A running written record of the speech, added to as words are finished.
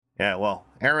Yeah, well,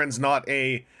 Aaron's not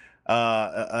a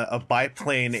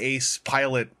biplane ace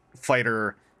pilot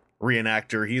fighter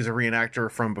reenactor. He's a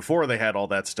reenactor from before they had all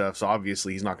that stuff, so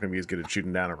obviously he's not going to be as good at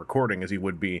shooting down a recording as he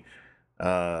would be.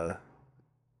 I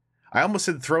almost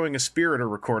said throwing a spear at a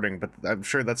recording, but I'm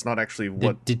sure that's not actually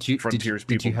what Frontiers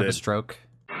people did. Did you have a stroke?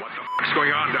 What the fuck's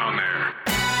going on down there?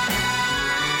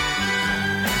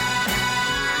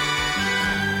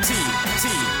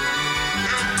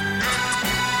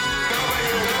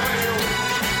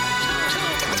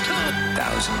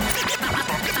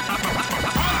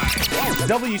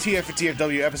 WTF at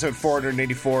TFW episode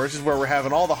 484. This is where we're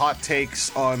having all the hot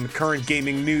takes on current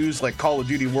gaming news like Call of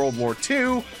Duty World War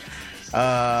II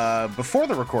before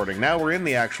the recording. Now we're in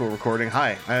the actual recording.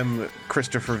 Hi, I'm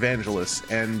Christopher Vangelis,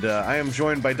 and I am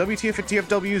joined by WTF at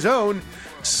TFW's own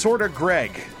Sorta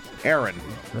Greg. Aaron.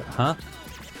 Huh?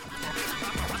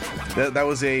 That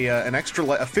was a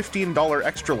 $15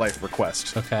 extra life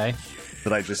request. Okay.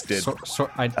 That I just did.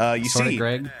 You see,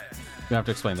 Greg, you have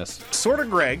to explain this. Sorta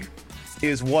Greg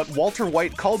is what Walter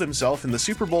White called himself in the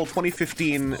Super Bowl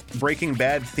 2015 Breaking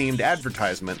Bad themed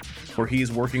advertisement, where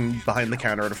he's working behind the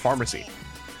counter at a pharmacy.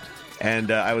 And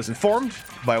I was informed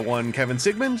by one Kevin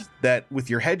Sigmund that with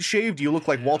your head shaved, you look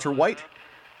like Walter White.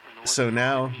 So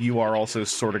now you are also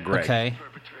Sorta Greg. Okay.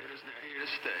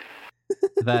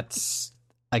 That's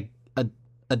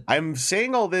I'm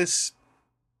saying all this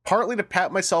partly to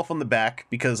pat myself on the back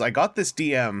because I got this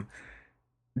DM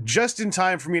just in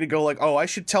time for me to go like, oh, I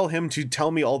should tell him to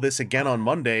tell me all this again on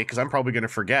Monday because I'm probably going to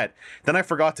forget. Then I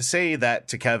forgot to say that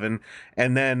to Kevin,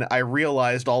 and then I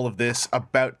realized all of this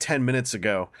about 10 minutes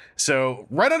ago. So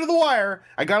right under the wire,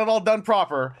 I got it all done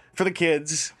proper for the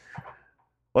kids.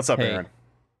 What's up, Aaron?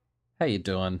 How you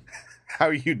doing? How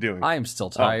are you doing? I am still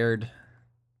tired.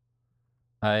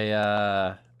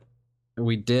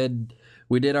 We did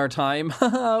our time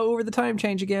over the time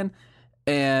change again,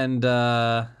 and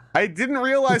I didn't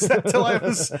realize that till I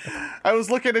was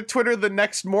looking at Twitter the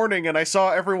next morning, and I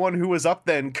saw everyone who was up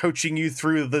then coaching you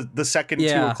through the second 2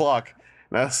 o'clock.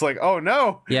 And I was like, oh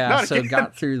no. Yeah, so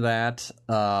got through that.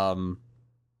 I'm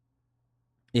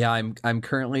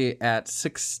currently at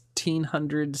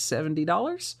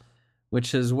 $1,670,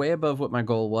 which is way above what my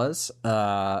goal was.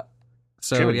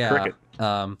 Cricket.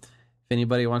 If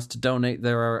anybody wants to donate,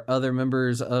 there are other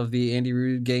members of the Andy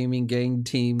Rude Gaming gang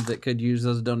team that could use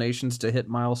those donations to hit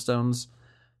milestones.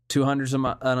 200 is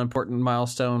an important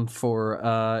milestone for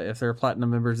if they're platinum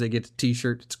members, they get a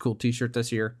t-shirt. It's a cool t-shirt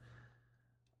this year.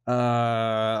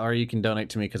 Or you can donate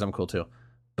to me because I'm cool too.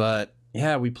 But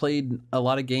yeah, we played a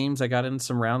lot of games. I got in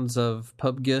some rounds of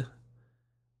PUBG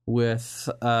with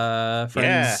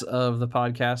friends of the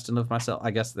podcast and of myself.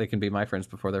 I guess they can be my friends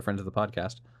before they're friends of the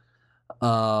podcast.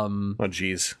 Oh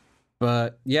geez.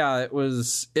 But yeah, it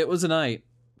was a night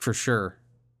for sure.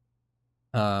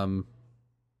 Well,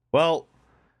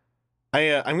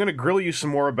 I'm going to grill you some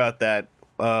more about that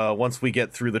once we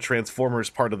get through the Transformers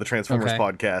part of the Transformers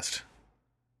podcast.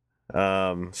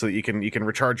 So that you can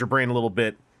recharge your brain a little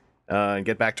bit and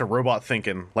get back to robot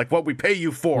thinking, like what we pay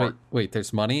you for. Wait,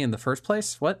 there's money in the first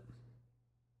place? What?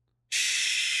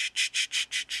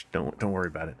 Don't worry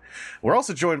about it. We're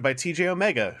also joined by TJ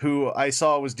Omega, who I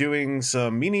saw was doing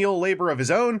some menial labor of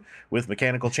his own with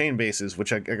mechanical chain bases,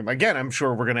 which again I'm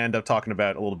sure we're going to end up talking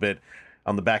about a little bit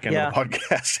on the back end of the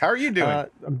podcast. How are you doing?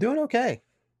 I'm doing okay.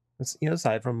 It's,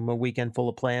 aside from a weekend full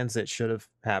of plans that should have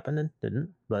happened and didn't,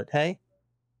 but hey,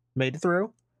 made it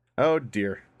through. Oh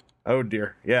dear.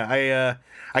 Yeah,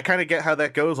 I kind of get how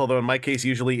that goes. Although in my case,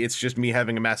 usually it's just me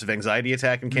having a massive anxiety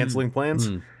attack and canceling plans.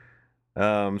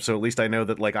 So at least I know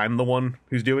that like I'm the one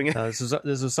who's doing it. This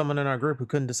was someone in our group who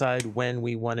couldn't decide when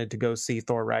we wanted to go see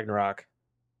Thor Ragnarok,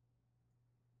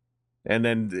 and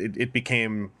then it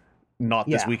became not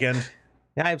this weekend.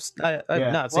 Yeah, I've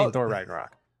not seen Thor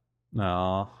Ragnarok.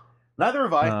 No, neither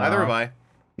have I.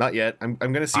 Not yet. I'm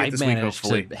going to see it this week.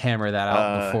 Hopefully, to hammer that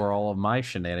out before all of my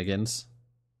shenanigans.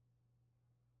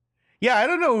 Yeah, I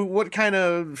don't know what kind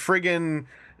of friggin'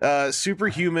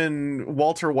 superhuman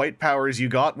Walter White powers you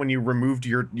got when you removed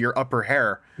your upper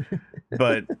hair,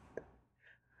 but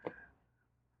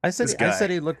I said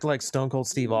he looked like Stone Cold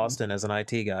Steve Austin as an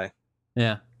IT guy.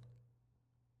 Yeah,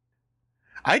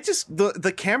 I just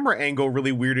the camera angle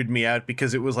really weirded me out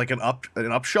because it was like an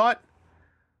upshot,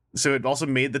 so it also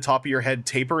made the top of your head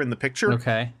taper in the picture.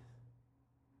 Okay,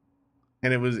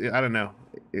 and it was, I don't know,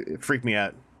 it freaked me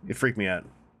out.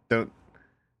 Don't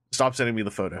stop sending me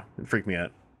the photo. It freaked me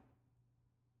out.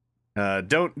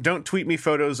 Don't tweet me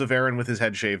photos of Aaron with his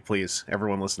head shaved, please.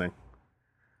 Everyone listening.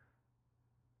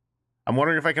 I'm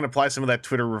wondering if I can apply some of that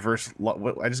Twitter reverse.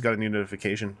 I just got a new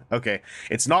notification. Okay,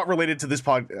 it's not related to this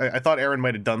pod. I thought Aaron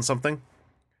might have done something,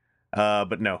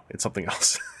 but no, it's something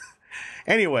else.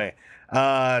 Anyway,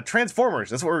 Transformers.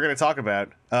 That's what we're going to talk about.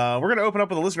 We're going to open up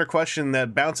with a listener question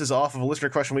that bounces off of a listener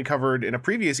question we covered in a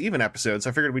previous Even episode. So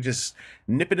I figured we'd just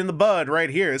nip it in the bud right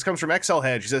here. This comes from XL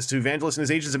Hedge. He says, to Evangelist and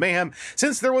his Agents of Mayhem,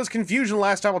 since there was confusion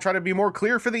last time, I'll try to be more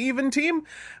clear for the Even team.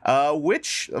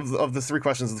 Which of the three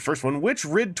questions, the first one, which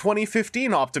RID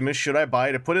 2015 Optimus should I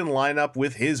buy to put in lineup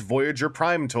with his Voyager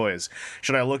Prime toys?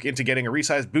 Should I look into getting a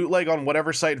resized bootleg on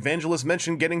whatever site Evangelist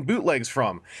mentioned getting bootlegs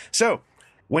from? So,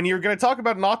 when you're going to talk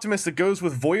about an Optimus that goes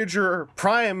with Voyager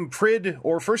Prime, Prid,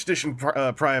 or First Edition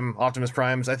Prime Optimus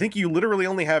Primes, I think you literally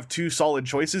only have two solid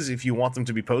choices if you want them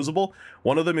to be posable.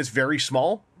 One of them is very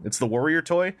small. It's the Warrior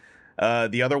toy.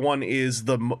 The other one is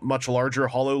the much larger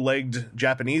hollow-legged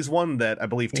Japanese one that I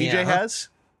believe TJ has.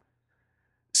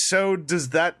 So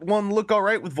does that one look all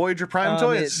right with Voyager Prime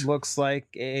toys? It looks like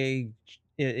he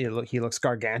looks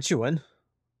gargantuan.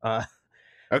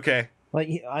 Okay.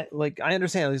 I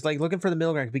understand. He's like looking for the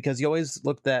middle ground because you always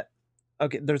looked at.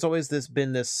 Okay, there's always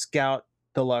been this Scout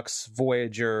Deluxe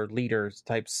Voyager Leader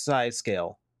type size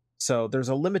scale. So there's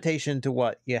a limitation to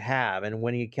what you have, and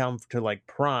when you come to like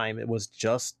Prime, it was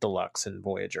just Deluxe and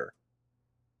Voyager.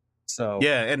 So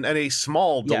yeah, and a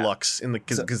small Deluxe in the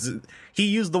because he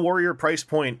used the Warrior price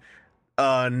point,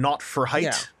 not for height.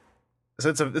 Yeah. So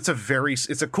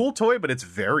it's a cool toy, but it's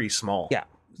very small. Yeah.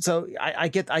 So I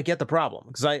get the problem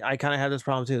because I kind of have this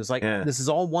problem too. It's like this is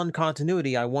all one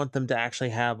continuity. I want them to actually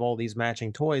have all these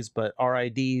matching toys, but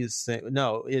RIDs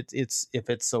no. It's if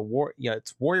it's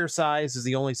it's Warrior size is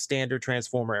the only standard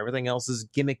Transformer. Everything else is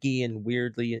gimmicky and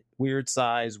weird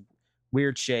size,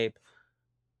 weird shape.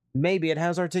 Maybe it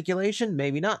has articulation,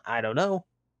 maybe not. I don't know.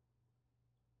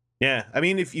 Yeah, I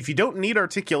mean, if you don't need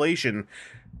articulation,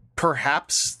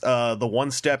 perhaps the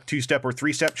 1-step, 2-step, or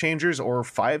 3-step changers, or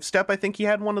 5-step, I think he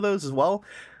had one of those as well.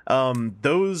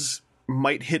 Those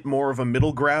might hit more of a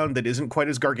middle ground that isn't quite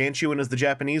as gargantuan as the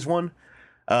Japanese one.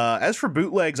 As for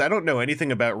bootlegs, I don't know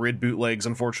anything about RID bootlegs,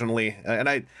 unfortunately. And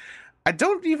I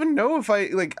don't even know if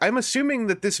I'm assuming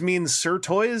that this means Sir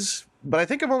Toys, but I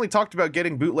think I've only talked about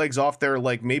getting bootlegs off there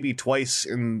like maybe twice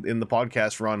in the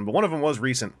podcast run, but one of them was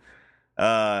recent.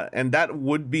 And that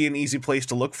would be an easy place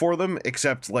to look for them,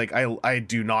 except like I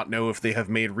do not know if they have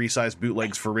made resized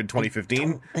bootlegs for RID 2015. I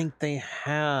don't think they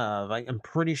have. I'm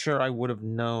pretty sure I would have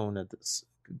known at this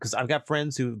because I've got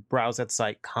friends who browse that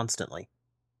site constantly.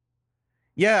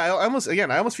 Yeah, I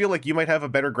almost feel like you might have a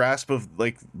better grasp of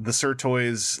like the Sir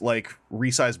Toys like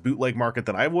resized bootleg market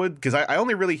than I would, because I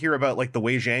only really hear about like the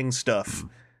Wei Zhang stuff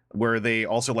where they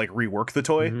also like rework the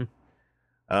toy.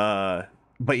 Mm-hmm.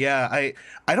 But yeah,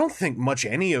 I don't think much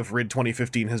any of RID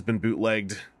 2015 has been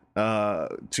bootlegged to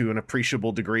an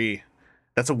appreciable degree.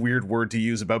 That's a weird word to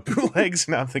use about bootlegs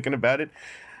now I'm thinking about it.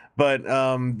 But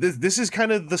this is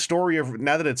kind of the story of,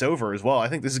 now that it's over as well, I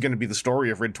think this is going to be the story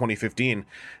of RID 2015.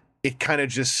 It kind of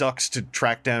just sucks to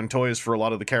track down toys for a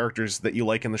lot of the characters that you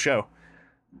like in the show,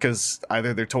 because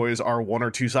either their toys are 1 or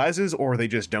 2 sizes or they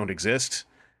just don't exist.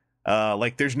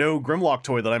 Like there's no Grimlock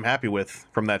toy that I'm happy with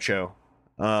from that show.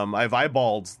 I've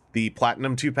eyeballed the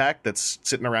Platinum 2-pack that's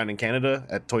sitting around in Canada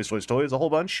at Toys a whole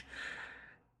bunch.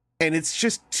 And it's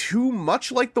just too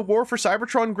much like the War for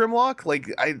Cybertron Grimlock. Like,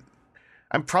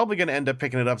 I'm probably going to end up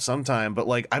picking it up sometime, but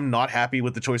like, I'm not happy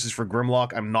with the choices for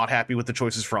Grimlock. I'm not happy with the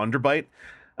choices for Underbite.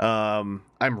 I'm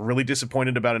really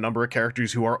disappointed about a number of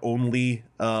characters who are only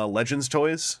Legends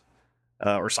toys.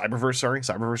 Or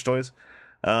Cyberverse toys.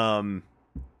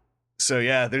 So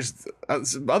yeah, there's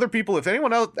other people. If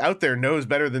anyone out there knows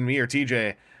better than me or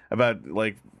TJ about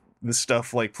like this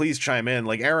stuff, like please chime in.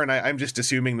 Like Aaron, I'm just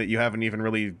assuming that you haven't even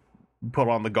really put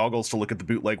on the goggles to look at the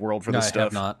bootleg world for this stuff. I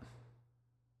have not.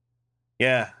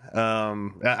 Yeah,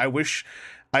 I wish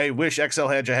XL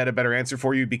Hedge I had a better answer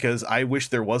for you, because I wish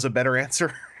there was a better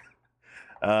answer.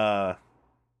 I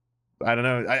don't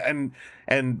know.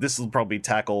 And this will probably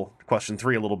tackle question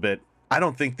 3 a little bit. I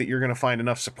don't think that you're going to find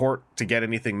enough support to get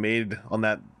anything made on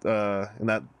that in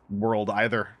that world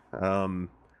either. So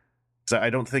I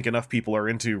don't think enough people are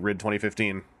into RID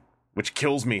 2015, which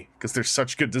kills me because there's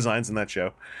such good designs in that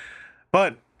show.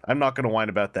 But I'm not going to whine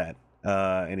about that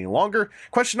any longer.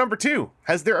 Question number 2.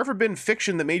 Has there ever been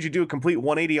fiction that made you do a complete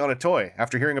 180 on a toy?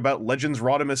 After hearing about Legends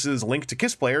Rodimus's Link to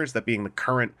Kiss players, that being the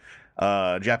current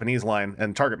Japanese line,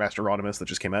 and Target Master Rodimus that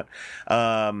just came out,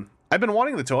 I've been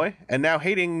wanting the toy and now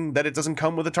hating that it doesn't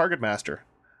come with a Target Master.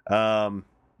 Unless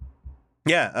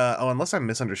I'm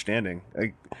misunderstanding,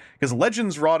 because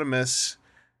Legends Rodimus,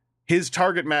 his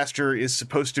Target Master is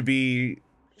supposed to be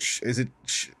is it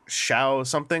Xiao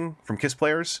something from Kiss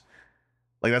Players?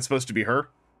 Like that's supposed to be her.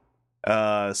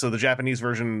 So the Japanese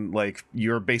version, like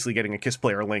you're basically getting a Kiss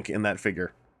Player Link in that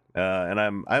figure, and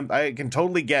I can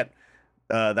totally get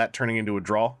that turning into a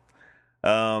draw.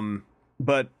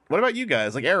 But what about you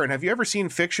guys? Like Aaron, have you ever seen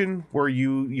fiction where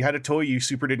you had a toy you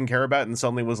super didn't care about and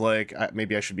suddenly was like,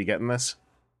 maybe I should be getting this?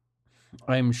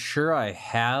 I'm sure I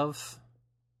have.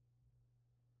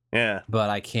 Yeah. But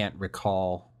I can't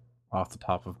recall off the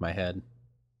top of my head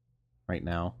right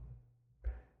now.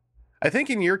 I think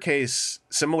in your case,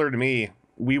 similar to me,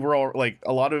 we were all like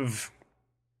a lot of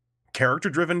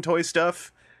character-driven toy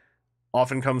stuff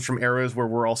often comes from eras where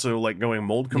we're also like going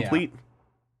mold complete. Yeah.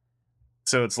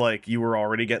 So it's like you were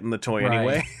already getting the toy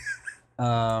anyway.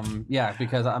 Yeah,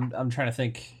 because I'm trying to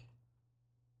think.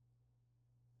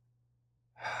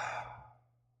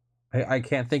 I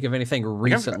can't think of anything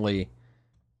recently.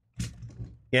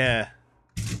 Yeah.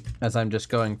 As I'm just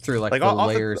going through like the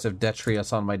layers of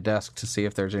Detrius on my desk to see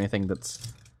if there's anything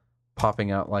that's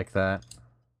popping out like that.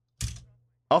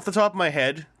 Off the top of my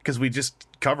head, because we just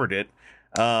covered it,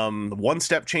 One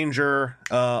Step Changer,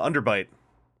 Underbite.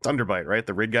 It's Underbite, right?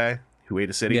 The Rid guy who ate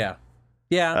a city. Yeah.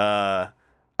 Yeah.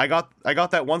 I got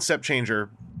that One Step Changer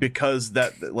because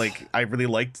that like I really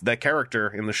liked that character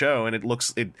in the show, and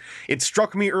it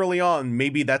struck me early on,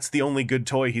 maybe that's the only good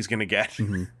toy he's gonna get.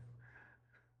 Mm-hmm.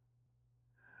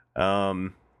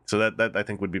 So that I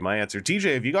think would be my answer.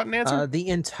 TJ, have you got an answer? The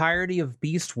entirety of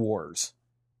Beast Wars.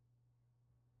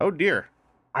 Oh dear.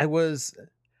 I was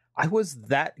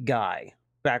that guy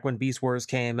back when Beast Wars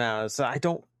came out. So I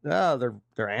don't. They're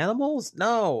animals.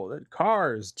 No, they're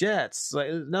cars, jets.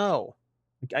 No,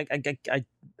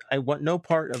 I want no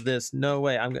part of this. No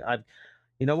way.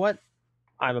 You know what?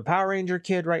 I'm a Power Ranger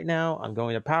kid right now. I'm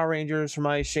going to Power Rangers for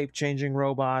my shape changing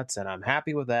robots, and I'm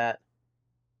happy with that.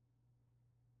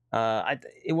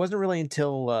 It wasn't really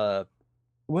until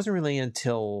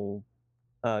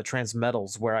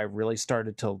Transmetals where I really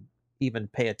started to even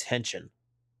pay attention,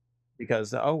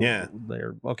 because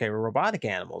they're robotic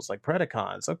animals like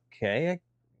Predacons. Okay.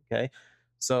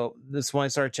 So this is when I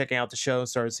started checking out the show,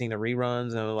 started seeing the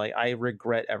reruns, and I'm like, I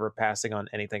regret ever passing on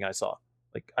anything I saw.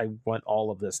 Like, I want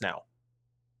all of this now.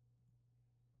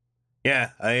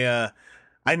 Yeah,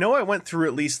 I know I went through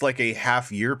at least like a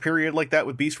half-year period like that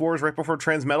with Beast Wars right before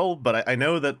Transmetal, but I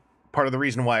know that part of the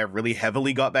reason why I really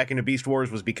heavily got back into Beast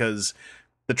Wars was because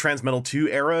the Transmetal 2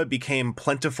 era became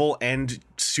plentiful and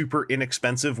super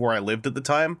inexpensive where I lived at the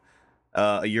time,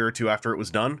 a year or two after it was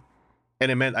done.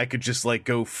 And it meant I could just like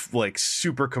go like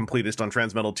super completist on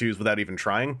Transmetal 2s without even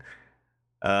trying.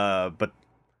 But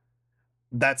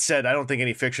that said, I don't think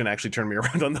any fiction actually turned me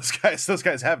around on those guys. Those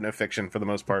guys have no fiction for the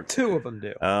most part. 2 of them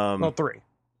do. Well, 3.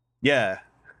 Yeah,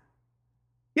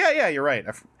 you're right.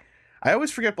 I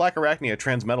always forget Black Arachnia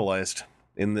transmetalized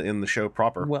in the show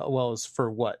proper. Well, it's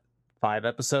for what, 5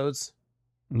 episodes?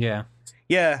 Yeah.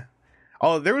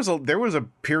 Oh, there was a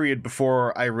period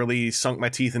before I really sunk my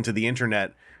teeth into the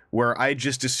internet where I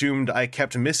just assumed I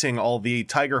kept missing all the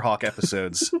Tigerhawk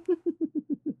episodes.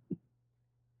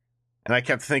 And I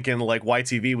kept thinking like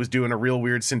YTV was doing a real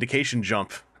weird syndication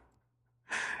jump.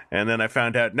 And then I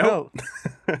found out, nope.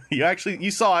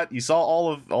 You saw it. You saw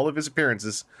all of his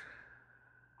appearances.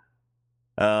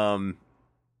 I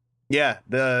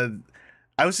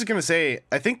was just gonna say,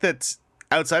 I think that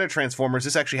outside of Transformers,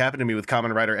 this actually happened to me with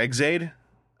Kamen Rider Eggzade,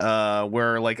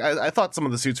 where like I thought some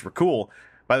of the suits were cool.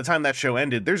 By the time that show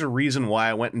ended, there's a reason why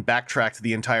I went and backtracked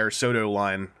the entire Soto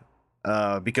line,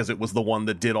 because it was the one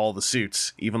that did all the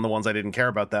suits, even the ones I didn't care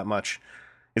about that much.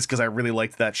 It's because I really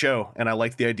liked that show, and I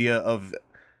liked the idea of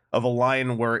a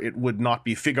line where it would not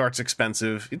be Figuarts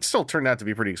expensive. It still turned out to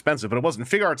be pretty expensive, but it wasn't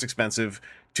Figuarts expensive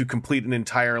to complete an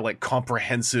entire like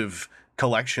comprehensive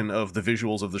collection of the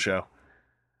visuals of the show.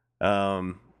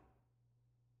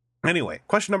 Anyway,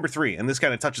 question number 3, and this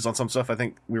kind of touches on some stuff I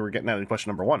think we were getting at in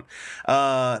question number 1.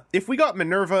 If we got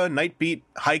Minerva, Nightbeat,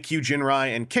 Haikyuu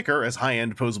Jinrai, and Kicker as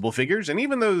high-end posable figures, and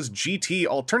even those GT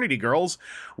Alternity girls,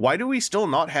 why do we still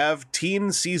not have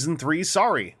Teen Season 3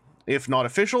 Sorry? If not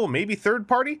official, maybe third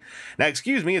party? Now,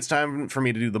 excuse me, it's time for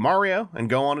me to do the Mario and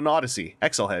go on an Odyssey.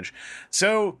 Excel Hedge.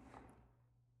 So,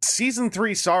 Season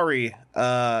 3 Sorry,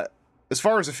 as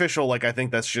far as official, like, I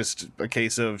think that's just a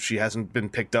case of she hasn't been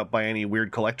picked up by any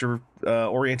weird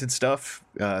collector-oriented stuff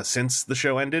since the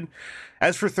show ended.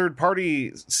 As for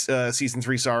third-party Season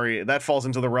 3 Sorry, that falls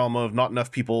into the realm of not enough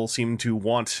people seem to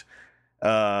want...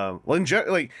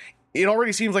 it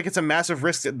already seems like it's a massive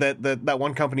risk that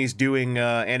one company's doing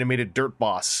animated Dirt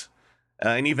Boss.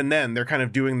 And even then, they're kind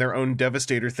of doing their own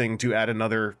Devastator thing to add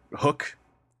another hook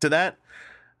to that.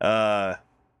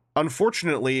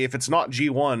 unfortunately, if it's not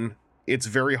G1, it's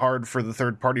very hard for the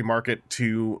third-party market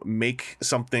to make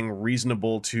something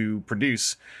reasonable to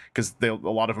produce, because a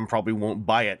lot of them probably won't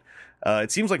buy it.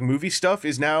 It seems like movie stuff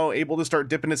is now able to start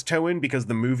dipping its toe in, because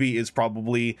the movie is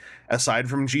probably, aside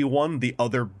from G1, the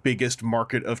other biggest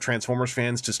market of Transformers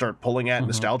fans to start pulling at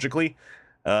nostalgically,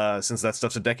 since that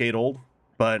stuff's a decade old.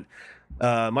 But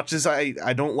much as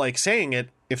I don't like saying it,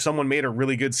 if someone made a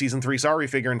really good Season 3 Sorry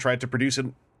figure and tried to produce it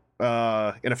in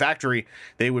a factory,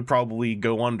 they would probably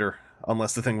go under,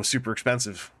 unless the thing was super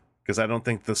expensive, because I don't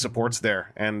think the support's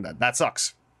there, and that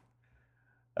sucks.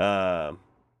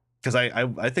 Because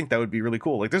I think that would be really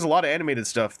cool. Like, there's a lot of animated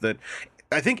stuff that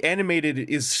I think animated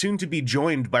is soon to be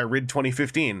joined by RID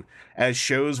 2015 as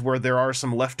shows where there are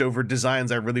some leftover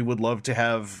designs I really would love to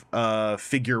have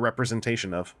figure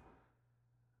representation of.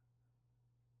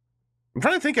 I'm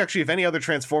trying to think, actually, if any other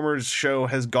Transformers show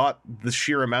has got the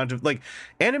sheer amount of... Like,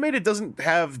 animated doesn't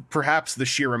have perhaps the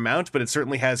sheer amount, but it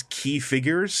certainly has key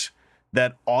figures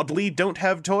that oddly don't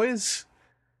have toys.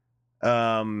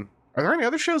 Are there any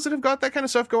other shows that have got that kind of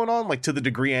stuff going on? Like, to the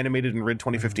degree animated in RID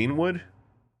 2015 would?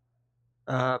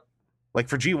 Like,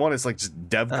 for G1, it's like just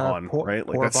DevCon, right?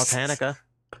 Like, that's Botanica.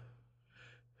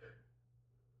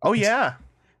 Oh, yeah.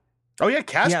 Oh, yeah,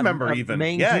 cast member even.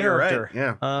 Main yeah, character.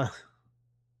 You're right. Yeah.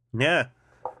 Yeah.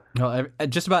 Well,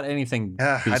 just about anything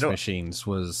Beast Machines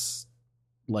was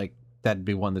like, that'd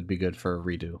be one that'd be good for a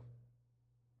redo.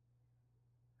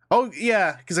 Oh,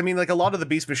 yeah, because I mean, like, a lot of the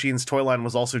Beast Machines toy line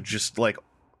was also just like,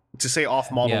 to say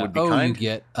off model would be kind. You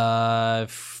get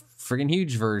friggin'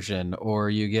 huge version, or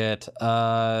you get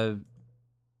a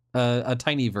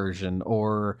tiny version,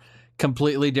 or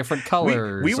completely different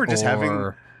colors. We were just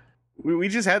having. We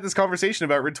just had this conversation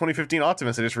about RID 2015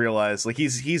 Optimus. I just realized, like,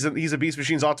 he's a Beast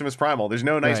Machines Optimus Primal. There's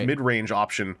no nice mid-range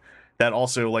option that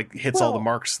also like hits all the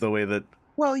marks the way that.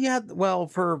 Well,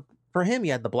 for him,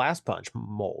 you had the Blast Punch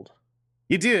mold.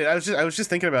 You did. I was just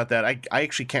thinking about that. I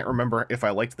actually can't remember if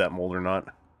I liked that mold or not.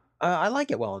 I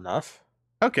like it well enough.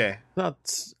 Okay.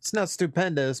 It's not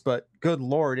stupendous, but good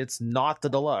lord, it's not the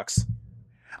deluxe.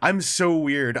 I'm so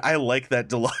weird. I like that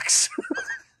deluxe.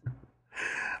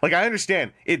 Like, I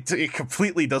understand it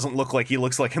completely doesn't look like he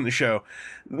looks like in the show.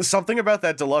 Something about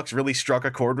that deluxe really struck a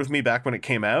chord with me back when it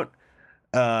came out.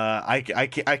 I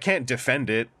can't defend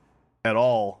it at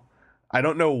all. I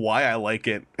don't know why I like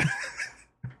it,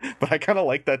 but I kind of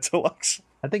like that deluxe.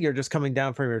 I think you're just coming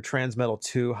down from your Transmetal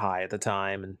too high at the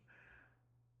time, and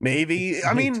maybe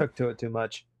I mean took to it too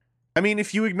much. I mean,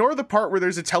 if you ignore the part where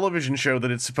there's a television show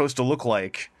that it's supposed to look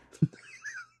like,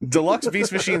 Deluxe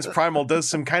Beast Machines Primal does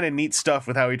some kind of neat stuff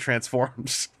with how he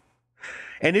transforms.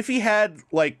 And if he had,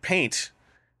 like, paint,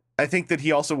 I think that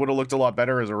he also would have looked a lot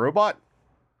better as a robot.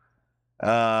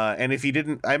 And if he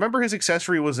didn't... I remember his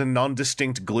accessory was a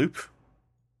non-distinct gloop.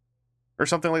 Or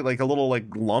something like a little,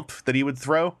 like, lump that he would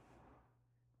throw.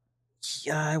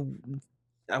 Yeah,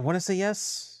 I want to say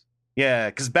yes. Yeah,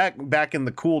 because back in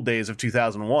the cool days of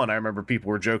 2001, I remember people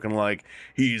were joking like,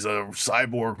 he's a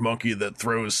cyborg monkey that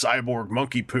throws cyborg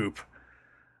monkey poop.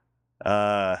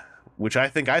 Which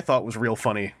I thought was real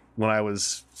funny when I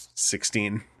was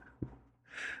 17.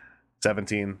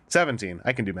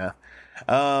 I can do math.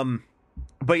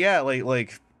 But yeah,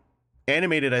 like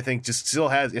animated, I think just still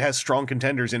has strong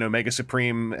contenders in Omega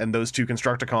Supreme and those two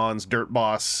Constructicons, Dirt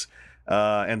Boss,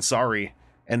 and Sorry.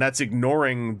 And that's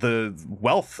ignoring the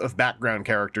wealth of background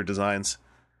character designs.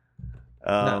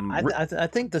 I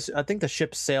think the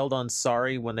ship sailed on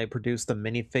Sorry when they produced the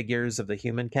minifigures of the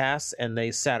human cast, and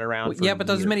they sat around. For but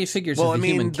those minifigures of the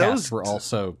human cast were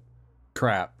also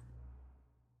crap.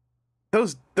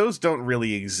 Those don't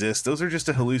really exist. Those are just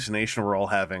a hallucination we're all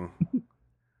having.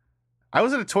 I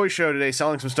was at a toy show today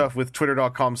selling some stuff with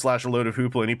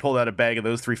twitter.com/a-load-of-hoopla, and he pulled out a bag of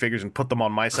those three figures and put them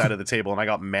on my side of the table, and I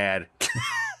got mad.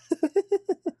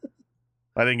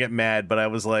 I didn't get mad, but I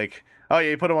was like, oh yeah,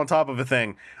 you put them on top of a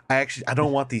thing. I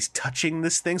don't want these touching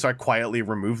this thing, so I quietly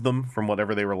removed them from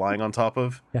whatever they were lying on top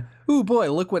of. Yeah. Ooh boy,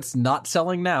 look what's not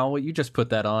selling now. Well, you just put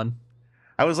that on.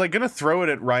 I was like gonna throw it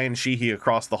at Ryan Sheehy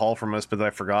across the hall from us, but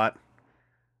I forgot.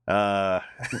 I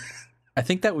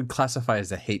think that would classify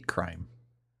as a hate crime.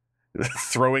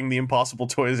 Throwing the Impossible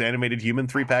Toys animated human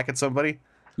 3-pack at somebody?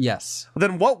 Yes.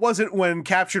 Then what was it when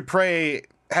Captured Prey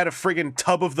had a friggin'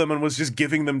 tub of them and was just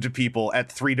giving them to people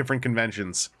at 3 different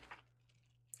conventions?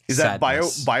 Is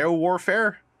Sadness. that bio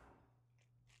warfare?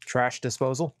 Trash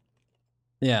disposal?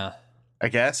 Yeah. I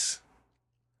guess.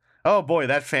 Oh boy,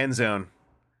 that fan zone.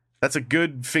 That's a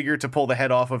good figure to pull the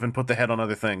head off of and put the head on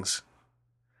other things.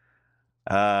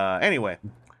 Anyway.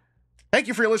 Thank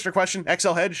you for your listener question,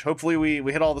 XL Hedge. Hopefully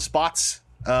we hit all the spots.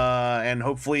 and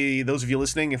hopefully those of you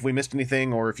listening, if we missed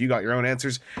anything or if you got your own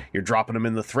answers, you're dropping them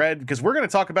in the thread, because we're going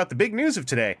to talk about the big news of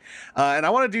today. And I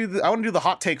want to do the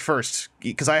hot take first,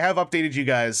 because I have updated you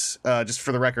guys. Just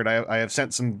for the record, I have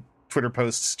sent some Twitter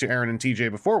posts to Aaron and TJ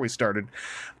before we started,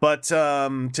 but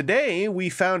today we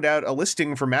found out a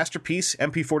listing for Masterpiece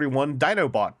MP41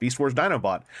 Dinobot, Beast Wars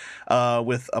Dinobot,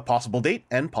 with a possible date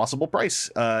and possible price.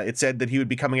 It said that he would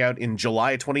be coming out in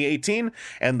July 2018,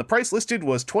 and the price listed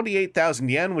was 28,000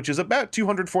 yen, which is about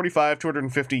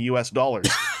 $250 US.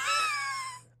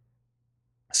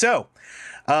 So,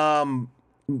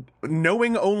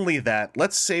 knowing only that,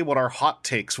 let's say what our hot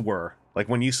takes were. Like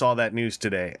when you saw that news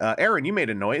today. Aaron, you made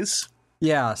a noise.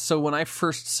 Yeah, so when I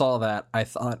first saw that, I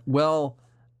thought, well,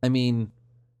 I mean,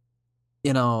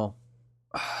 you know,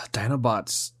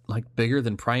 Dinobot's like bigger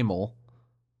than Primal.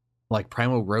 Like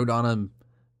Primal rode on him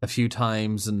a few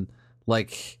times, and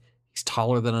like he's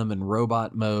taller than him in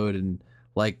robot mode, and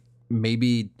like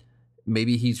maybe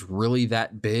he's really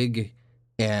that big,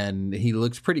 and he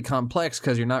looks pretty complex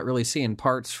because you're not really seeing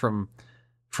parts from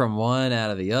one out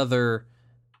of the other.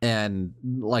 And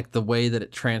like the way that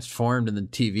it transformed in the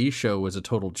TV show was a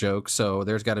total joke. So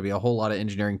there's got to be a whole lot of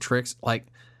engineering tricks. Like,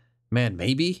 man,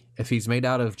 maybe if he's made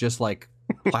out of just like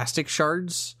plastic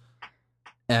shards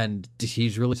and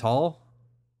he's really tall,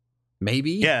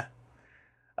 maybe. Yeah.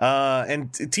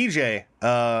 And TJ,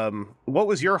 what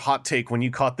was your hot take when you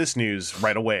caught this news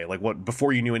right away? Like what,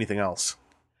 before you knew anything else?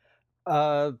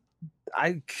 I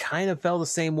kind of felt the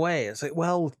same way. It's like,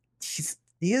 well,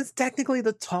 he is technically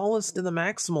the tallest in the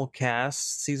Maximal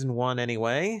cast, season 1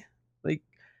 anyway. Like,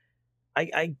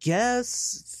 I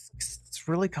guess it's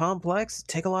really complex.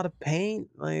 Take a lot of paint.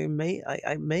 Maybe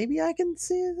I can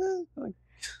see that.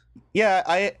 Yeah,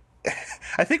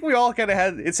 I think we all kind of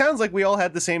had. It sounds like we all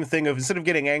had the same thing of, instead of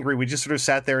getting angry, we just sort of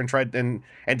sat there and tried and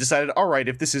decided, all right,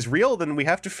 if this is real, then we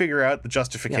have to figure out the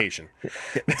justification.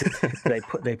 Yeah.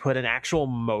 They put an actual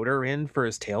motor in for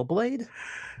his tail blade.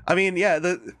 I mean, yeah,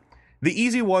 the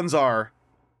easy ones are,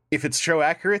 if it's show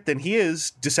accurate, then he is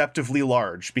deceptively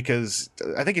large, because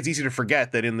I think it's easy to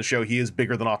forget that in the show he is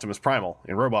bigger than Optimus Primal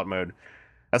in robot mode.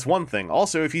 That's one thing.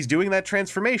 Also, if he's doing that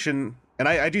transformation, and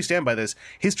I do stand by this,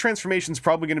 his transformation's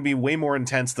probably going to be way more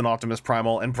intense than Optimus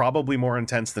Primal, and probably more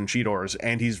intense than Cheetor's,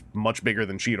 and he's much bigger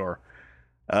than Cheetor.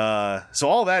 So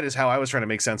all that is how I was trying to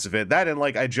make sense of it. That, and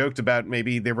like I joked about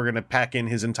maybe they were going to pack in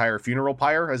his entire funeral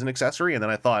pyre as an accessory, and then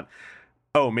I thought,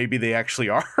 oh, maybe they actually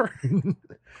are.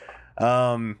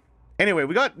 Anyway,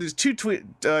 we got these two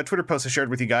Twitter posts I shared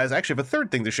with you guys. I actually have a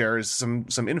third thing to share. Is some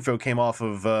info came off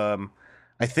of,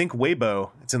 I think,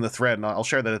 Weibo. It's in the thread, and I'll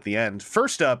share that at the end.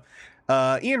 First up,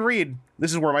 Ian Reed,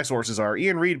 this is where my sources are.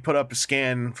 Ian Reed put up a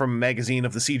scan from a magazine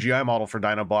of the CGI model for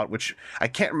Dinobot, which I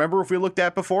can't remember if we looked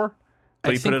at before,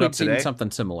 but he put it up today. Seen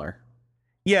something similar.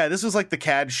 Yeah, this was like the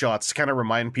CAD shots to kind of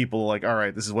remind people, like, all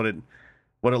right, this is what it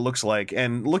looks like.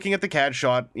 And looking at the CAD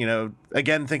shot, you know,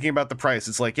 again, thinking about the price,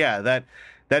 it's like, yeah, that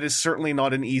is certainly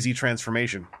not an easy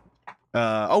transformation.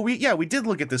 We did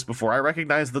look at this before. I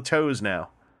recognize the toes now.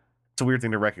 It's a weird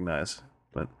thing to recognize.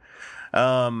 But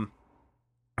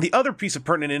the other piece of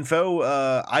pertinent info,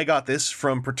 I got this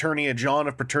from Paternia John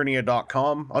of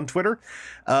Paternia.com on Twitter.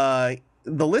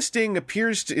 The listing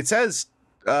it says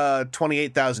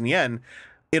 28,000 yen.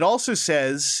 It also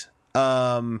says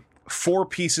 4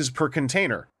 pieces per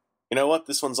container. You know what?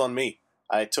 This one's on me.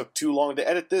 I took too long to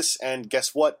edit this, and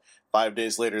guess what? 5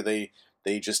 days later, they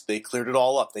cleared it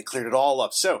all up. They cleared it all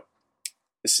up. So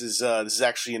this is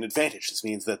actually an advantage. This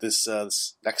means that this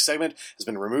next segment has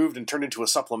been removed and turned into a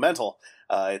supplemental.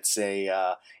 It's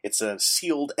a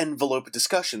sealed envelope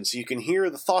discussion, so you can hear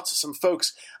the thoughts of some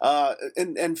folks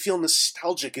and feel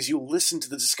nostalgic as you listen to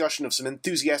the discussion of some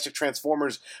enthusiastic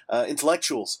Transformers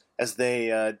intellectuals as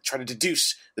they try to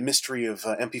deduce the mystery of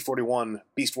MP41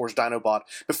 Beast Wars Dinobot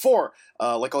before,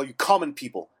 like all you common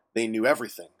people, they knew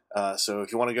everything. So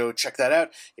if you want to go check that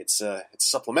out, it's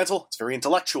supplemental. It's very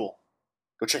intellectual.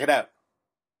 Go check it out.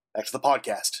 Back to the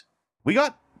podcast. We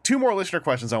got 2 more listener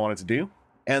questions I wanted to do.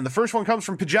 And the first one comes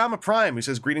from Pajama Prime, who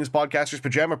says, "Greetings, podcasters.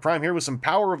 Pajama Prime here with some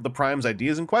Power of the Prime's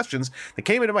ideas and questions that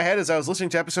came into my head as I was listening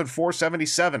to episode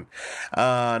 477.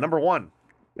 Number 1.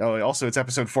 Oh, also, it's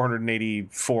episode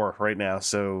 484 right now,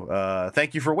 so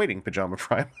thank you for waiting, Pajama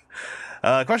Prime.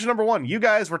 Question number 1. You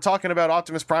guys were talking about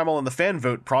Optimus Primal and the fan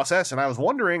vote process, and I was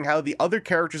wondering how the other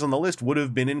characters on the list would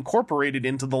have been incorporated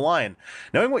into the line.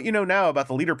 Knowing what you know now about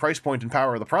the leader price point and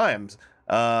Power of the Primes,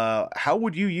 how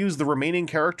would you use the remaining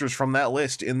characters from that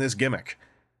list in this gimmick?"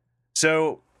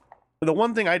 So, the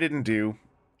one thing I didn't do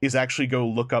is actually go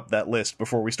look up that list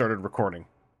before we started recording.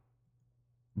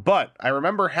 But I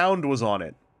remember Hound was on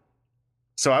it.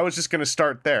 So I was just going to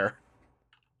start there.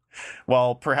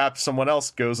 While perhaps someone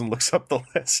else goes and looks up the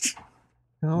list.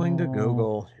 Going to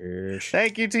Google.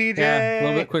 Thank you, TJ. Yeah, a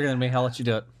little bit quicker than me. I'll let you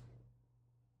do it.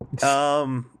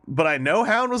 But I know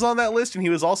Hound was on that list, and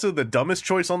he was also the dumbest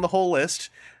choice on the whole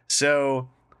list. So,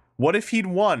 what if he'd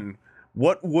won?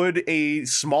 What would a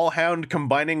small Hound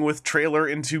combining with trailer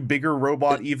into bigger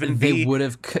robot even be? They would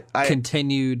have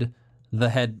continued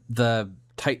the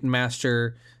Titan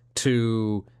Master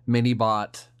to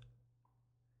Minibot.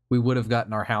 We would have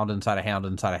gotten our Hound inside a Hound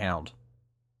inside a Hound.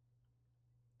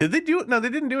 Did they do it? No, they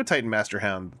didn't do a Titan Master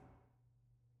Hound.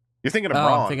 You're thinking of Oh,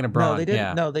 Brawn. I'm thinking of Brawn. No, they didn't.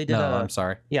 Yeah. No, they did. No, I'm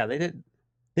sorry. Yeah, they did.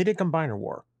 They did Combiner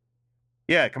War.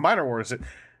 Yeah, Combiner Wars.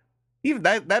 Even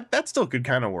that still could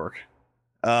kind of work.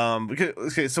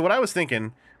 Okay, so what I was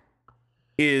thinking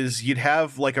is you'd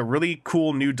have like a really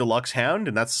cool new deluxe Hound,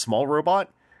 and that's a small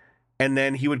robot, and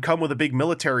then he would come with a big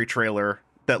military trailer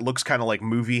that looks kind of like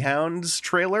Movie Hound's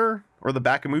trailer or the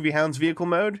back of Movie Hound's vehicle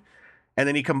mode, and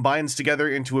then he combines together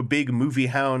into a big Movie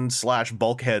Hound /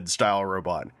 Bulkhead style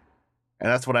robot. And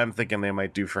that's what I'm thinking they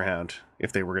might do for Hound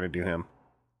if they were going to do him.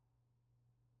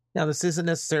 Now, this isn't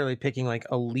necessarily picking like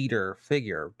a leader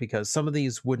figure, because some of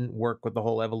these wouldn't work with the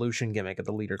whole evolution gimmick of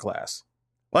the leader class.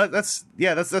 Well, that's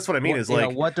what I mean. Is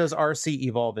like, what does RC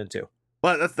evolve into?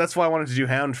 Well, that's why I wanted to do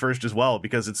Hound first as well,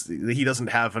 because he doesn't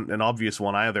have an obvious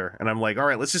one either. And I'm like, all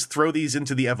right, let's just throw these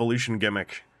into the evolution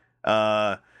gimmick.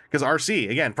 Because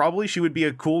RC, again, probably she would be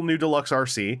a cool new deluxe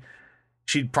RC.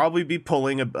 She'd probably be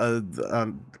pulling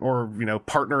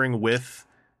partnering with,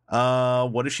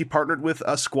 what is she partnered with?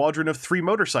 A squadron of 3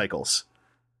 motorcycles.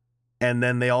 And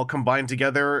then they all combine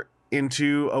together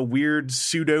into a weird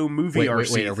pseudo movie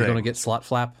RC Wait, are we going to get Slot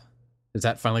Flap? Is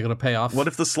that finally going to pay off? What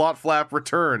if the Slot Flap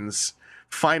returns?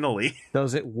 Finally.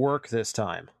 Does it work this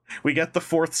time? We get the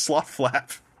 4th Slot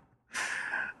Flap.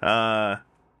 I'm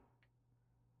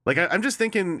just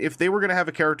thinking, if they were going to have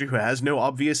a character who has no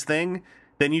obvious thing,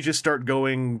 then you just start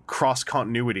going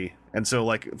cross-continuity. And so,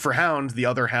 like, for Hound, the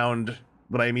other Hound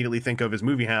that I immediately think of as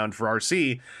Movie Hound. For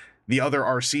RC, the other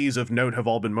RCs of note have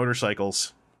all been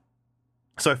motorcycles.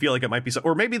 So I feel like it might be...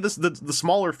 Or maybe the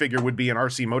smaller figure would be an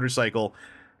RC motorcycle,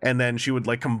 and then she would,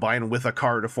 like, combine with a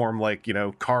car to form, like,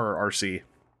 car RC.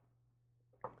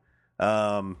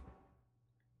 Oh,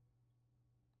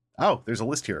 there's a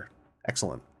list here.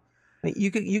 Excellent.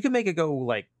 You could make it go,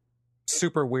 like,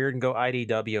 super weird and go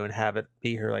IDW and have it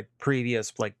be her, like,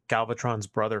 previous, like, Galvatron's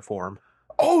brother form.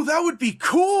 Oh, that would be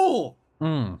cool!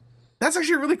 Mm. That's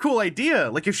actually a really cool idea.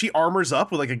 Like, if she armors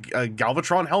up with, like, a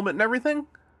Galvatron helmet and everything.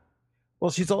 Well,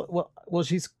 she's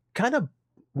kind of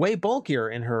way bulkier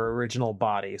in her original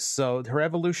body, so her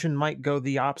evolution might go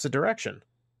the opposite direction.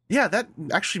 Yeah, that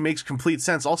actually makes complete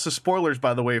sense. Also, spoilers,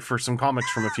 by the way, for some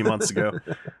comics from a few months ago.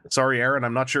 Sorry, Aaron,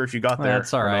 I'm not sure if you got there.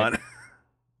 That's all right.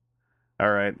 All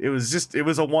right, it was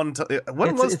a one.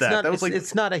 When was that? That was like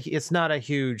it's not a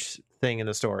huge thing in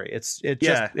the story.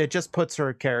 It just puts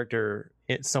her character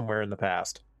somewhere in the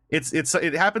past.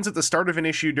 It happens at the start of an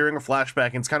issue during a flashback,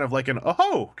 and it's kind of like an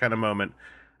oh kind of moment.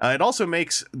 It also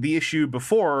makes the issue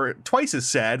before twice as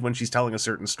sad when she's telling a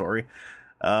certain story.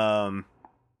 I'm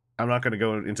not going to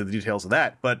go into the details of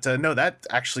that, but no, that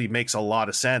actually makes a lot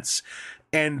of sense.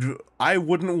 And I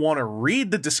wouldn't want to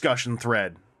read the discussion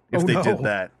thread if they did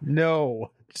that.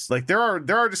 No. Like there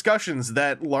are discussions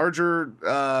that larger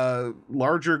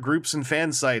groups and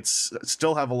fan sites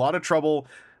still have a lot of trouble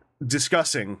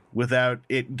discussing without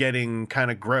it getting kind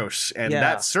of gross, and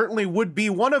that certainly would be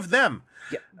one of them.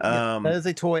 That is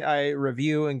a toy I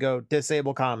review and go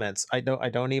disable comments. I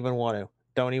don't even want to.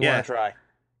 Don't even want to try.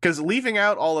 Because leaving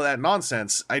out all of that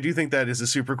nonsense, I do think that is a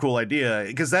super cool idea.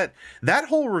 Because that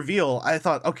whole reveal, I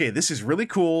thought, okay, this is really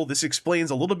cool. This explains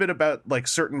a little bit about like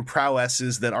certain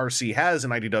prowesses that RC has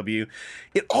in IDW.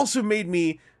 It also made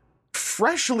me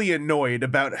freshly annoyed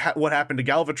about what happened to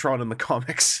Galvatron in the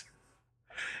comics.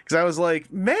 Because I was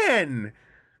like, man,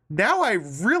 now I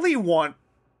really want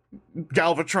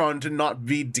Galvatron to not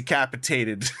be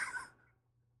decapitated.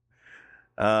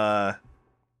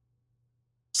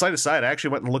 Side aside, I actually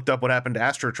went and looked up what happened to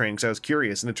Astro Train because I was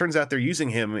curious, and it turns out they're using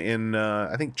him in,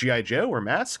 I think, G.I. Joe or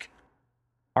Mask.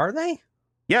 Are they?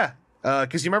 Yeah,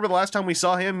 because you remember the last time we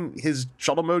saw him, his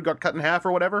shuttle mode got cut in half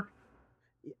or whatever?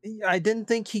 I didn't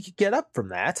think he could get up from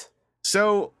that.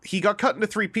 So he got cut into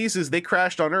 3 pieces, they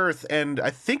crashed on Earth, and I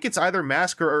think it's either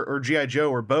Mask or G.I.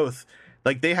 Joe or both.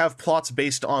 Like, they have plots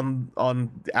based on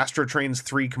Astro Train's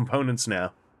 3 components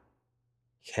now.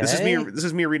 Okay. This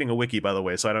is me reading a wiki, by the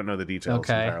way, so I don't know the details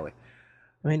entirely.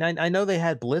 I mean, I know they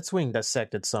had Blitzwing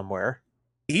dissected somewhere.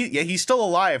 He's still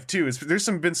alive too. There's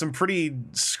been some pretty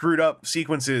screwed up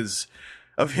sequences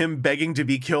of him begging to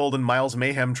be killed and Miles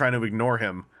Mayhem trying to ignore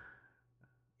him.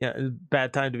 Yeah,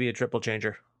 bad time to be a triple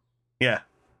changer. Yeah.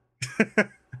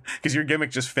 Because your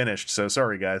gimmick just finished, so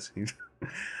sorry, guys.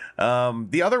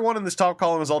 The other one in this top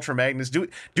column is Ultra Magnus. Do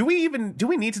we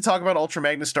need to talk about Ultra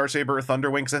Magnus, Starsaber, or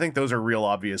Thunderwing? Because I think those are real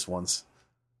obvious ones.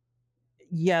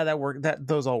 Yeah,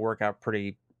 those all work out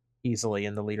pretty easily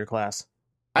in the leader class.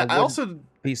 I also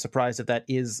be surprised if that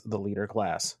is the leader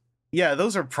class. Yeah,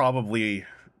 those are probably,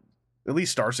 at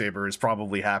least Starsaber is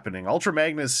probably happening. Ultra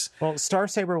Magnus. Well,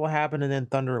 Starsaber will happen, and then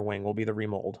Thunderwing will be the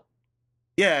remold.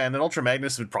 Yeah, and then Ultra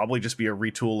Magnus would probably just be a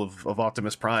retool of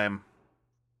Optimus Prime.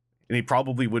 And he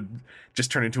probably would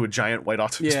just turn into a giant white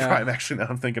Optimus Prime, actually, now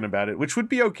I'm thinking about it, which would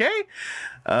be okay.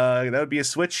 That would be a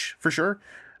switch for sure.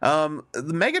 The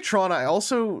Megatron,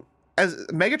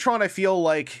 I feel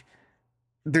like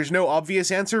there's no obvious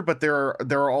answer, but there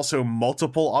are also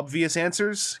multiple obvious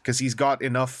answers, because he's got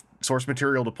enough source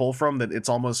material to pull from that it's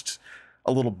almost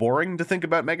a little boring to think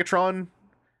about Megatron.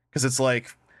 Because it's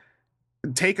like,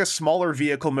 take a smaller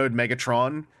vehicle mode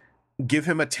Megatron, give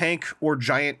him a tank or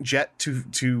giant jet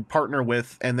to partner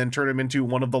with, and then turn him into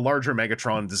one of the larger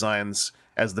Megatron designs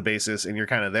as the basis, and you're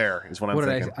kind of there, is what I'm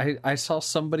thinking. I saw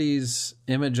somebody's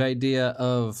image idea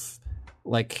of,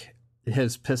 like,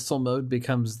 his pistol mode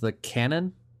becomes the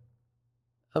cannon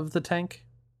of the tank.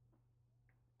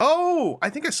 Oh, I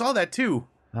think I saw that too.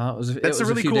 That's a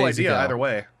really cool idea either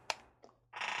way.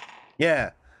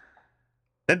 Yeah.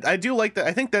 I do like that.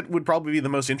 I think that would probably be the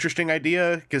most interesting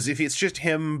idea, because if it's just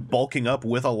him bulking up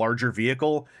with a larger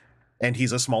vehicle and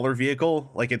he's a smaller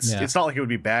vehicle, like it's not like it would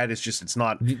be bad. It's just, it's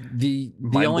not the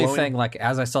only thing, like,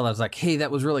 as I saw that, I was like, hey, that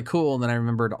was really cool. And then I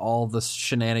remembered all the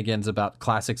shenanigans about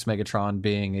Classics Megatron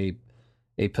being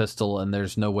a pistol, and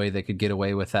there's no way they could get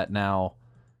away with that now,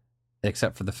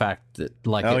 except for the fact that,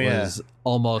 like, was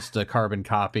almost a carbon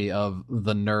copy of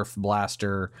the Nerf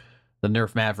blaster, the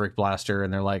Nerf Maverick blaster,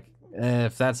 and they're like,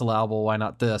 if that's allowable, why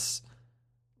not this?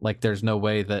 Like, there's no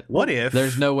way that...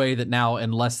 There's no way that now,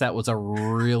 unless that was a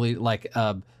really, like,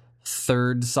 a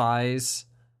third size...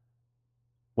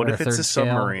 What if it's a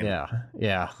submarine? Yeah.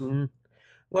 Mm-hmm.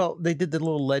 Well, they did the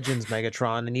little Legends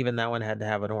Megatron, and even that one had to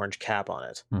have an orange cap on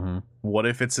it. Mm-hmm. What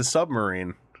if it's a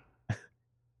submarine?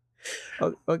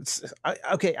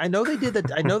 Okay, I know they did a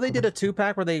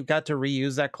 2-pack where they got to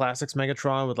reuse that Classics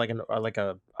Megatron with like I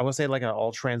want to say like an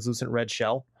all translucent red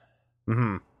shell.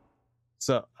 Mm-hmm.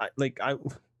 So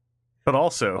but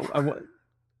also,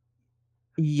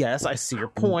 yes, I see your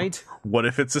point. What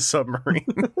if it's a submarine?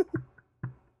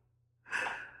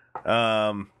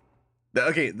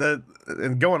 Okay,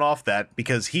 and going off that,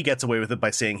 because he gets away with it by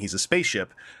saying he's a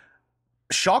spaceship.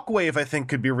 Shockwave, I think,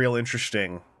 could be real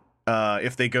interesting.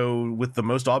 If they go with the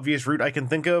most obvious route I can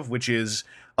think of, which is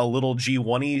a little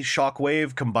G1-y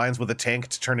Shockwave combines with a tank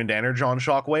to turn into Energon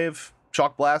Shockwave,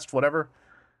 Shock Blast, whatever.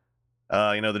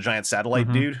 The giant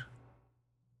satellite dude.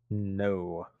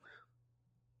 No.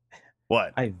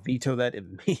 What? I veto that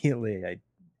immediately. I'm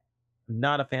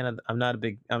not a fan of. I'm not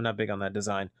big on that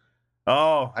design.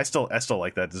 Oh, I still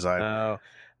like that design. Oh.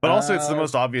 But also, it's the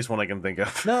most obvious one I can think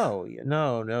of.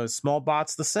 No. Small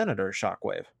Bots the Senator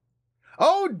Shockwave.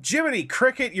 Oh, Jiminy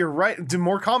Cricket, you're right. Do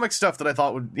more comic stuff that I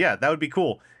thought that would be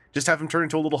cool. Just have him turn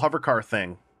into a little hover car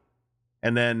thing.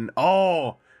 And then,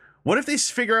 what if they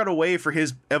figure out a way for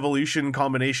his evolution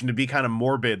combination to be kind of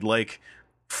morbid, like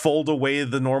fold away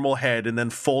the normal head and then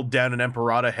fold down an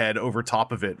Emperata head over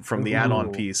top of it from the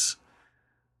add-on piece?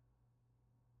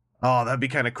 Oh, that'd be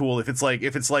kind of cool if it's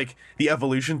like the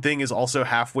evolution thing is also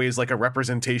halfway as like a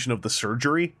representation of the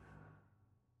surgery.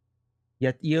 You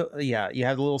have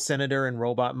the little Senator in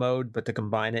robot mode, but to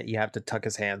combine it, you have to tuck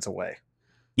his hands away.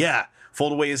 Yeah,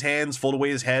 fold away his hands, fold away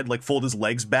his head, like fold his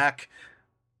legs back,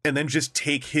 and then just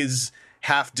take his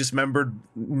half dismembered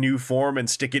new form and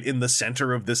stick it in the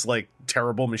center of this like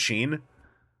terrible machine.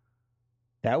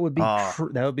 That would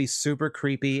be super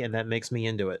creepy, and that makes me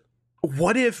into it.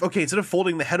 What if, instead of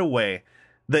folding the head away,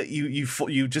 that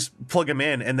you just plug him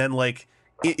in, and then like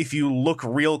if you look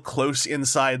real close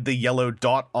inside the yellow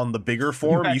dot on the bigger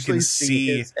form, you can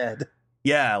see his head.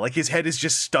 Yeah, like his head is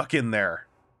just stuck in there.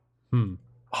 Oh,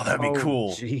 that'd be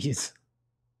cool. Jeez.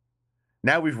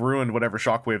 Now we've ruined whatever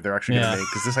Shockwave they're actually going to make,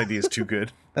 because this idea is too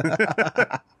good.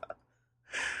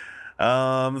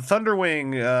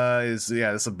 Thunderwing this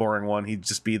is a boring one. He'd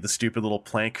just be the stupid little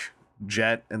plank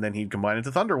jet, and then he'd combine into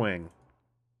Thunderwing.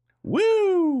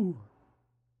 Woo!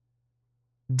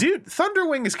 Dude,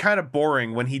 Thunderwing is kind of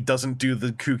boring when he doesn't do the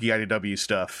kooky IDW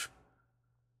stuff.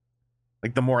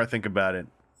 Like, the more I think about it.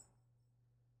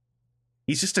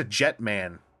 He's just a jet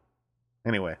man.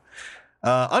 Anyway.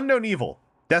 Unknown Evil.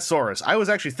 Deathsaurus. I was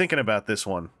actually thinking about this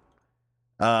one.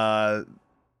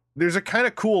 There's a kind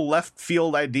of cool left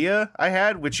field idea I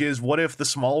had, which is what if the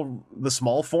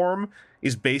small form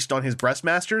is based on his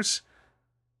Breastmasters?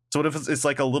 So what if it's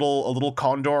like a little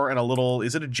condor and a little,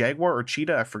 is it a jaguar or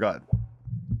cheetah? I forgot.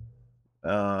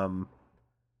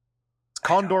 It's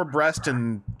condor breast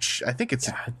and I think it's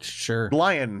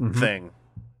lion thing.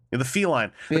 Yeah, the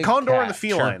feline. Big the condor cat, and the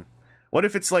feline. Sure. What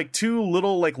if it's like two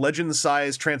little like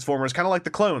legend-sized Transformers, kind of like the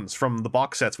clones from the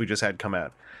box sets we just had come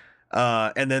out?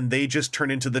 And then they just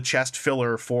turn into the chest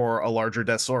filler for a larger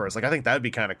Deathsaurus. Like, I think that'd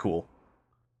be kind of cool.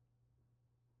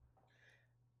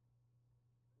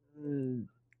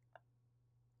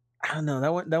 I don't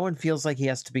know. That one feels like he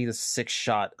has to be the sixth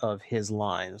shot of his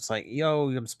line. It's like, yo,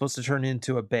 I'm supposed to turn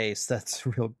into a base. That's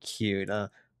real cute. I'm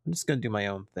just gonna do my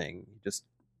own thing. Just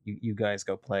you guys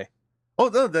go play. Oh,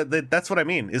 no, that's what I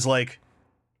mean. Is like,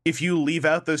 if you leave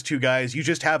out those two guys, you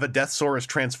just have a Deathsaurus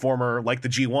transformer like the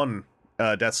G1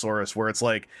 Deathsaurus, where it's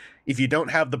like, if you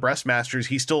don't have the Breastmasters,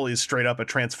 he still is straight up a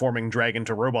transforming dragon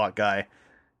to robot guy,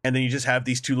 and then you just have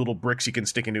these two little bricks you can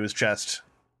stick into his chest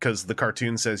because the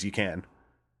cartoon says you can.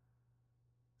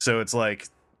 So it's like,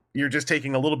 you're just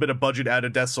taking a little bit of budget out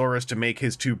of Deathsaurus to make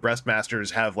his two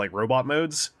Breastmasters have like robot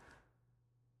modes,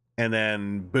 and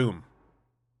then boom.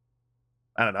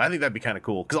 I don't know. I think that'd be kind of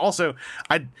cool. Because also,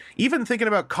 even thinking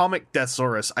about comic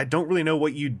Deathsaurus, I don't really know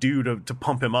what you do to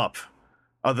pump him up,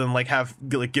 other than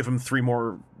give him 3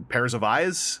 more pairs of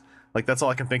eyes. Like, that's all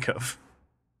I can think of.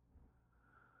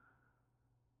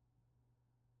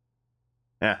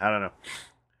 Yeah, I don't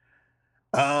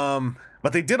know.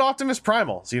 But they did Optimus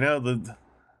Primals. You know,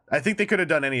 I think they could have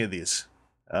done any of these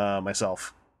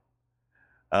myself.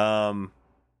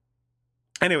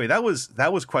 Anyway, that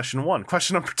was question 1.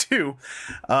 Question number 2,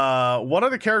 what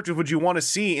other characters would you want to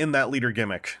see in that leader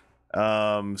gimmick?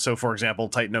 So for example,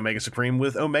 Titan Omega Supreme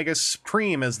with Omega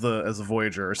Supreme as the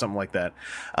Voyager or something like that.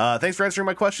 Thanks for answering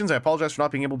my questions. I apologize for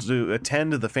not being able to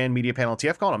attend the fan media panel at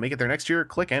TFCon. I'll make it there next year.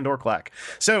 Click and or clack.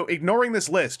 So ignoring this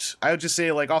list, I would just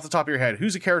say, like, off the top of your head,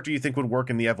 who's a character you think would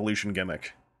work in the evolution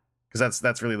gimmick? Because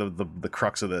that's really the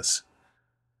crux of this.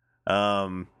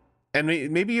 And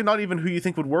maybe not even who you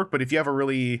think would work, but if you have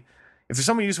if there's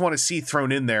someone you just want to see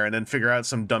thrown in there and then figure out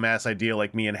some dumbass idea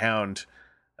like me and Hound,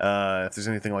 if there's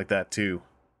anything like that too.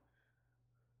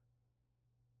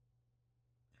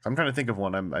 I'm trying to think of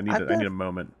one. I need a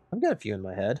moment. I've got a few in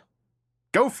my head.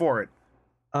 Go for it.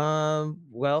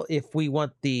 Well, if we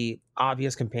want the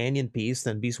obvious companion piece,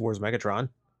 then Beast Wars Megatron.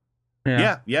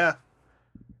 Yeah.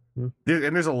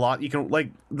 There's a lot you can, like,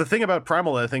 the thing about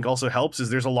Primal that I think also helps is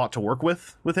there's a lot to work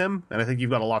with him, and I think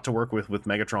you've got a lot to work with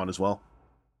Megatron as well.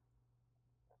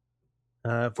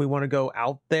 If we want to go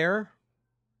out there,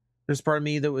 there's part of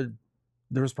me that would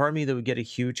get a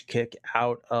huge kick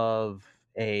out of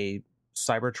a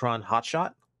Cybertron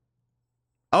hotshot.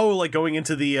 Oh, like going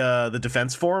into the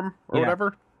defense form or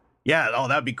whatever? Yeah, oh,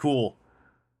 that'd be cool.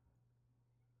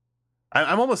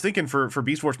 I'm almost thinking for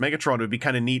Beast Wars Megatron, it would be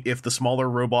kind of neat if the smaller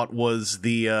robot was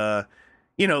the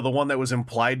one that was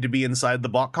implied to be inside the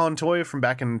BotCon toy from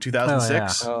back in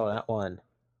 2006. Oh, that one.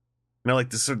 You know, like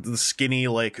the skinny,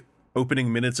 like,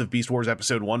 opening minutes of Beast Wars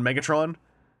Episode 1 Megatron.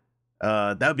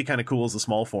 That would be kind of cool as the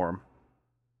small form.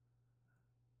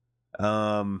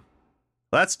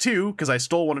 That's 2, because I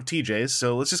stole one of TJ's,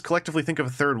 so let's just collectively think of a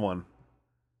third one.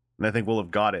 And I think we'll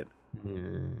have got it.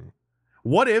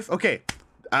 What if... Okay...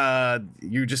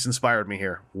 you just inspired me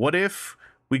here. What if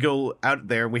we go out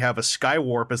there and we have a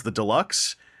Skywarp as the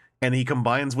deluxe, and he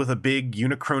combines with a big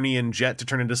Unicronian jet to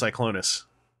turn into Cyclonus?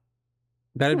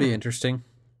 That'd be interesting.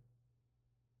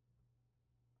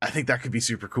 I think that could be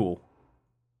super cool.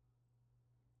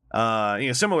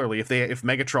 Similarly, if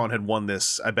Megatron had won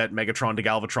this, I bet Megatron to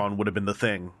Galvatron would have been the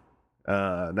thing.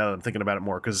 Now that I'm thinking about it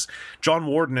more, because John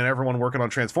Warden and everyone working on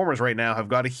Transformers right now have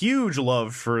got a huge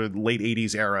love for late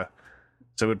 80s era.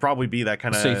 So it would probably be that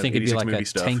kind of. So you think it'd be like a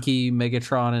stuff. tanky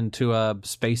Megatron into a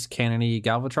space cannony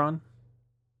Galvatron?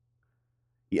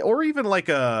 Yeah, or even like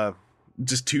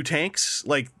just 2 tanks.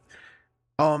 Like,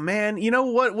 oh man, you know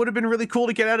what would have been really cool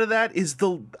to get out of that is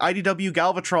the IDW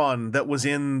Galvatron that was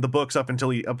in the books up until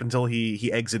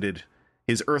he exited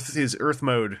his Earth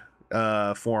mode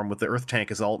form with the Earth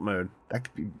tank as alt mode. That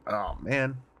could be. Oh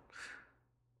man,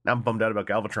 now I'm bummed out about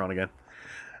Galvatron again.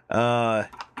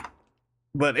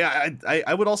 But yeah,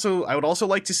 I would also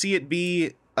like to see it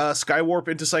be Skywarp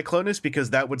into Cyclonus,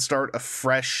 because that would start a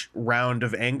fresh round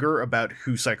of anger about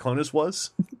who Cyclonus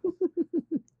was.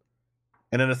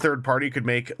 And then a third party could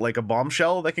make like a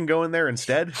bombshell that can go in there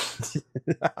instead.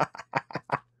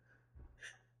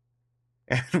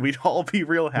 And we'd all be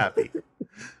real happy.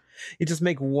 You just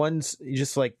make one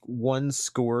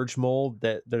Scourge mold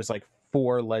that there's like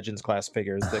 4 Legends class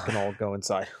figures that can all go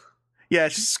inside. Yeah,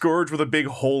 it's just Scourge with a big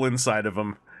hole inside of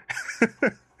him.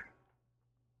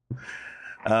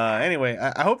 Anyway,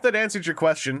 I hope that answered your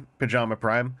question, Pajama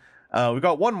Prime. We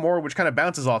got one more, which kind of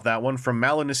bounces off that one from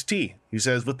Malinus T. He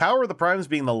says, with Power of the Primes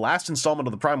being the last installment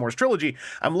of the Prime Wars trilogy,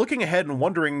 I'm looking ahead and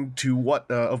wondering what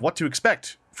to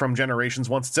expect from Generations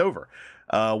once it's over.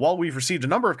 While we've received a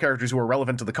number of characters who are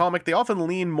relevant to the comic, they often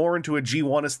lean more into a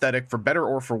G1 aesthetic for better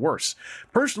or for worse.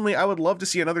 Personally, I would love to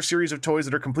see another series of toys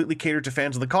that are completely catered to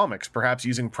fans of the comics, perhaps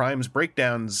using Prime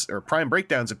Breakdown's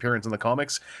appearance in the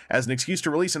comics as an excuse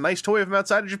to release a nice toy of him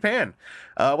outside of Japan.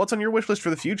 What's on your wish list for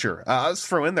the future? Let's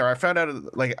throw in there, I found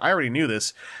out, like, I already knew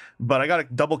this, but I got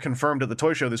it double confirmed at the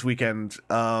toy show this weekend.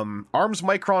 Arms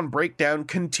Micron Breakdown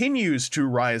continues to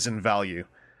rise in value.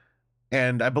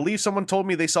 And I believe someone told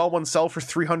me they saw one sell for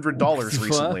 $300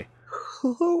 recently.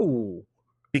 Oh.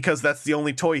 Because that's the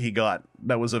only toy he got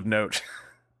that was of note.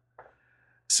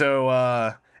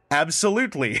 So,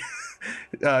 absolutely.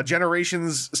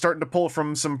 Generations starting to pull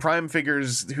from some Prime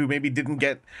figures who maybe didn't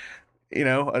get,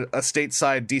 a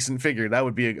stateside decent figure. That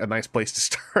would be a nice place to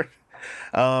start.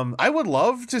 I would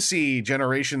love to see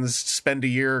Generations spend a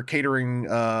year catering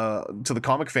to the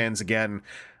comic fans again.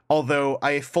 Although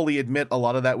I fully admit a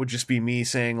lot of that would just be me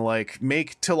saying, like,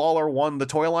 make Till All Are One the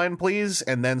toy line, please,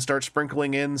 and then start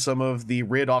sprinkling in some of the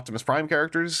Rid Optimus Prime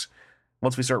characters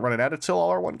once we start running out of Till All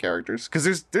Are One characters.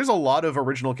 Because there's a lot of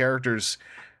original characters,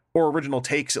 or original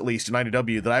takes at least, in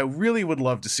IDW that I really would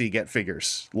love to see get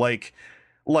figures. Like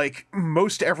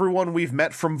most everyone we've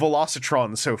met from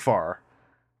Velocitron so far.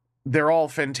 They're all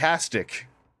fantastic.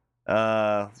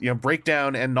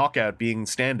 Breakdown and Knockout being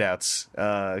standouts,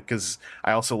 because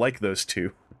I also like those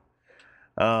two.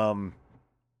 I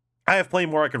have plenty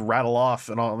more I could rattle off,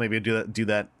 and I'll maybe do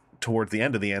that towards the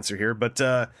end of the answer here. But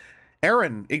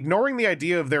Aaron, ignoring the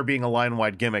idea of there being a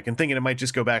line-wide gimmick and thinking it might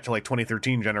just go back to like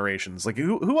 2013 Generations, like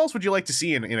who else would you like to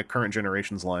see in a current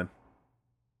Generations line?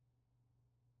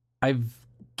 I've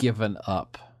given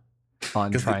up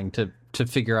on trying to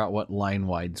figure out what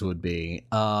line-wides would be.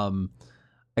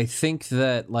 I think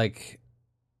that, like,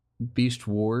 Beast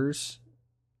Wars,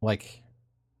 like,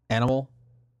 animal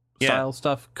style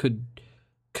stuff could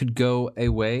go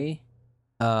away.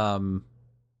 I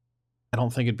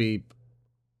don't think it'd be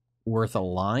worth a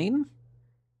line.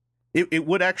 It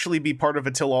would actually be part of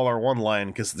a Till All Are One line,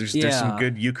 because there's some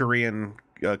good Eucharian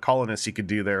colonists you could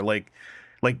do there. Like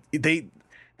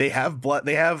they have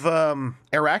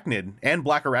Arachnid and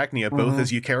Black Arachnia both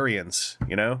as Eucharians,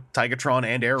 Tigatron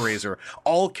and Air Razor,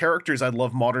 all characters I'd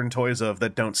love modern toys of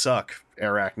that don't suck.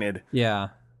 Arachnid,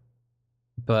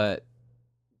 but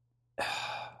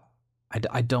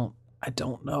I don't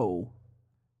know.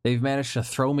 They've managed to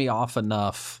throw me off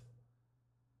enough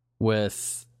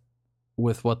with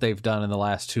what they've done in the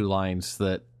last two lines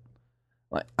that,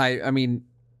 like, I mean.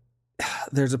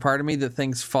 There's a part of me that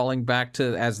thinks falling back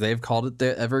to, as they've called it,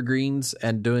 the evergreens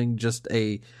and doing just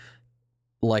an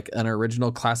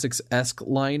original classics-esque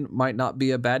line might not be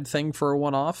a bad thing for a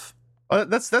one-off.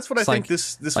 That's what I think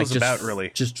this was about, really.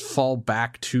 Just fall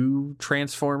back to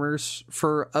Transformers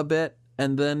for a bit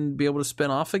and then be able to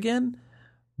spin off again.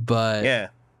 But yeah,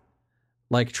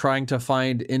 like trying to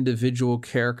find individual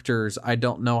characters, I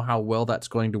don't know how well that's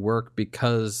going to work,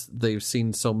 because they've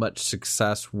seen so much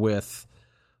success with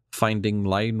finding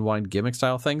line-wide gimmick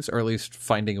style things, or at least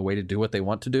finding a way to do what they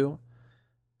want to do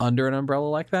under an umbrella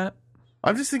like that.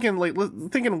 I'm just thinking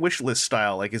wish list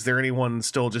style. Like, is there anyone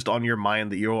still just on your mind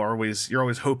that you're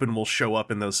always hoping will show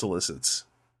up in those solicits?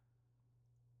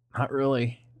 Not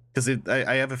really, because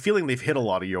I have a feeling they've hit a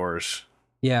lot of yours.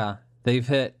 Yeah, they've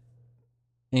hit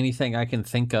anything I can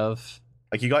think of.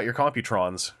 Like, you got your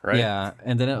Computrons, right? Yeah,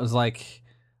 and then it was like,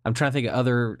 I'm trying to think of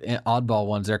other oddball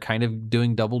ones. They're kind of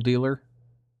doing Double Dealer.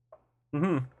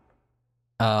 Mm-hmm.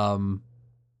 I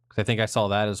think I saw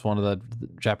that as one of the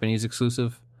Japanese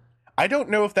exclusive. I don't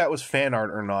know if that was fan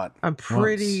art or not. I'm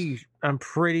pretty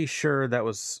sure that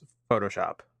was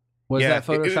Photoshop. Was that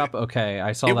Photoshop? Okay,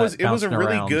 I saw that. It was a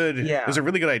really good. Yeah. It was a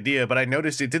really good idea, but I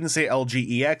noticed it didn't say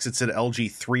LGEX. It said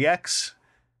LG3X.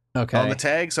 Okay. On the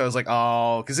tag, so I was like,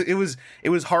 oh, because it was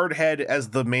Hardhead as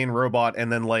the main robot, and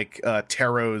then like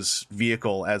Taro's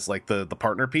vehicle as like the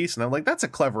partner piece, and I'm like, that's a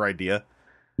clever idea.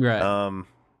 Right.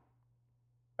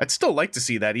 I'd still like to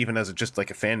see that, even as just like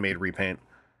a fan made repaint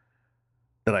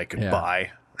that I could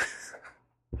buy.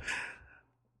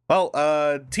 Well,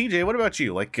 TJ, what about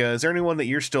you? Like, is there anyone that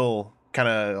you're still kind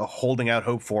of holding out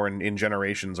hope for in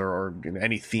Generations, or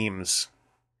any themes?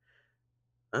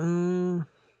 God,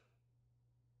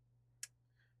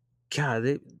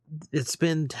 it's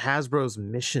been Hasbro's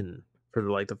mission for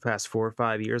like the past 4 or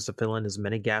 5 years to fill in as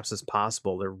many gaps as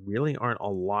possible. There really aren't a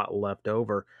lot left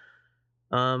over.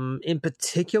 In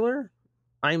particular,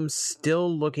 I'm still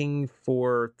looking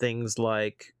for things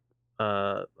like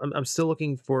I'm still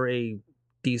looking for a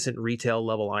decent retail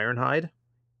level Ironhide.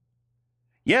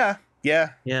 Yeah.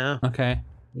 Okay.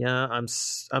 Yeah, I'm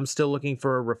still looking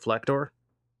for a Reflector.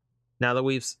 Now that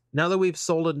we've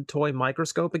sold a toy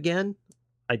Microscope again,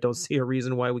 I don't see a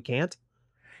reason why we can't.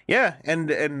 Yeah,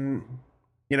 and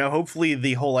hopefully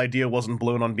the whole idea wasn't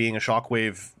blown on being a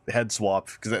Shockwave head swap,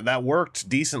 because that worked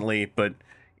decently, but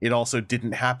it also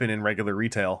didn't happen in regular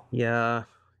retail. Yeah.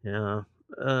 The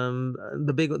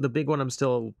big one I'm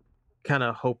still kind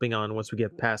of hoping on once we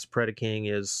get past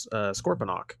Predaking is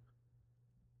Scorponok.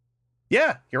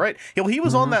 Yeah, you're right. He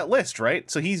was on that list, right?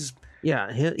 So he's got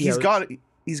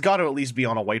to at least be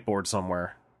on a whiteboard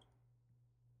somewhere.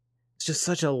 It's just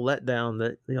such a letdown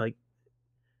that, like,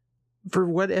 for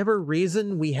whatever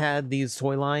reason, we had this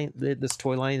toy line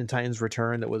in Titans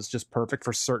Return that was just perfect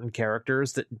for certain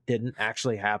characters that didn't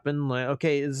actually happen. Like,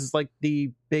 okay, this is like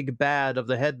the big bad of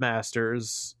the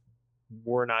Headmasters.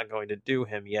 We're not going to do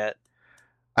him yet.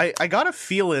 I got a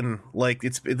feeling, like,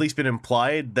 it's at least been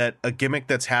implied that a gimmick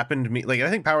that's happened to me, like, I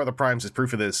think Power of the Primes is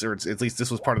proof of this, or at least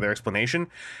this was part of their explanation,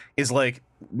 is like,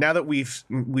 now that we've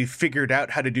figured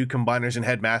out how to do combiners and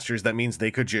Headmasters, that means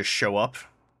they could just show up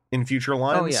in future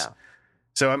lines. Oh yeah.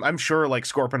 So I'm sure like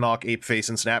Scorponok, Apeface,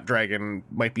 and Snapdragon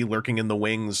might be lurking in the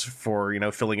wings for,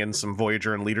 filling in some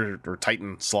Voyager and Leader or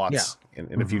Titan slots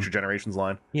in a future generations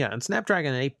line. Yeah, and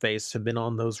Snapdragon and Apeface have been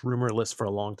on those rumor lists for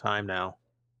a long time now.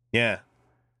 Yeah.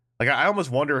 Like, I almost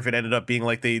wonder if it ended up being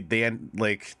like they end,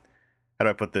 like, how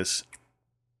do I put this?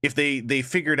 If they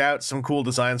figured out some cool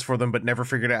designs for them, but never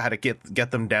figured out how to get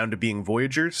them down to being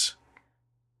Voyagers.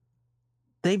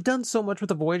 They've done so much with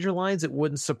the Voyager lines, it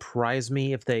wouldn't surprise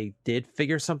me if they did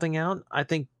figure something out. I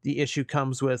think the issue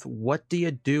comes with, what do you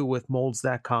do with molds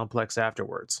that complex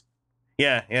afterwards?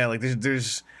 Yeah, like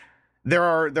there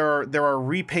are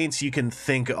repaints you can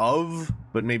think of,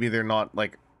 but maybe they're not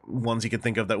like ones you could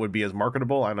think of that would be as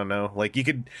marketable. I don't know. Like, you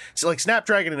could, so like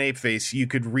Snapdragon and Apeface, you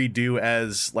could redo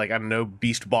as, like, I don't know,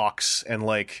 Beast Box and,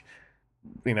 like,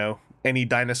 any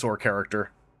dinosaur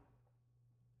character,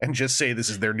 and just say this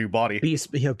is their new body.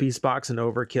 Beast Box and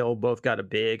Overkill both got a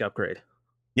big upgrade.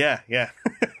 Yeah.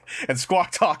 And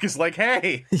Squawk Talk is like,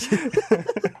 hey,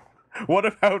 what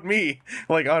about me?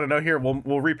 Like, I don't know, here,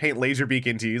 we'll repaint Laserbeak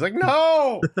into you. He's like,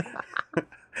 no!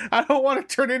 I don't want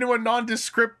to turn into a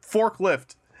nondescript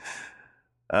forklift.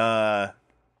 Well,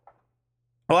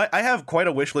 I have quite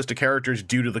a wish list of characters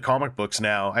due to the comic books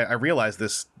now. I realized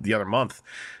this the other month.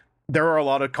 There are a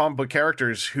lot of comic book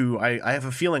characters who I have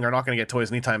a feeling are not going to get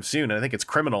toys anytime soon, and I think it's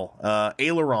criminal.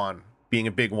 Aileron being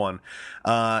a big one.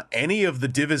 Any of the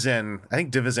Divizen, I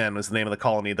think Divizen was the name of the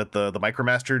colony that the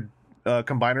Micromaster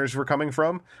combiners were coming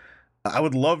from. I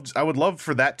would love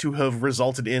for that to have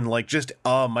resulted in, like, just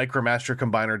a Micromaster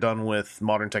combiner done with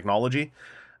modern technology.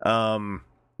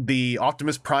 The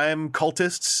Optimus Prime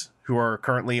cultists, who are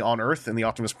currently on Earth in the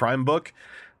Optimus Prime book,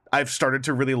 I've started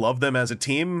to really love them as a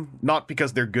team, not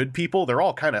because they're good people. They're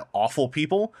all kind of awful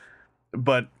people,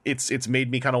 but it's made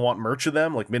me kind of want merch of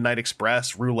them, like Midnight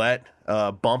Express, Roulette,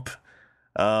 Bump.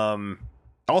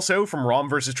 Also, from ROM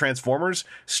versus Transformers,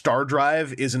 Star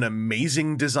Drive is an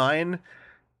amazing design.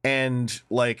 And,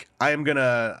 like, I'm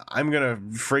gonna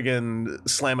friggin'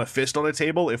 slam a fist on the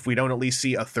table if we don't at least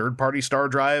see a third-party Star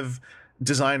Drive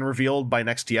design revealed by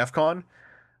next TFCon.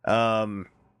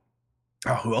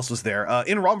 Who else was there?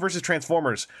 In ROM versus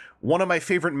Transformers, one of my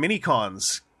favorite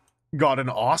mini-cons got an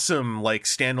awesome, like,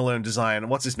 standalone design.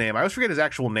 What's his name? I always forget his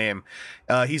actual name.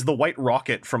 He's the White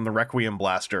Rocket from the Requiem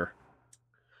Blaster.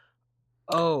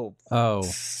 Oh.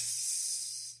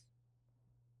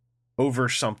 Over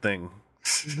something.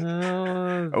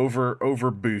 Over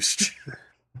boost.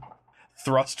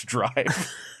 Thrust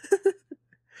drive.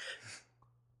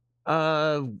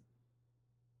 No.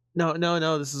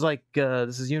 This is like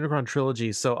this is Unicron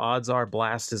Trilogy, so odds are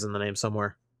Blast is in the name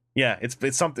somewhere. Yeah, it's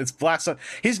Blast.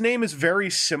 His name is very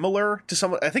similar to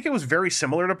some. I think it was very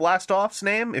similar to Blastoff's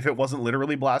name, if it wasn't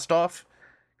literally Blastoff.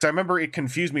 Because I remember it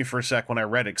confused me for a sec when I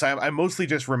read it. Because I mostly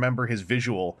just remember his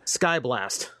visual. Sky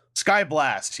Blast. There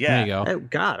Yeah. you go. Oh,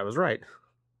 God, I was right.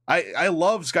 I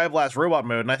love Sky Blast robot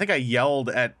mode, and I think I yelled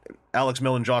at Alex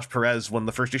Mill and Josh Perez when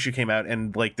the first issue came out,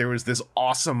 and, like, there was this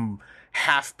awesome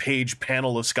half-page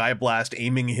panel of Sky Blast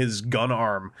aiming his gun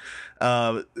arm.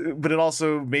 But it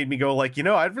also made me go, like,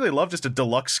 I'd really love just a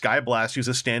deluxe Sky Blast who's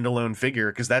a standalone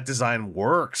figure, because that design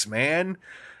works, man.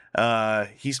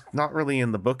 He's not really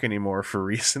in the book anymore for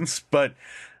reasons, but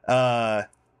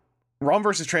ROM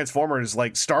versus Transformers,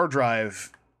 like Star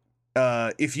Drive,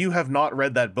 if you have not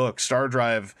read that book, Star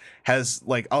Drive has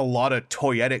like a lot of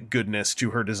toyetic goodness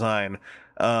to her design,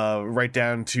 right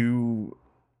down to,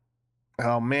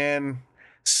 oh man,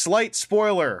 slight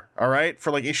spoiler, all right,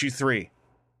 for like issue 3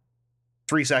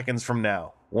 seconds from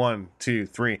now. 1, 2,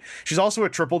 3. She's also a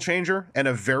triple changer, and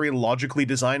a very logically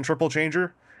designed triple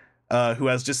changer, who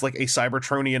has just like a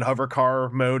Cybertronian hover car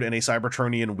mode and a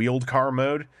Cybertronian wheeled car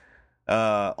mode.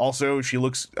 Also, she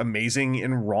looks amazing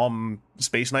in ROM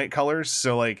Space Knight colors.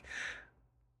 So like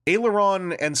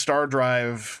Aileron and Star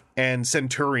Drive and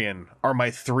Centurion are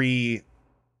my 3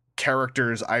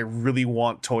 characters I really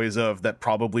want toys of that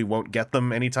probably won't get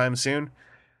them anytime soon.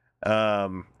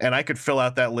 And I could fill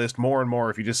out that list more and more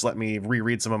if you just let me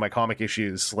reread some of my comic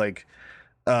issues. Like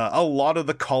a lot of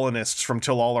the colonists from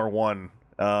Till All Are One.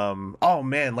 Oh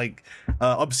man, like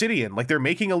Obsidian, like they're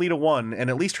making Alita 1, and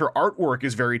at least her artwork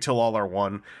is very Till All Are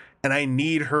One, and I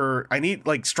need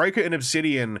like Striker and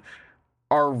Obsidian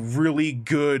are really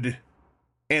good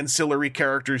ancillary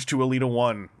characters to Alita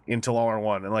 1 in Till All Are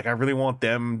One, and like I really want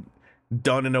them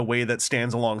done in a way that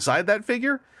stands alongside that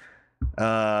figure.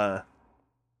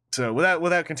 So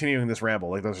without continuing this ramble,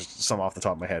 like those are some off the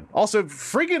top of my head. Also,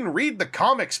 friggin' read the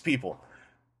comics, people.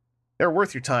 They're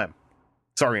worth your time.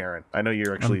 Sorry, Aaron. I know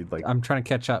you're actually I'm trying to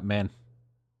catch up, man.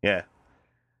 Yeah.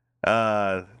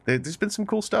 There's been some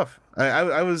cool stuff.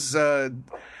 I was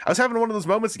having one of those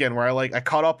moments again where I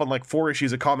caught up on like 4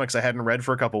 issues of comics I hadn't read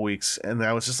for a couple weeks, and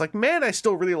I was just like, man, I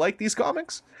still really like these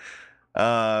comics.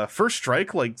 First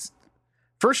Strike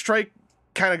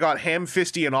kind of got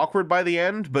ham-fisty and awkward by the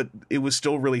end, but it was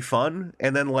still really fun.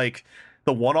 And then like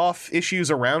the one-off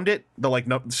issues around it, the like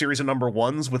series of number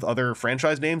 1s with other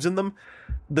franchise names in them,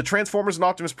 the Transformers and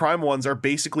Optimus Prime ones are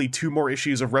basically 2 more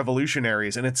issues of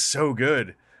Revolutionaries, and it's so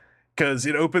good because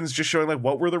it opens just showing like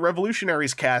what were the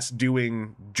Revolutionaries cast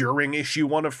doing during issue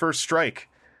 1 of First Strike.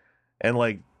 And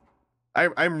like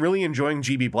I'm really enjoying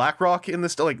GB Blackrock in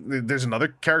this. Like there's another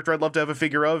character I'd love to have a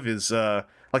figure of, is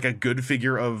like a good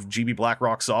figure of GB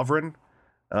Blackrock Sovereign.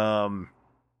 And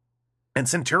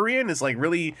Centurion is like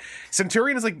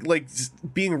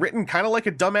being written kind of like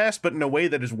a dumbass, but in a way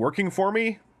that is working for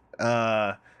me,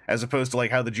 as opposed to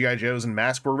like how the G.I. Joes and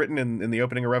Mask were written in the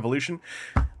opening of Revolution.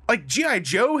 Like G.I.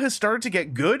 Joe has started to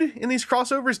get good in these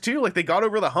crossovers too. Like they got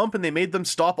over the hump and they made them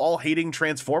stop all hating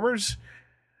Transformers.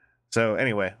 So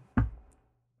anyway,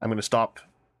 I'm going to stop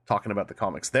talking about the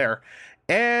comics there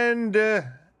and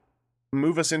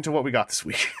move us into what we got this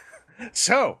week.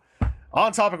 So,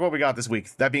 on topic of what we got this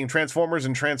week, that being Transformers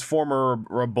and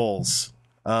Transformerables.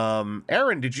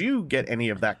 Aaron, did you get any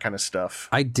of that kind of stuff?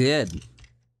 I did.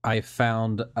 I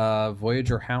found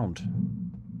Voyager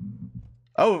Hound.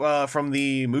 Oh, from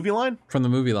the movie line? From the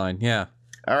movie line, yeah.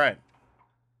 All right.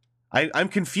 I'm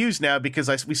confused now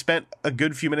because we spent a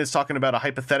good few minutes talking about a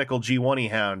hypothetical G1-y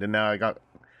Hound, and now I got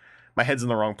my head's in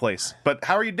the wrong place. But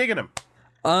how are you digging him?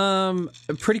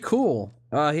 Pretty cool.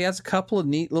 He has a couple of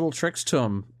neat little tricks to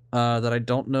him that I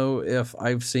don't know if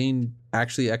I've seen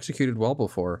actually executed well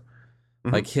before.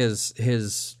 Mm-hmm. Like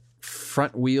his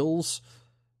front wheels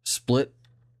split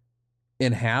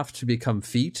in half to become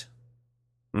feet.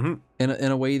 Mm-hmm.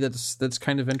 In a way that's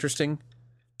kind of interesting.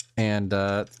 And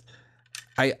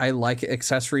I like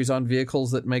accessories on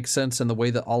vehicles that make sense, and the way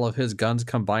that all of his guns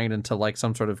combine into like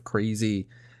some sort of crazy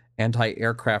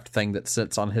anti-aircraft thing that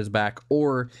sits on his back,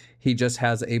 or he just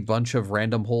has a bunch of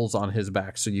random holes on his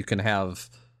back so you can have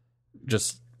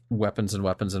just weapons and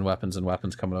weapons and weapons and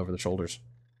weapons coming over the shoulders.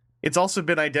 It's also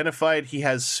been identified he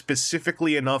has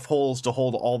specifically enough holes to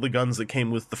hold all the guns that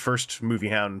came with the first Movie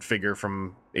Hound figure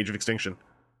from Age of Extinction.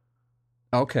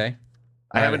 Okay.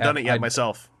 I haven't done it yet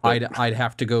myself. I'd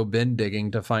have to go bin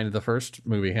digging to find the first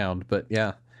Movie Hound, but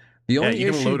yeah. The only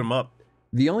you can load him up.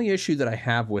 The only issue that I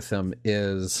have with him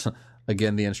is,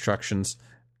 again, the instructions,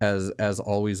 as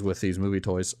always with these movie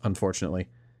toys, unfortunately.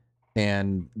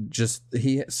 And just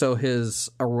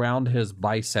around his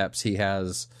biceps, he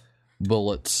has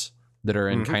bullets that are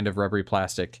in kind of rubbery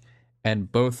plastic.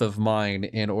 And both of mine,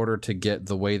 in order to get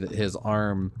the way that his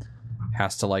arm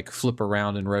has to like flip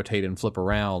around and rotate and flip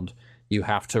around, you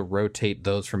have to rotate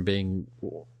those from being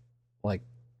like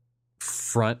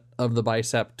front of the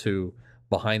bicep to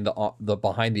behind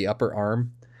the upper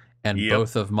arm, and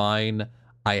both of mine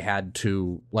I had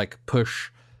to like push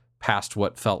past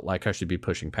what felt like I should be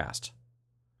pushing past.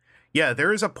 Yeah,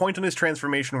 there is a point in his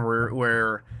transformation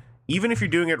where even if you're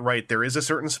doing it right, there is a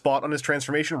certain spot on his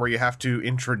transformation where you have to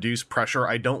introduce pressure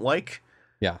I don't like.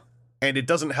 Yeah. And it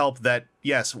doesn't help that,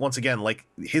 yes, once again, like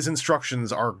his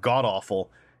instructions are god awful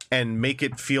and make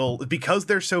it feel, because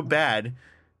they're so bad,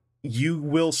 you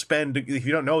will spend, if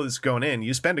you don't know this going in,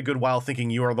 you spend a good while thinking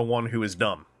you are the one who is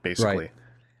dumb, basically. Right.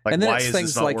 Like, and then why it's is things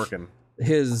this not like working?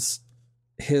 His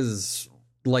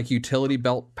like utility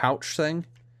belt pouch thing.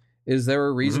 Is there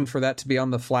a reason for that to be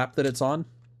on the flap that it's on?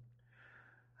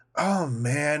 Oh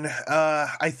man,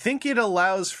 I think it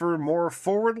allows for more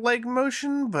forward leg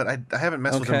motion, but I haven't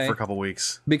messed with them for a couple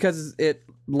weeks. Because it,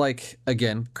 like,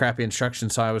 again, crappy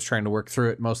instructions, so I was trying to work through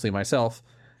it mostly myself.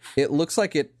 It looks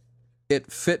like it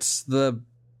fits the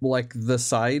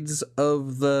sides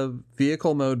of the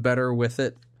vehicle mode better with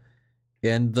it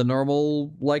in the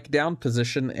normal, like, down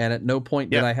position, and at no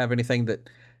point did I have anything that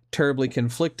terribly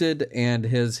conflicted, and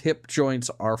his hip joints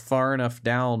are far enough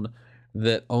down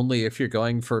that only if you're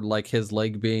going for, like, his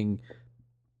leg being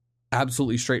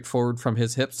absolutely straightforward from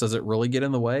his hips does it really get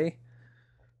in the way.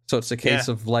 So it's a case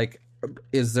of, like,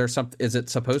 is it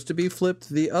supposed to be flipped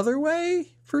the other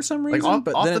way for some reason? Like,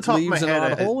 but off then the it top of leaves my an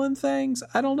head, odd hole in things?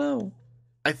 I don't know.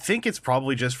 I think it's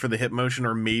probably just for the hip motion,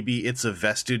 or maybe it's a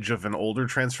vestige of an older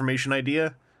transformation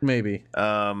idea. Maybe.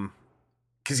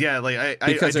 Because I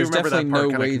because do there's remember definitely that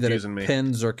part no way that it me.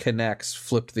 pins or connects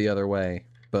flipped the other way.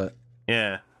 But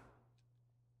yeah,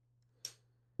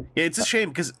 it's a shame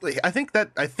because I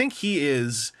think he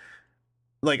is,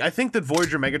 like, I think that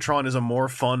Voyager Megatron is a more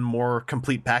fun, more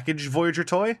complete package Voyager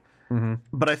toy. Mm-hmm.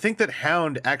 But I think that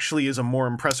Hound actually is a more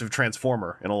impressive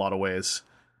Transformer in a lot of ways.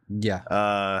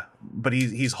 Yeah. But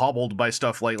he's hobbled by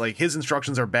stuff like his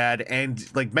instructions are bad, and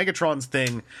like Megatron's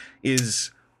thing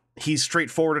is he's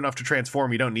straightforward enough to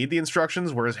transform. You don't need the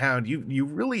instructions, whereas Hound, you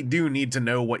really do need to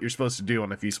know what you're supposed to do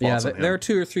on a few spots. Yeah, there are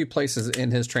 2 or 3 places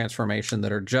in his transformation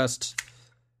that are just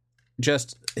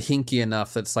hinky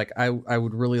enough that's like I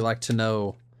would really like to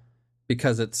know,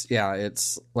 because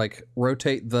it's like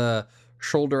rotate the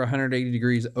shoulder 180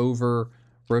 degrees over,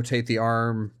 rotate the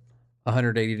arm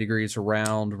 180 degrees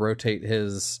around, rotate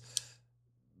his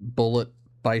bullet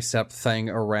bicep thing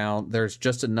around. There's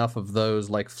just enough of those,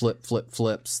 like,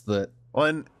 flips that...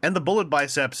 Well, and the bullet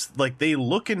biceps, like, they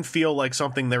look and feel like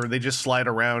something they just slide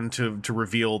around to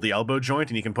reveal the elbow joint,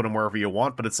 and you can put them wherever you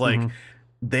want, but it's like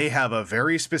they have a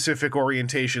very specific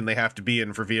orientation they have to be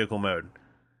in for vehicle mode.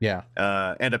 Yeah.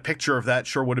 And a picture of that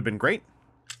sure would have been great.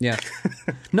 Yeah.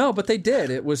 No, but they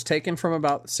did. It was taken from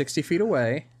about 60 feet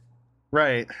away.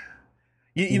 Right.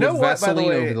 You know what, Vaseline by the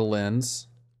way, over the lens.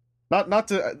 Not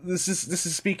to this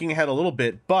is speaking ahead a little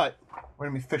bit, but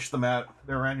let me fish them out.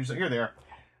 They're around you. So here they are.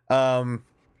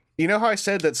 You know how I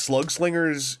said that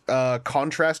Slugslinger's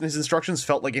contrast in his instructions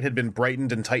felt like it had been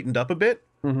brightened and tightened up a bit?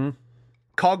 Mm-hmm.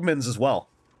 Cogman's as well.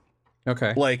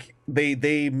 Okay. Like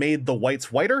they made the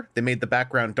whites whiter, they made the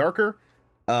background darker,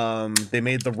 they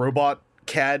made the robot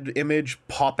CAD image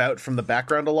pop out from the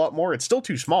background a lot more. It's still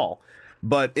too small,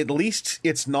 but at least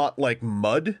it's not like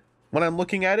mud when I'm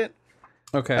looking at it.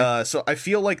 Okay. So I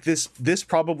feel like this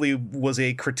probably was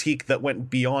a critique that went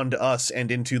beyond us and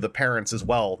into the parents as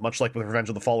well, much like with Revenge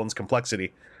of the Fallen's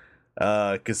complexity.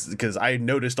 Because I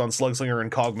noticed on Slugslinger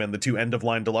and Cogman, the 2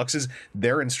 end-of-line deluxes,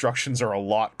 their instructions are a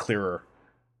lot clearer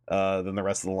than the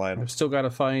rest of the line. I've still got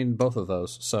to find both of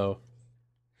those, so...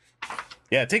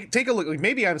 Yeah, take a look. Like,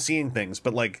 maybe I'm seeing things,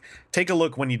 but like, take a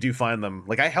look when you do find them.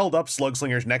 Like, I held up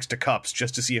Slugslingers next to cups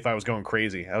just to see if I was going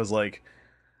crazy. I was like,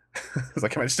 am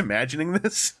I just imagining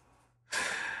this?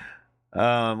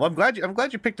 Well, I'm glad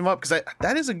you picked them up, because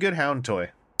that is a good Hound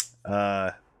toy.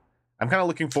 I'm kind of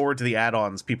looking forward to the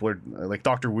add-ons. People are like,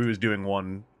 Dr. Wu is doing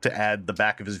one to add the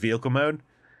back of his vehicle mode,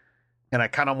 and I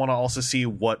kind of want to also see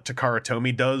what Takara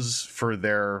Tomy does for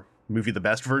their movie The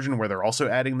Best version, where they're also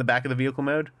adding the back of the vehicle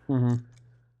mode. Mm-hmm.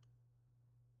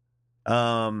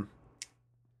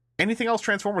 Anything else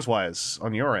Transformers wise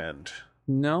on your end?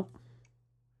 No.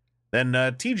 Then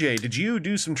TJ, did you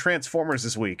do some Transformers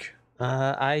this week?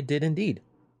 I did indeed.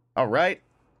 All right.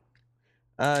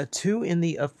 2 in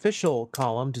the official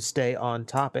column to stay on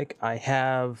topic. I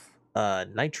have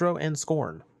Nitro and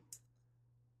Scorn.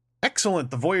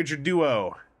 Excellent. The Voyager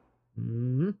duo.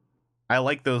 Mm-hmm. I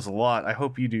like those a lot. I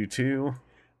hope you do too.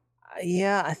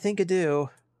 Yeah, I think I do.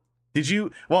 Did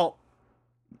you? Well,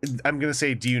 I'm gonna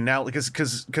say, do you now?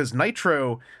 Because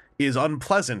Nitro is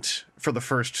unpleasant for the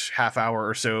first half hour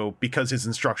or so because his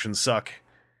instructions suck,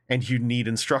 and you need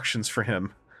instructions for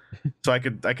him. So I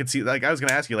could see, like, I was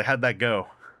gonna ask you, like, how'd that go?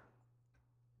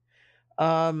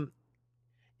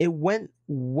 It went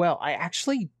well. I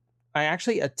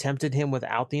actually attempted him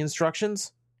without the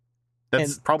instructions.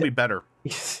 That's probably better.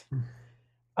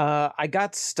 I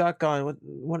got stuck on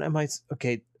what am I?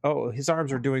 Okay. Oh, his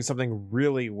arms are doing something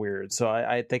really weird. So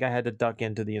I think I had to duck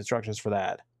into the instructions for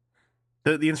that.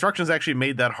 The instructions actually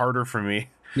made that harder for me.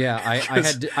 Yeah,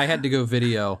 I had to go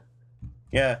video.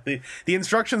 Yeah, the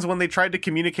instructions when they tried to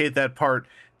communicate that part,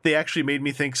 they actually made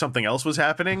me think something else was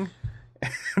happening.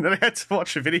 And then I had to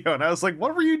watch a video and I was like,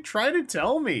 what were you trying to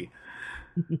tell me?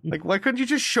 Like, why couldn't you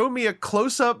just show me a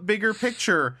close-up, bigger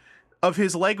picture of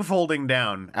his leg folding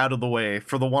down out of the way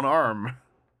for the one arm?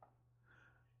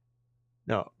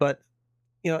 No, but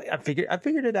I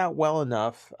figured it out well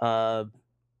enough.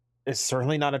 It's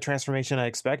certainly not a transformation I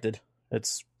expected.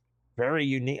 It's very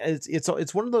unique.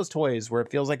 It's one of those toys where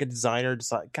it feels like a designer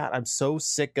decided, God, I'm so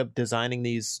sick of designing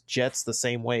these jets the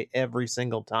same way every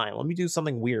single time. Let me do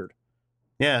something weird.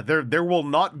 Yeah, there will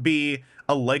not be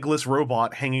a legless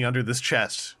robot hanging under this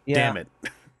chest. Yeah. Damn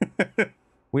it.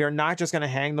 We are not just going to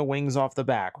hang the wings off the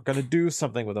back. We're going to do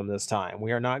something with them this time.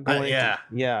 We are not going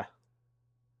to...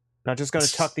 Not just going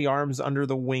to tuck the arms under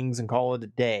the wings and call it a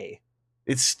day.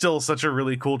 It's still such a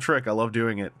really cool trick. I love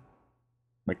doing it.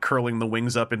 Like curling the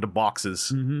wings up into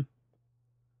boxes. Mm-hmm.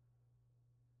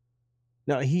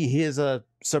 No, he is a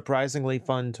surprisingly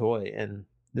fun toy, and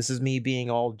this is me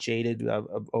being all jaded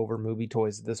over movie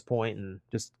toys at this point and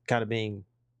just kind of being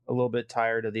a little bit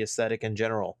tired of the aesthetic in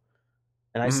general.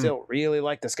 And I still really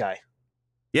like this guy.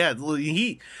 Yeah,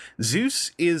 Zeus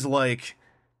is like...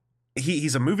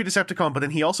 He's a movie Decepticon, but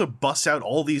then he also busts out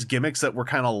all these gimmicks that were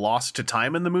kind of lost to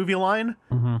time in the movie line,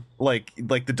 like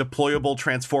the deployable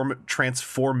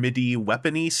transformity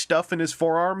weapony stuff in his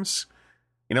forearms.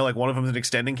 Like one of them's an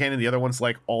extending cannon, the other one's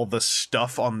like all the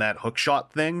stuff on that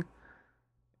hookshot thing,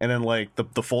 and then like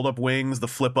the fold up wings, the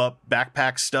flip up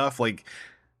backpack stuff. Like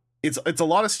it's a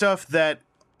lot of stuff that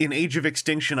in Age of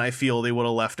Extinction I feel they would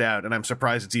have left out, and I'm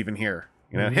surprised it's even here.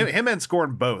 Him and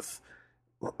Scorn both.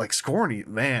 Like Scorn,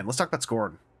 man, let's talk about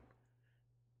Scorn.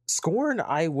 Scorn,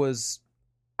 I was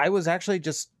actually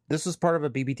this was part of a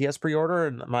BBTS pre-order,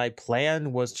 and my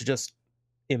plan was to just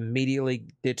immediately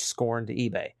ditch Scorn to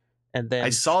eBay. And then I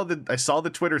saw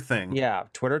the Twitter thing. Yeah,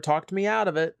 Twitter talked me out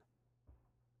of it.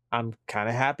 I'm kind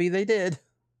of happy they did.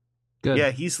 Good.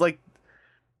 Yeah, he's like,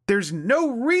 there's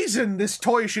no reason this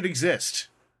toy should exist.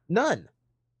 None.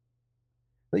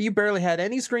 You barely had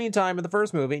any screen time in the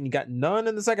first movie, and you got none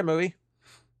in the second movie.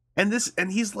 And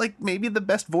he's like maybe the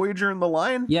best Voyager in the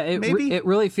line. Yeah, it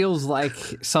really feels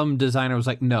like some designer was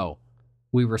like, no,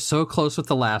 we were so close with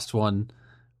the last one,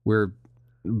 we're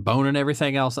boning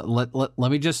everything else. Let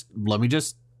me just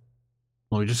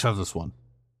have this one.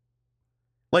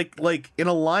 Like in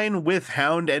a line with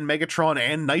Hound and Megatron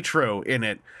and Nitro in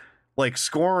it, like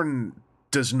Scorn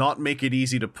does not make it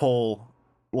easy to pull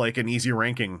like an easy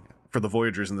ranking for the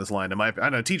Voyagers in this line. I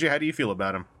don't know, TJ, how do you feel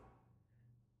about him?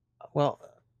 Well,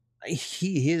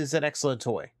 he is an excellent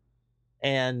toy,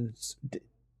 and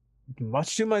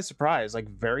much to my surprise, like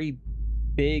very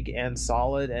big and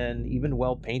solid and even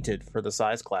well painted for the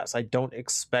size class. I don't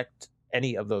expect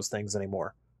any of those things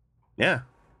anymore. Yeah.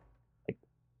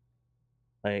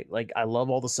 Like I love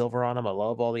all the silver on him. I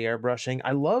love all the airbrushing.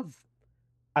 I love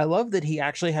that he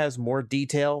actually has more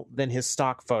detail than his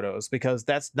stock photos, because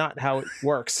that's not how it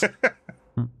works.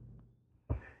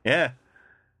 Yeah.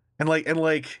 And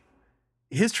like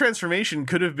his transformation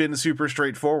could have been super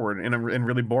straightforward and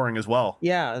really boring as well.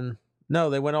 Yeah, and no,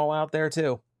 they went all out there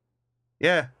too.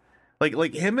 Yeah.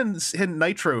 Like him and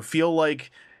Nitro feel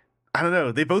like, I don't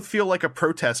know, they both feel like a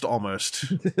protest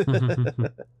almost.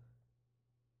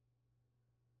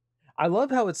 I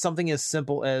love how it's something as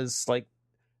simple as like,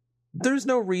 there's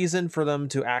no reason for them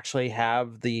to actually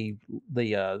have the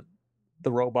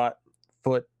robot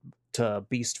foot to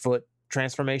beast foot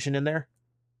transformation in there.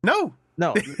 No,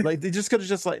 like they just could have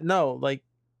just like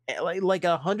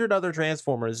 100 other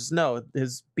Transformers. No,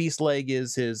 his beast leg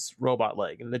is his robot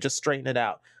leg, and they just straighten it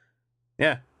out.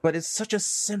 Yeah, but it's such a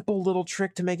simple little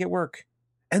trick to make it work.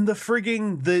 And the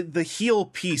frigging the heel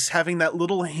piece having that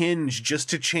little hinge just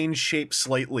to change shape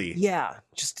slightly. Yeah,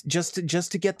 just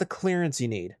to get the clearance you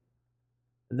need,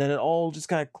 and then it all just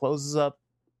kind of closes up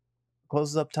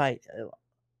tight.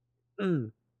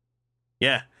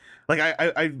 Yeah. Like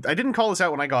I didn't call this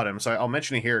out when I got him, so I'll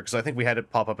mention it here because I think we had it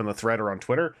pop up in the thread or on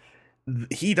Twitter.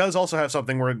 He does also have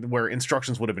something where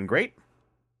instructions would have been great.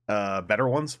 Better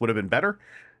ones would have been better.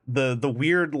 The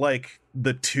weird, like,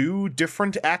 the two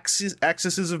different axes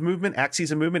of movement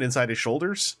inside his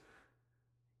shoulders.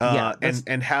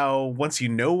 And how once you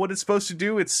know what it's supposed to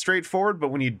do, it's straightforward,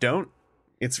 but when you don't,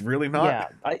 it's really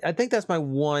not. Yeah, I think that's my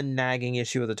one nagging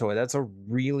issue with the toy. That's a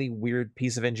really weird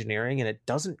piece of engineering, and it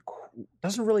doesn't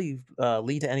really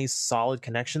lead to any solid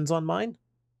connections on mine.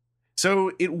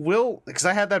 So it will, because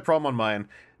I had that problem on mine.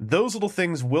 Those little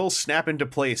things will snap into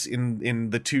place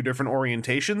in the two different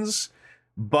orientations,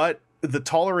 but the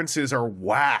tolerances are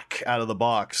whack out of the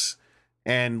box.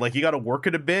 and like you got to work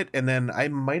it a bit, and then I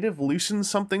might have loosened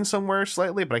something somewhere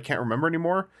slightly, but I can't remember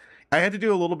anymore. I had to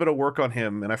do a little bit of work on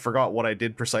him, and I forgot what I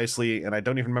did precisely, and I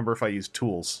don't even remember if I used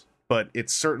tools, but it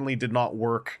certainly did not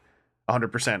work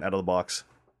 100% out of the box.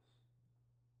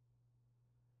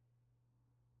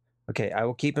 Okay, I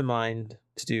will keep in mind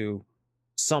to do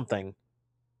something,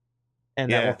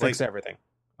 and that will fix everything.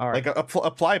 All right. Like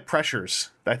apply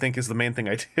pressures, I think, is the main thing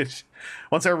I did.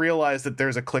 Once I realized that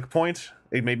there's a click point,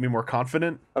 it made me more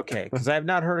confident. Okay, because I have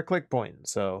not heard a click point,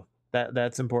 so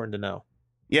that's important to know.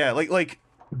 Yeah, like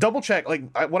double check.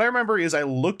 What I remember is I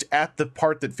looked at the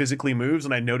part that physically moves,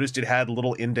 and I noticed it had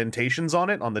little indentations on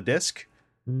it on the disc.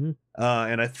 Mm-hmm.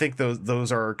 And I think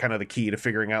those are kind of the key to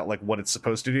figuring out like what it's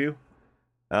supposed to do.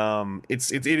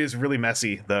 It is really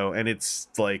messy though, and it's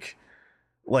like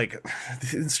the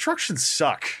instructions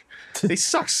suck. They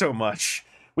suck so much.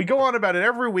 We go on about it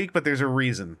every week, but there's a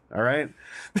reason. All right.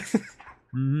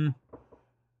 Mm-hmm.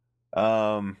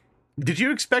 Did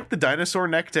you expect the dinosaur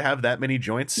neck to have that many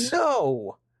joints?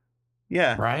 No.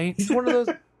 Yeah. Right. He's one of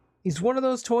those. He's one of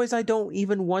those toys I don't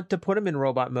even want to put him in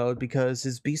robot mode because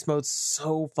his beast mode's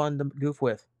so fun to goof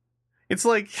with. It's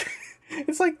like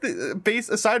the base,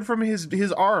 aside from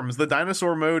his arms, the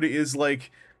dinosaur mode is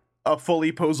like a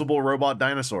fully posable robot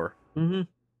dinosaur. Mm-hmm.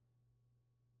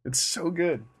 It's so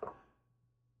good.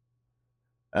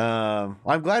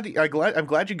 I'm glad you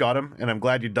got him, and I'm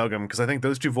glad you dug him, because I think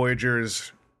those two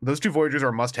Voyagers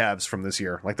are must-haves from this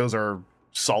year. Like, those are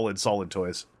solid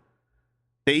toys.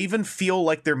 They even feel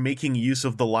like they're making use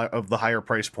of the higher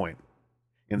price point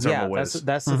in several ways.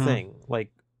 That's the thing.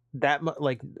 Like that,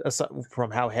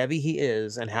 from how heavy he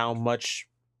is and how much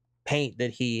paint that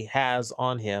he has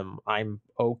on him, I'm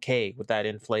okay with that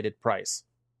inflated price.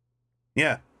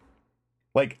 Yeah,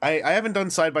 like I haven't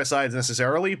done side by sides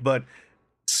necessarily, but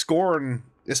Scorn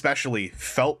especially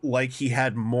felt like he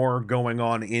had more going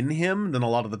on in him than a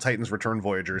lot of the Titans Return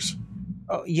Voyagers.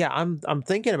 Oh yeah, I'm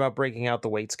thinking about breaking out the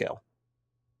weight scale.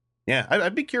 Yeah,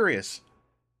 I'd be curious.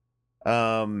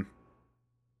 I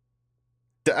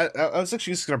was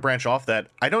actually just going to branch off that.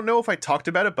 I don't know if I talked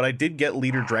about it, but I did get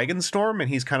Leader Dragonstorm, and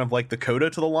he's kind of like the coda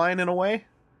to the line in a way.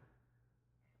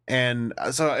 And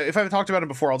so if I've talked about it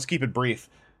before, I'll just keep it brief.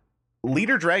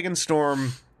 Leader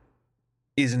Dragonstorm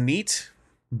is neat,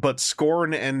 but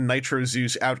Scorn and Nitro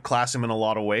Zeus outclass him in a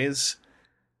lot of ways.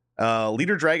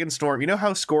 Leader Dragonstorm, you know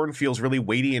how Scorn feels really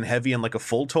weighty and heavy and like a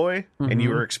full toy, and you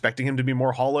were expecting him to be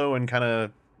more hollow and kind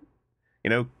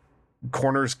of,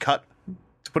 corners cut,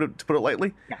 to put it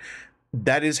lightly? Yeah.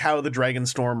 That is how the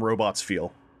Dragonstorm robots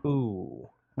feel. Ooh.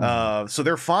 So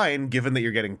they're fine, given that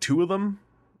you're getting two of them,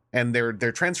 and their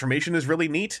transformation is really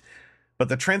neat, but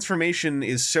the transformation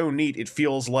is so neat, it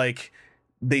feels like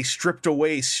they stripped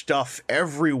away stuff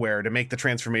everywhere to make the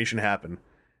transformation happen.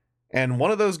 And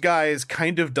one of those guys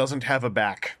kind of doesn't have a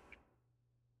back.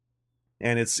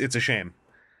 And it's a shame.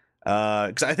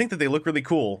 Because I think that they look really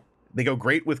cool. They go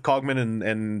great with Cogman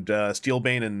and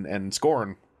Steelbane and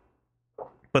Scorn.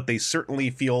 But they certainly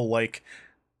feel like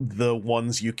the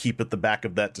ones you keep at the back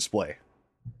of that display.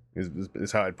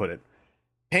 Is how I'd put it.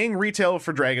 Paying retail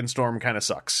for Dragonstorm kind of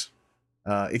sucks.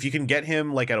 If you can get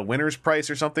him like at a winner's price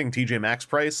or something, TJ Maxx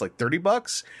price, like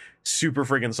 $30, super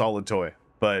friggin' solid toy.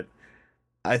 But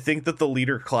I think that the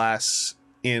leader class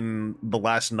in the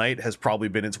last night has probably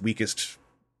been its weakest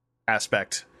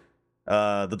aspect.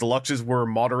 The deluxes were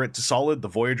moderate to solid. The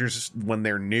Voyagers, when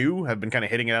they're new, have been kind of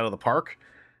hitting it out of the park.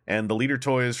 And the leader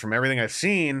toys, from everything I've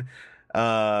seen,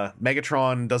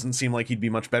 Megatron doesn't seem like he'd be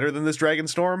much better than this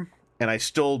Dragonstorm. And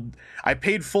I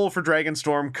paid full for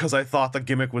Dragonstorm because I thought the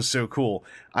gimmick was so cool.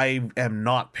 I am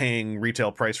not paying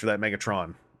retail price for that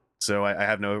Megatron. So I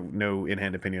have no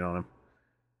in-hand opinion on him.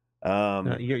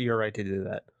 No, you're right to do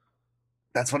that.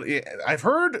 That's what I've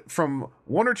heard from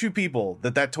one or two people,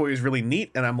 that toy is really neat,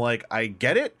 and I'm like, I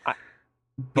get it.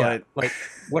 But like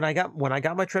when I got my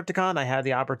Trypticon, I had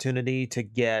the opportunity to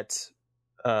get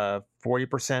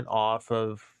 40% off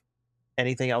of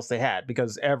anything else they had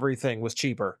because everything was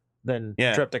cheaper than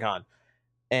Trypticon.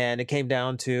 And it came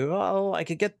down to, I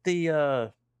could get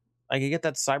that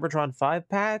Cybertron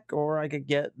 5-pack, or I could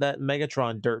get that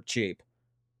Megatron dirt cheap.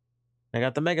 I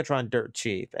got the Megatron dirt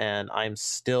cheap, and I'm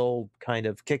still kind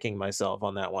of kicking myself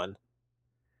on that one.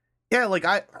 Yeah, like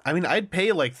I mean, I'd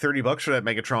pay like $30 for that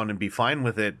Megatron and be fine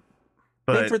with it.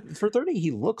 But for 30,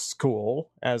 he looks cool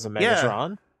as a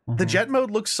Megatron. Yeah, the jet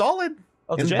mode looks solid.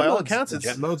 By all accounts, the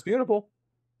jet mode's beautiful.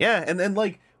 Yeah, and then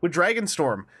like with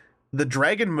Dragonstorm, the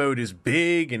dragon mode is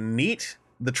big and neat.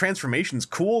 The transformation's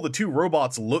cool. The two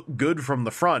robots look good from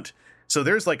the front. So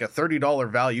there's like a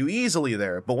 $30 value easily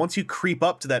there. But once you creep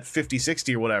up to that 50,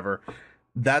 60 or whatever,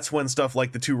 that's when stuff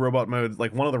like the 2 robot mode,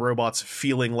 like one of the robots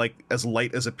feeling like as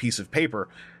light as a piece of paper,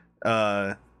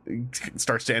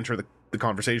 starts to enter the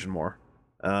conversation more.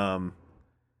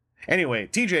 Anyway,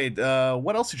 TJ,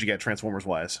 what else did you get Transformers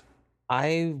wise?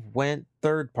 I went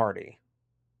third party.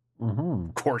 Mm-hmm.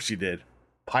 Of course you did.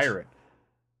 Pirate.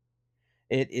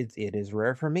 It is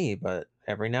rare for me, but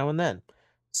every now and then.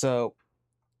 So,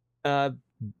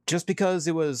 just because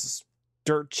it was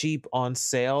dirt cheap on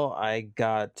sale, I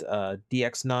got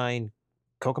DX9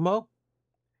 Kokomo.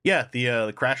 Yeah,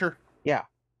 the Crasher. Yeah,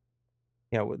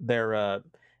 their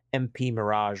MP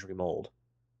Mirage remold.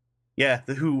 Yeah,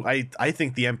 who I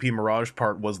think the MP Mirage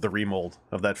part was the remold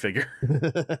of that figure.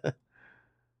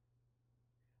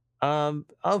 For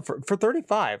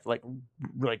 35, like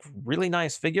really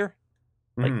nice figure.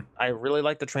 Like I really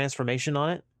like the transformation on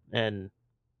it, and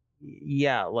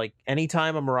yeah, like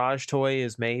anytime a Mirage toy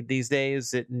is made these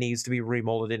days, it needs to be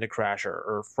remolded into Crasher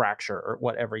or Fracture or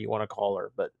whatever you want to call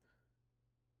her. But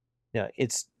yeah,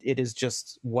 it is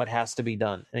just what has to be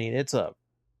done. I mean, it's a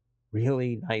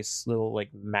really nice little like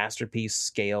masterpiece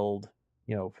scaled,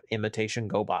 imitation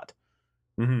GoBot.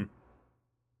 Mm-hmm.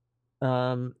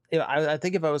 I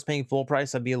think if I was paying full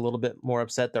price, I'd be a little bit more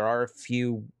upset. There are a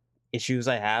few issues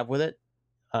I have with it.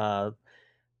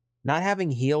 Not having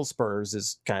heel spurs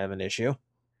is kind of an issue.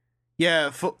 Yeah,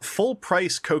 full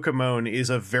price Kokomon is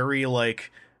a very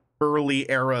like early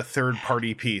era third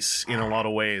party piece in a lot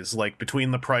of ways. Like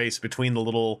between the price, between the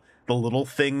little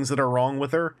things that are wrong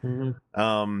with her.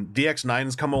 Mm-hmm.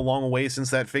 DX9's come a long way since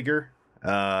that figure.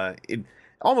 It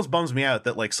almost bums me out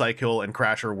that like Cycle and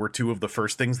Crasher were 2 of the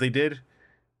first things they did.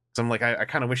 So I'm like, I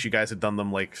kind of wish you guys had done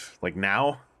them like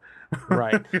now.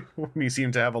 Right. You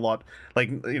seem to have a lot, like,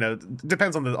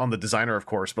 depends on the designer, of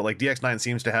course, but like DX9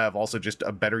 seems to have also just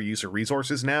a better use of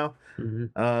resources now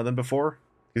than before.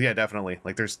 Yeah, definitely.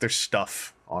 Like there's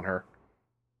stuff on her.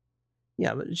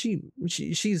 Yeah, but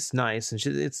she's nice, and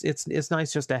it's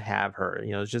nice just to have her.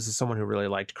 Just as someone who really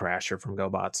liked Crasher from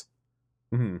GoBots.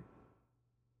 Mm-hmm.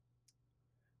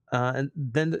 And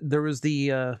then there was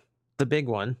the big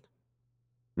one.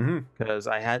 Because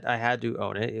I had to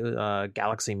own it. It was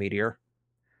Galaxy Meteor.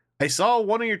 I saw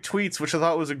one of your tweets, which I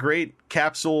thought was a great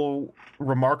capsule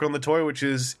remark on the toy, which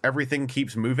is everything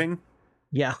keeps moving.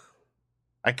 Yeah.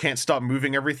 I can't stop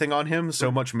moving everything on him. So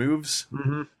much moves.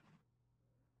 Mm-hmm.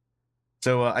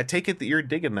 So I take it that you're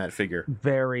digging that figure.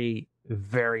 Very,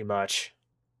 very much.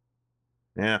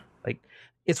 Yeah. Like,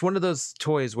 it's one of those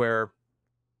toys where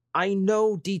I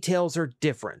know details are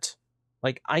different.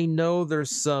 Like, I know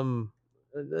there's some...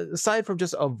 aside from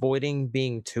just avoiding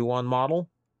being too on model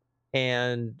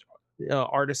and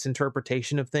artist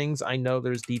interpretation of things, I know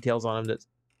there's details on them that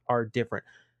are different,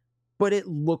 but it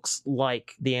looks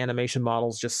like the animation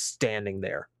model's just standing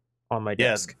there on my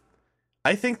desk.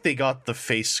 I think they got the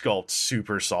face sculpt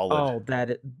super solid.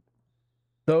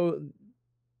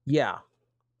 Yeah,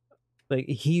 like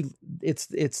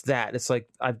it's that. It's like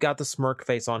I've got the smirk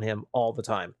face on him all the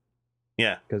time.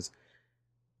 Yeah, because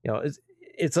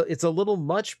it's a little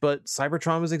much, but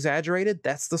Cybertron was exaggerated.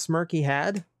 That's the smirk he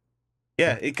had.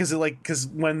 Yeah, because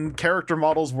when character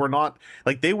models were not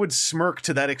like, they would smirk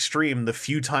to that extreme the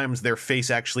few times their face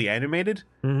actually animated.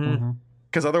 Mm-hmm.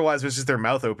 Because otherwise it was just their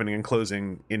mouth opening and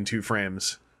closing in 2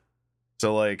 frames.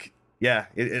 So like, yeah,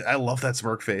 I love that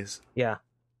smirk face. Yeah,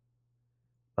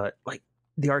 but like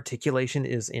the articulation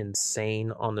is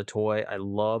insane on the toy. I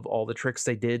love all the tricks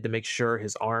they did to make sure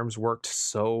his arms worked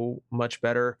so much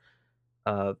better.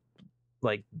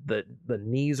 Like the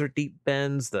knees are deep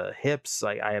bends, the hips,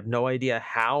 like I have no idea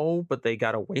how, but they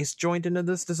got a waist joint into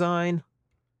this design.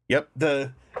 Yep,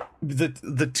 the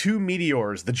 2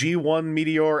 meteors, the G1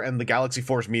 Meteor and the Galaxy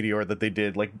Force Meteor that they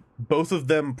did, like both of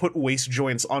them put waist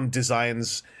joints on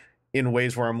designs in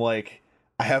ways where I'm like,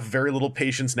 I have very little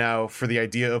patience now for the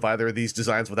idea of either of these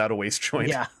designs without a waist joint.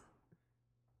 Yeah.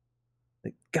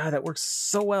 Like, God, that works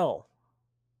so well.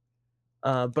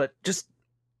 But just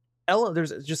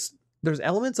there's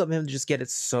elements of him to just get it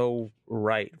so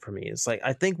right for me. It's like,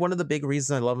 I think one of the big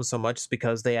reasons I love him so much is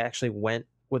because they actually went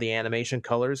with the animation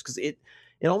colors, because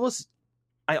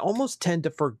I almost tend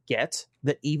to forget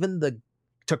that even the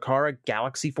Takara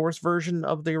Galaxy Force version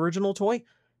of the original toy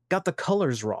got the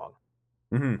colors wrong.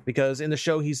 Mm-hmm. Because in the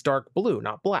show he's dark blue,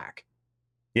 not black.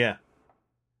 Yeah.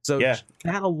 So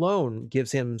that alone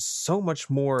gives him so much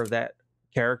more of that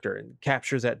character and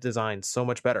captures that design so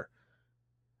much better.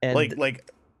 And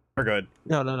we're good.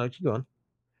 No, keep going.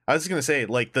 I was just gonna say,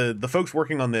 like, the folks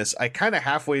working on this, I kind of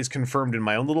halfways confirmed in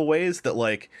my own little ways that,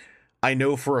 like, I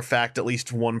know for a fact at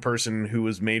least one person who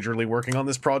was majorly working on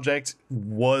this project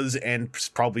was and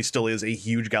probably still is a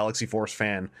huge Galaxy Force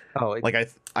fan. Oh, like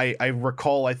I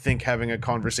recall, I think, having a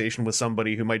conversation with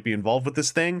somebody who might be involved with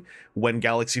this thing when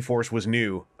Galaxy Force was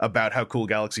new about how cool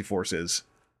Galaxy Force is.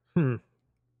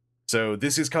 So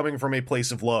this is coming from a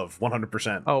place of love,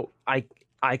 100%. Oh, I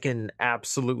can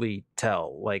absolutely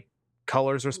tell. Like,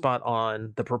 colors are spot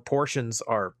on. The proportions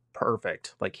are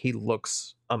perfect. Like, he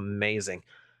looks amazing.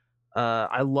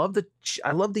 I love the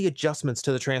adjustments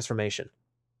to the transformation.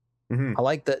 Mm-hmm. I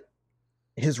like that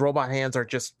his robot hands are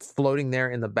just floating there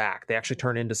in the back. They actually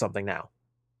turn into something now.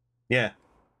 Yeah.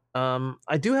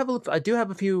 I do have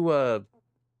a few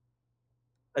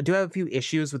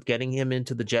issues with getting him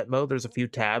into the jet mode. There's a few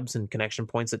tabs and connection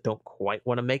points that don't quite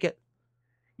want to make it.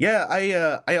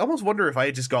 Yeah, I almost wonder if I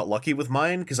just got lucky with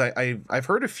mine, because I've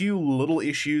heard a few little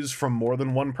issues from more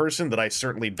than one person that I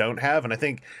certainly don't have, and I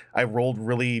think I rolled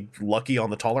really lucky on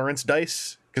the tolerance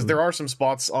dice, because there are some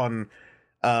spots on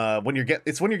when you're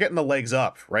getting the legs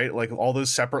up, right? Like all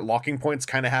those separate locking points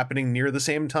kind of happening near the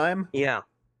same time. Yeah.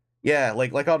 Yeah,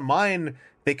 like on mine,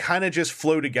 they kind of just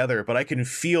flow together, but I can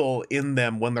feel in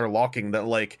them when they're locking that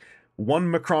like 1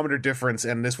 micrometer difference,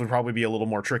 and this would probably be a little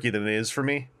more tricky than it is for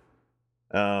me.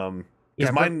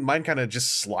 Because mine kind of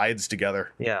just slides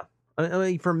together. Yeah. I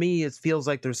mean, for me, it feels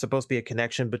like there's supposed to be a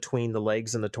connection between the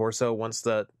legs and the torso once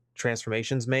the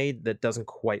transformation's made that doesn't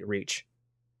quite reach.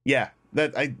 Yeah,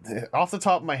 that off the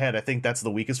top of my head, I think that's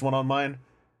the weakest one on mine.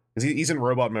 Because he's in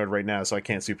robot mode right now, so I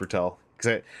can't super tell.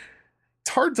 Because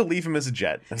it's hard to leave him as a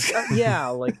jet. Yeah,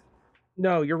 like,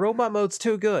 no, your robot mode's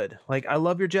too good. Like, I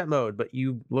love your jet mode, but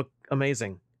you look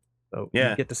amazing. So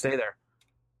you get to stay there.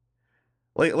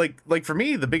 Like for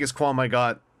me, the biggest qualm I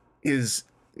got is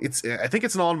I think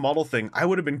it's an on-model thing. I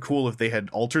would have been cool if they had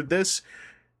altered this.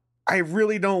 I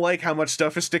really don't like how much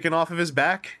stuff is sticking off of his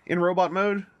back in robot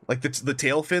mode. Like the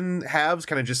tail fin halves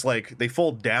kind of just like they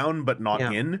fold down but not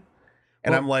in.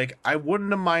 And I'm like, I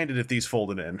wouldn't have minded if these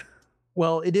folded in.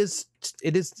 Well, it is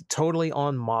totally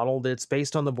on-modeled. It's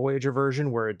based on the Voyager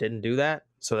version where it didn't do that.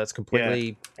 So that's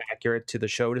completely accurate to the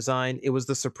show design. It was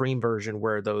the Supreme version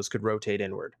where those could rotate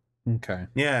inward. Okay.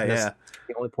 Yeah,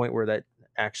 the only point where that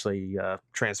actually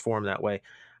transformed that way.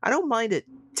 I don't mind it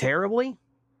terribly.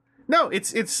 No,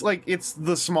 it's like it's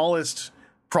the smallest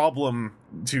problem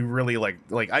to really like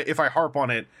if I harp on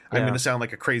it, I'm going to sound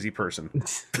like a crazy person.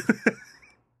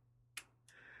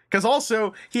 Because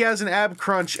also he has an ab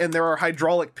crunch, and there are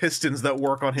hydraulic pistons that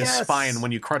work on his spine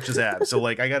when you crunch his abs. So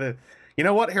like I gotta, you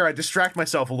know what? Here, I distract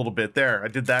myself a little bit. There, I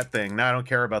did that thing. Now I don't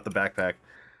care about the backpack.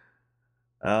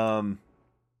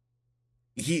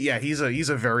 He's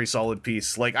a very solid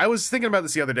piece. Like I was thinking about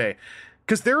this the other day,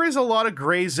 because there is a lot of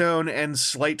gray zone and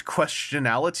slight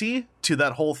questionality to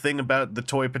that whole thing about the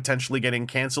toy potentially getting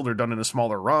canceled or done in a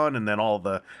smaller run, and then all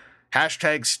the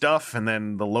hashtag stuff, and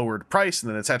then the lowered price, and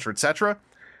then etc.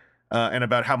 And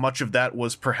about how much of that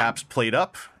was perhaps played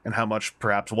up and how much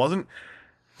perhaps wasn't.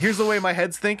 Here's the way my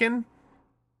head's thinking.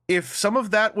 If some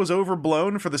of that was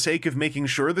overblown for the sake of making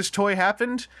sure this toy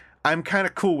happened, I'm kind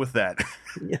of cool with that.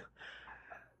 Yeah.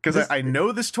 Because I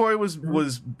know this toy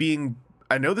this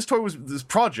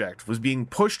project was being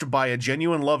pushed by a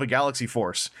genuine love of Galaxy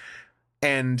Force.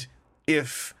 And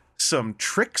if some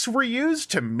tricks were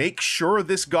used to make sure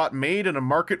this got made in a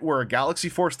market where a Galaxy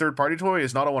Force third-party toy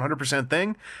is not a 100%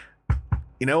 thing,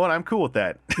 you know what? I'm cool with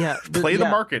that. Yeah. Play the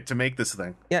market to make this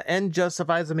thing. Yeah, and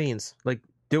justifies the means. Like,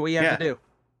 do what you have to do.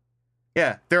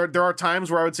 Yeah, there are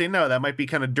times where I would say, no, that might be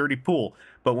kind of dirty pool.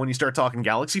 But when you start talking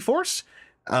Galaxy Force,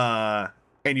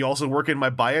 and you also work in my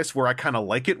bias where I kind of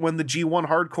like it when the G1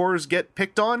 hardcores get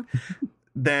picked on,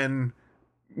 then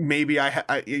maybe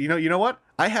you know what?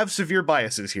 I have severe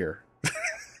biases here.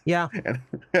 Yeah.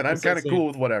 and I'm kind of cool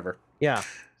with whatever. Yeah.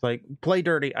 Like, play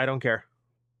dirty. I don't care.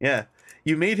 Yeah.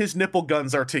 You made his nipple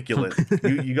guns articulate.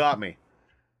 you got me.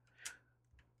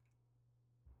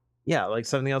 Yeah, like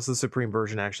something else the Supreme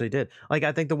version actually did. Like,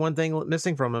 I think the one thing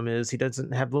missing from him is he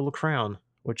doesn't have the little crown,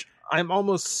 which I'm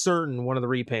almost certain one of the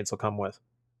repaints will come with.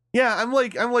 Yeah, I'm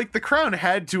like the crown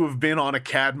had to have been on a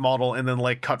CAD model and then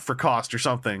like cut for cost or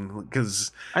something,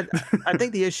 because I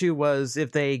think the issue was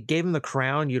if they gave him the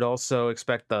crown, you'd also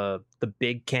expect the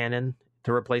big cannon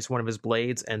to replace one of his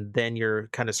blades, and then you're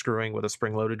kind of screwing with a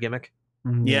spring-loaded gimmick.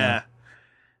 Yeah.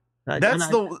 That's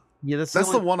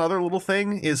the one other little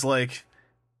thing is like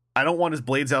I don't want his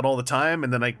blades out all the time,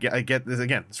 and then I get this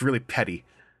again. It's really petty.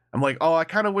 I'm like, oh, I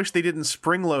kind of wish they didn't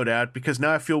spring load out, because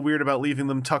now I feel weird about leaving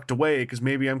them tucked away because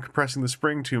maybe I'm compressing the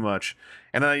spring too much.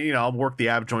 And I'll work the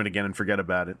ab joint again and forget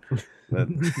about it. But,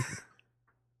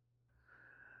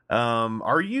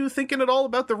 Are you thinking at all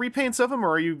about the repaints of them,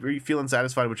 or are you feeling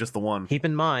satisfied with just the one? Keep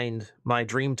in mind, my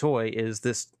dream toy is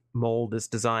this mold, this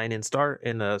design in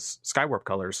Skywarp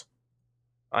colors.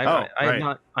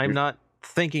 I'm not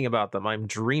thinking about them. I'm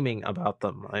dreaming about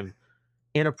them. I'm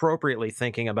inappropriately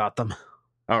thinking about them.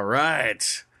 All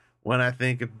right. When I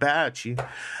think about you,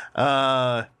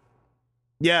 yeah,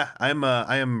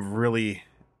 I am really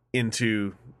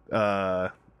into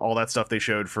all that stuff they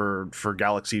showed for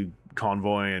Galaxy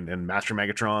Convoy and Master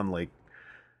Megatron. Like,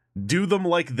 do them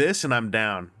like this, and I'm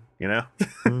down. You know.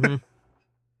 Mm-hmm.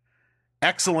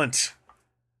 Excellent.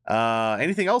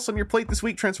 Anything else on your plate this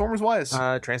week, Transformers wise?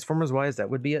 Transformers wise, that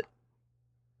would be it.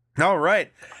 All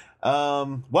right.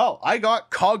 Well, I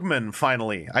got Cogman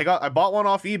finally. I bought one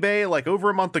off eBay like over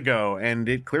a month ago, and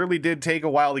it clearly did take a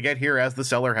while to get here, as the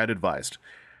seller had advised.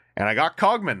 And I got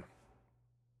Cogman.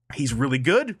 He's really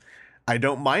good. I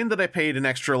don't mind that I paid an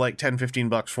extra like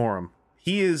 $10-15 for him.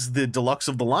 He is the deluxe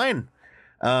of the line.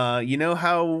 You know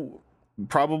how,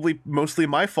 probably mostly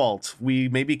my fault, we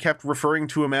maybe kept referring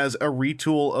to him as a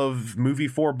retool of Movie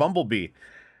 4 Bumblebee.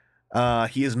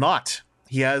 He is not.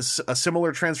 He has a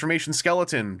similar transformation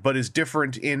skeleton, but is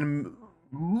different in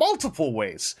multiple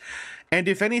ways. And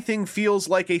if anything, feels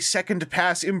like a second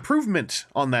pass improvement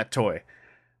on that toy.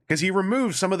 Because he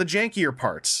removes some of the jankier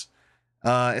parts.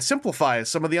 It simplifies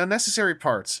some of the unnecessary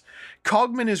parts.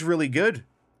 Cogman is really good.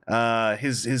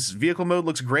 His vehicle mode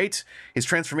looks great. His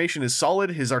transformation is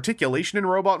solid. His articulation in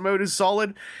robot mode is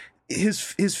solid. His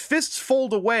fists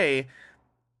fold away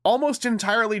almost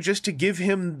entirely just to give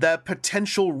him that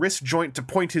potential wrist joint to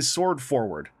point his sword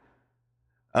forward.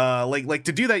 Like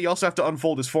to do that, you also have to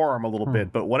unfold his forearm a little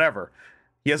bit, but whatever.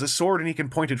 He has a sword and he can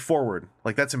point it forward.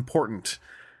 Like, that's important.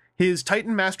 His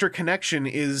Titan Master connection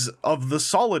is of the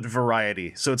solid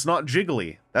variety, so it's not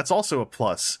jiggly. That's also a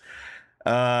plus.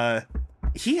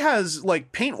 He has,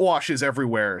 like, paint washes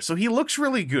everywhere, so he looks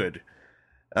really good.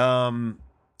 The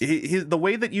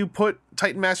way that you put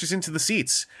Titan Masters into the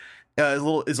seats is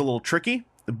a little tricky,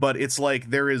 but it's like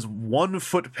there is 1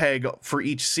 foot peg for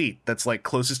each seat that's, like,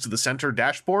 closest to the center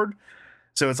dashboard.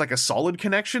 So it's like a solid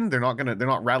connection. They're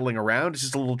not rattling around. It's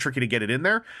just a little tricky to get it in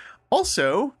there.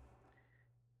 Also,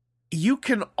 you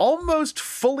can almost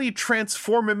fully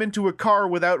transform him into a car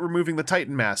without removing the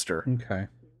Titan Master. Okay.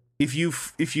 If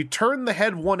you turn the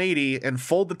head 180 and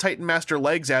fold the Titan Master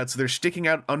legs out so they're sticking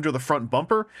out under the front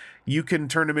bumper, you can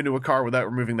turn him into a car without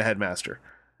removing the Headmaster.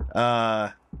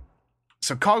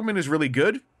 So Cogman is really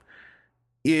good.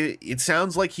 It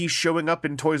sounds like he's showing up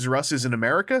in Toys R Us in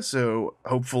America, so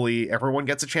hopefully everyone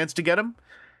gets a chance to get him.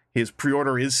 His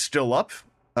pre-order is still up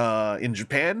in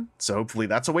Japan, so hopefully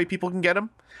that's a way people can get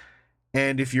him.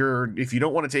 And if you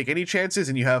don't want to take any chances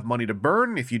and you have money to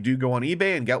burn, if you do go on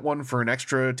eBay and get one for an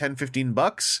extra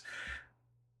 $10-15,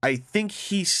 I think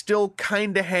he still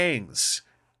kind of hangs.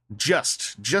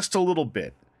 Just a little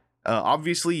bit.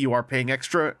 Obviously, you are paying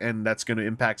extra, and that's going to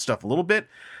impact stuff a little bit.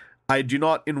 I do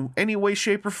not in any way,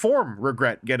 shape, or form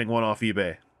regret getting one off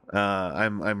eBay.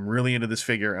 I'm really into this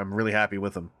figure. I'm really happy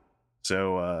with him.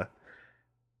 So,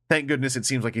 thank goodness it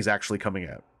seems like he's actually coming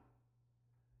out.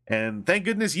 And thank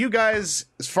goodness you guys,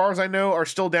 as far as I know, are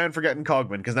still down for getting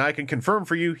Cogman, because now I can confirm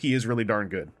for you he is really darn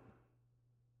good.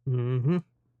 Mm-hmm.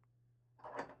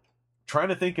 Trying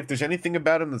to think if there's anything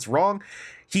about him that's wrong.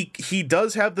 He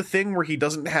does have the thing where he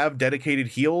doesn't have dedicated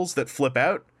heels that flip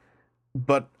out,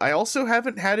 but I also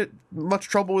haven't had much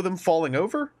trouble with him falling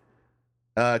over,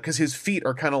 because his feet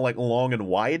are kind of like long and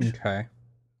wide. Okay.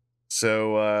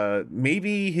 So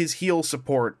maybe his heel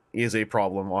support is a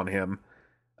problem on him.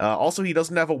 Also, he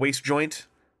doesn't have a waist joint,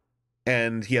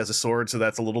 and he has a sword, so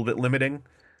that's a little bit limiting.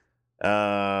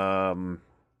 And,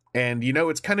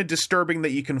 it's kind of disturbing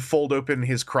that you can fold open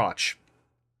his crotch.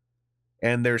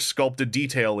 And there's sculpted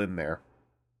detail in there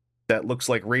that looks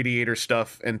like radiator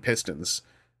stuff and pistons.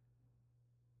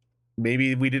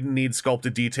 Maybe we didn't need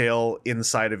sculpted detail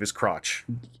inside of his crotch.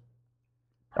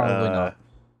 Probably not.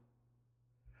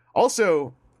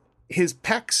 Also, his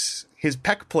pec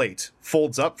plate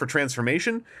folds up for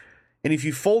transformation, and if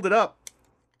you fold it up,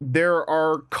 there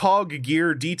are cog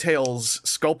gear details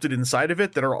sculpted inside of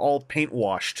it that are all paint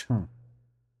washed.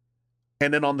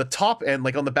 And then on the top end,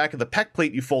 like on the back of the pec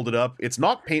plate, you fold it up, it's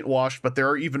not paint washed, but there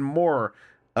are even more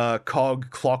cog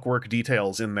clockwork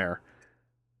details in there.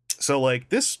 So, like,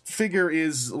 this figure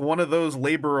is one of those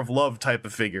labor of love type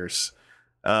of figures.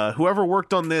 Whoever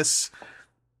worked on this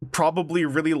probably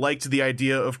really liked the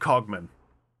idea of Cogman.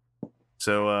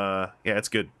 So, yeah, it's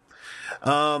good.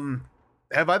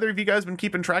 Have either of you guys been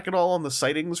keeping track at all on the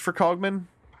sightings for Cogman?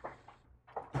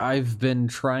 I've been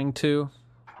trying to,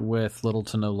 with little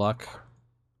to no luck.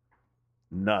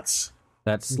 Nuts.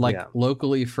 That's like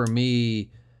locally for me.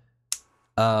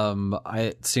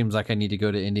 It seems like I need to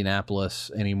go to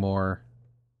Indianapolis anymore,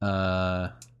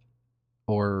 or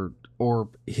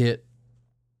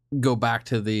go back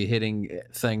to the hitting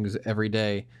things every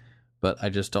day, but I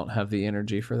just don't have the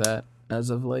energy for that as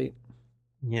of late.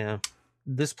 Yeah,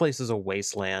 this place is a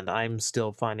wasteland. I'm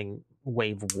still finding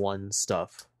Wave 1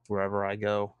 stuff wherever I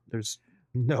go. There's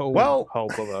no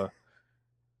hope of a...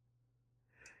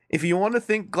 If you want to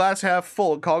think glass half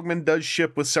full, Cogman does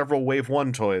ship with several Wave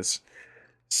 1 toys.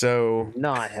 So...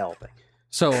 Not helping.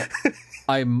 So,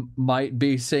 I might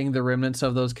be seeing the remnants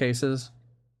of those cases?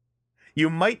 You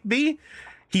might be.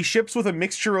 He ships with a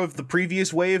mixture of the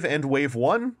previous wave and Wave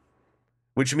 1,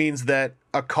 which means that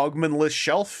a Cogman-less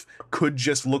shelf could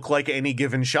just look like any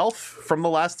given shelf from the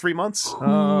last 3 months.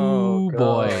 Oh,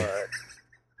 boy.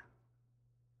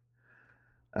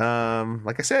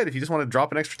 Like I said, if you just want to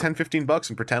drop an extra $10-15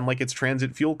 and pretend like it's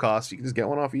transit fuel costs, you can just get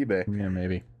one off eBay. Yeah,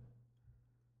 maybe.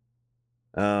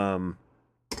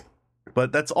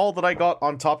 But that's all that I got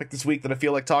on topic this week that I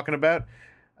feel like talking about.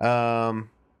 Well,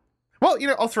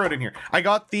 I'll throw it in here. I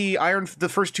got the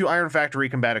first 2 Iron Factory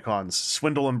Combaticons,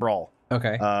 Swindle and Brawl.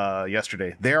 Okay.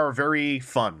 Yesterday. They are very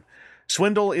fun.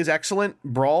 Swindle is excellent.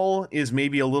 Brawl is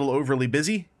maybe a little overly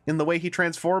busy in the way he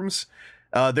transforms.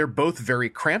 They're both very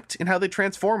cramped in how they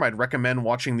transform. I'd recommend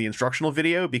watching the instructional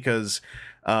video because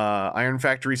Iron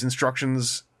Factory's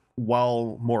instructions,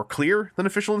 while more clear than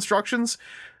official instructions,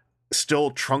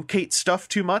 still truncate stuff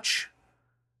too much.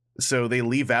 So they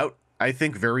leave out, I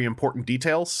think, very important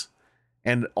details.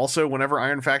 And also, whenever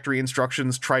Iron Factory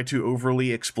instructions try to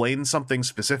overly explain something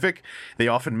specific, they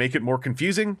often make it more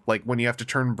confusing. Like when you have to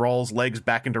turn Brawl's legs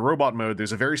back into robot mode,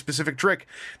 there's a very specific trick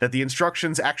that the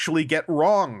instructions actually get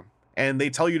wrong, and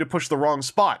they tell you to push the wrong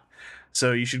spot.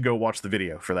 So you should go watch the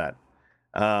video for that.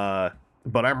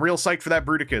 But I'm real psyched for that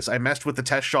Bruticus. I messed with the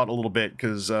test shot a little bit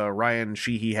because Ryan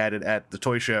Sheehy had it at the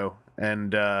toy show,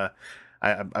 and I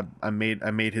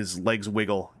made his legs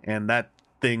wiggle, and that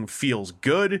thing feels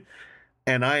good.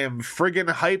 And I am friggin'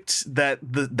 hyped that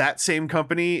that same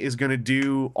company is going to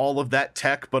do all of that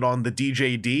tech, but on the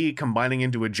DJD, combining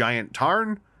into a giant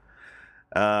Tarn.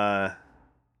 Lots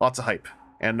of hype.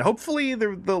 And hopefully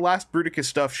the last Bruticus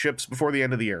stuff ships before the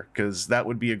end of the year, because that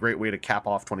would be a great way to cap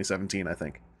off 2017, I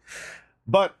think.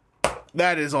 But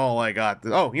that is all I got.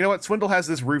 Oh, you know what? Swindle has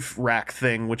this roof rack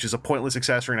thing, which is a pointless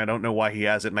accessory, and I don't know why he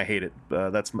has it, and I hate it.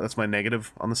 That's my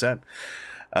negative on the set.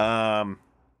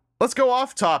 Let's go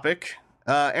off topic.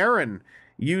 Aaron,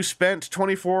 you spent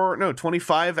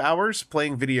 25 hours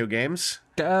playing video games.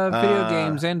 Video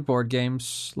games and board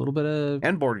games. A little bit of...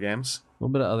 And board games. A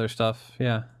little bit of other stuff,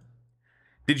 yeah.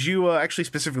 Did you actually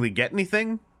specifically get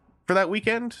anything for that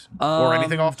weekend? Or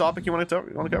anything off topic you want to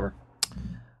cover?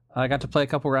 I got to play a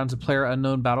couple rounds of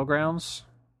PlayerUnknown Battlegrounds.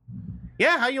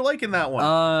 Yeah, how you liking that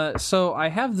one? So I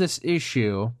have this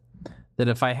issue that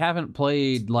if I haven't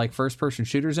played like first-person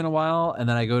shooters in a while, and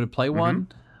then I go to play one,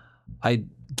 I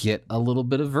get a little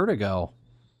bit of vertigo.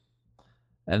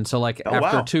 And so like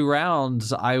after 2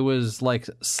 rounds, I was like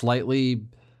slightly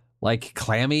like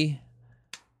clammy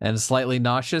and slightly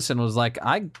nauseous, and was like,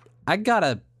 I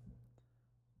gotta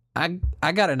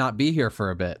not be here for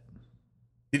a bit.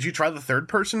 Did you try the third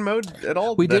person mode at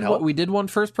all? We did one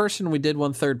first person, we did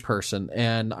one third person,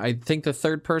 and I think the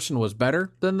third person was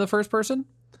better than the first person,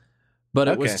 but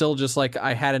it was still just like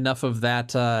I had enough of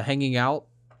that hanging out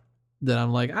that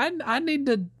I'm like, I need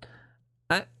to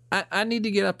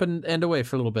get up and away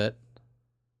for a little bit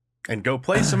and go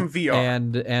play some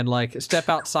VR and like step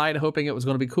outside, hoping it was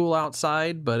going to be cool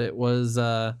outside, but it was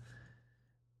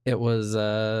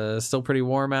still pretty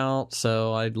warm out.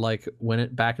 So I like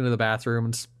went back into the bathroom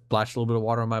and splashed a little bit of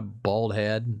water on my bald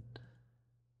head.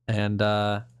 And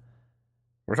we're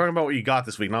talking about what you got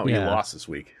this week, not what you lost this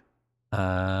week.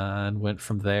 And went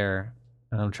from there.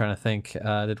 And I'm trying to think.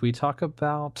 Did we talk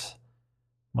about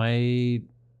my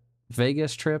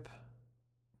Vegas trip?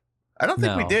 I don't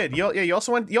think we did. You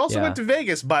also went went to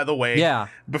Vegas, by the way. Yeah.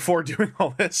 Before doing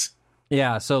all this.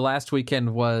 Yeah. So last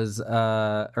weekend was,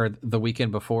 or the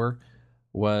weekend before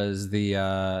was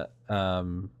the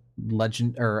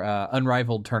Legend or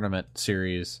Unrivaled Tournament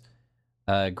Series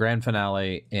grand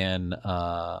finale in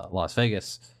Las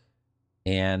Vegas,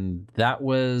 and that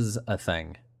was a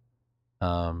thing.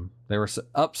 There were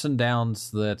ups and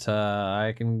downs that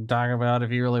I can talk about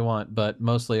if you really want, but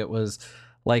mostly it was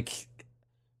like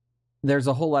there's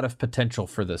a whole lot of potential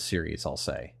for this series, I'll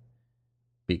say,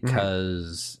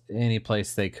 because any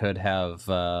place they could have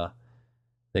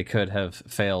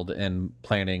failed in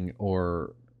planning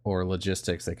or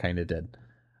logistics, they kind of did.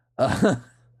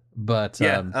 But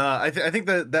yeah, I think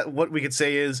that what we could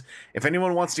say is, if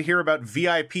anyone wants to hear about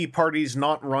VIP parties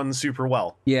not run super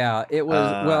well, yeah, it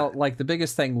was well, like the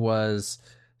biggest thing was,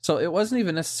 so it wasn't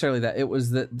even necessarily that, it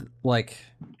was that, like,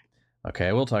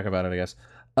 okay, we'll talk about it, I guess.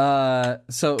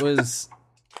 So it was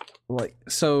like,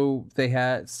 so they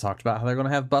had talked about how they're going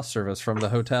to have bus service from the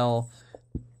hotel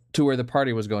to where the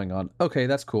party was going on. Okay,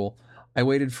 that's cool. I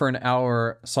waited for an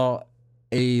hour, saw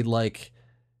a like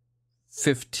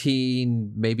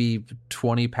 15, maybe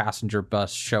 20 passenger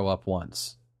bus show up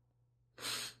once.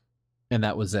 And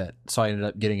that was it. So I ended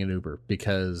up getting an Uber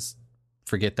because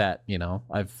forget that, you know,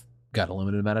 I've got a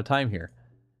limited amount of time here.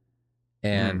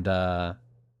 And,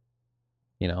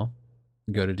 you know,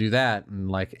 go to do that.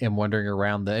 And like, am wandering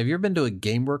around have you ever been to a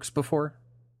GameWorks before?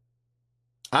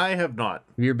 I have not.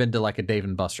 Have you ever been to like a Dave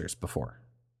and Buster's before?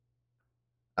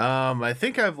 I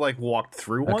think I've like walked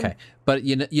through one. Okay, but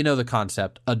you know the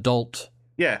concept, adult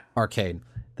arcade.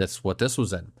 That's what this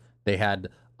was in. They had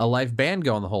a live band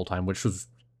going the whole time, which was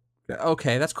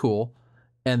okay. That's cool.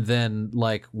 And then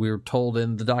like we were told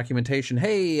in the documentation,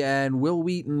 hey, and Will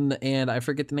Wheaton and I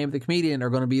forget the name of the comedian are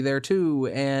going to be there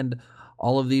too, and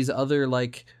all of these other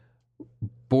like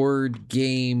board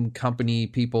game company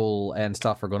people and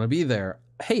stuff are going to be there.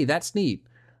 Hey, that's neat.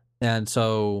 And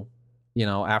so, you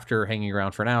know, after hanging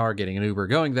around for an hour, getting an Uber,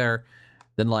 going there,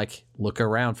 then like look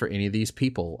around for any of these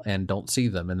people and don't see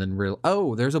them. And then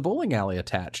oh, there's a bowling alley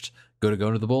attached. Go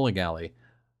to the bowling alley.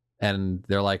 And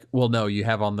they're like, well, no, you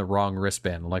have on the wrong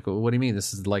wristband. I'm like, well, what do you mean?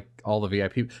 This is like all the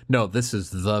VIP. No, this is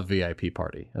the VIP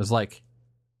party. I was like,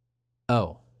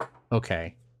 oh,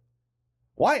 okay.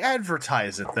 Why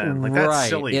advertise it then? Like, that's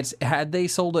silly. It's had they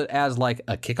sold it as like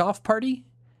a kickoff party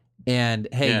and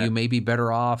hey, you may be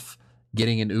better off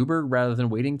getting an Uber rather than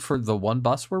waiting for the one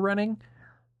bus we're running,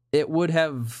 it would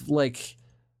have like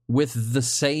with the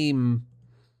same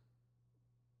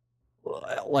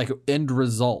like end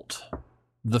result,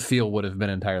 the feel would have been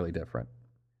entirely different.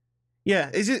 Yeah,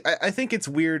 I think it's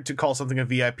weird to call something a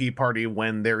VIP party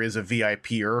when there is a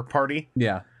VIP-er party.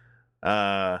 Yeah.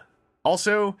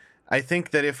 Also, I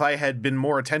think that if I had been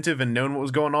more attentive and known what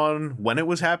was going on when it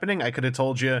was happening, I could have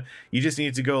told you just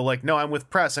need to go like, no, I'm with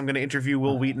press. I'm going to interview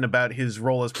Will Wheaton about his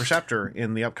role as Perceptor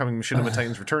in the upcoming Machinima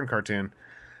Titans Return cartoon.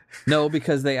 No,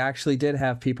 because they actually did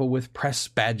have people with press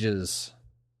badges.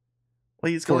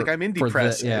 Well, he's like, I'm indie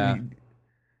press.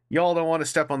 Y'all don't want to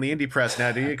step on the indie press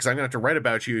now, do you? Because I'm going to have to write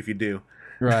about you if you do.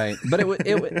 Right. But it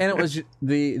was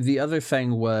the other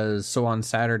thing was, so on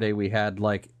Saturday we had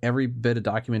like every bit of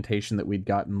documentation that we'd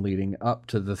gotten leading up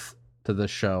to the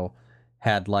show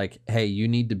had like, hey, you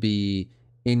need to be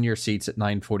in your seats at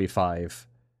 9:45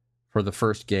 for the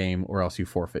first game or else you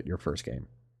forfeit your first game.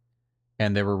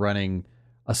 And they were running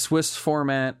a Swiss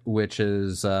format, which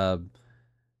is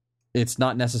it's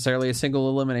not necessarily a single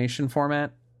elimination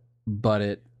format, but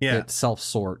it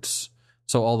self-sorts.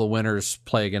 So all the winners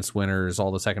play against winners,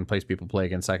 all the second place people play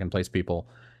against second place people.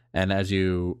 And as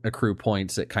you accrue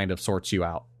points, it kind of sorts you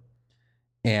out.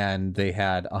 And they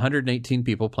had 118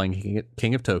 people playing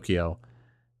King of Tokyo.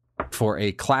 For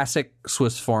a classic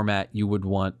Swiss format, you would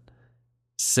want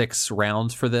 6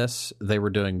 rounds for this. They were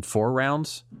doing 4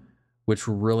 rounds, which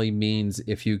really means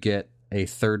if you get a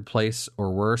third place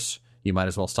or worse, you might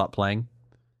as well stop playing.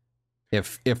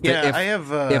 If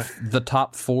the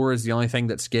top 4 is the only thing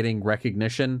that's getting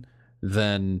recognition,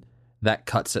 then that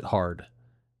cuts it hard.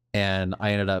 And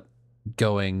I ended up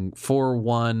going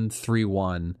 4-1,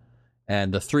 3-1,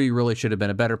 and the 3 really should have been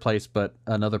a better place, but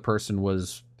another person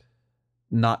was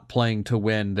not playing to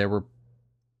win. They were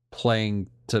playing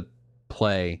to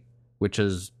play, which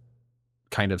is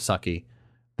kind of sucky.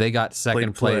 They got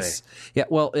second place. Yeah,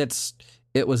 well,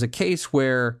 it was a case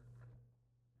where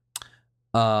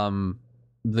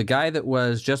the guy that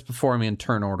was just before me in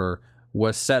turn order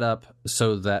was set up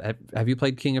so that have you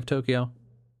played King of Tokyo?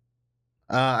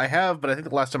 I have, but I think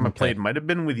the last time I played might have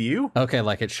been with you. Okay,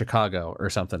 like at Chicago or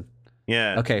something.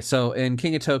 Yeah. Okay, so in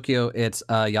King of Tokyo, it's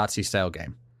a Yahtzee style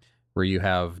game where you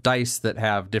have dice that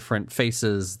have different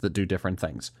faces that do different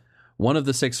things. One of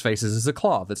the 6 faces is a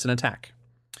claw that's an attack.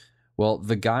 Well,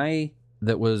 the guy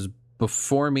that was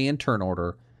before me in turn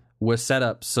order was set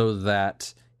up so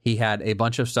that he had a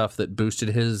bunch of stuff that boosted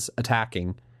his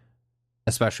attacking,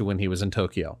 especially when he was in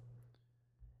Tokyo.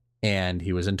 And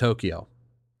he was in Tokyo.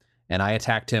 And I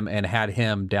attacked him and had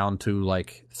him down to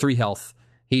like 3 health.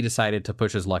 He decided to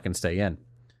push his luck and stay in.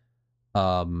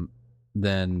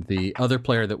 Then the other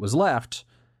player that was left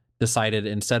decided,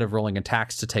 instead of rolling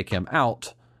attacks to take him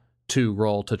out, to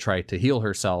roll to try to heal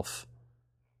herself.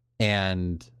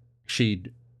 And she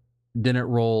didn't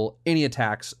roll any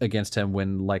attacks against him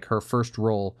when like her first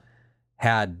roll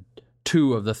had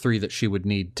 2 of the 3 that she would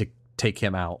need to take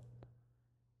him out.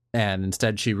 And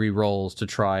instead she re-rolls to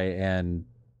try and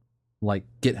like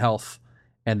get health,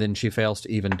 and then she fails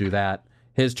to even do that.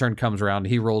 His turn comes around,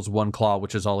 he rolls 1 claw,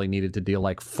 which is all he needed to deal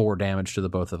like 4 damage to the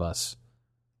both of us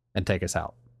and take us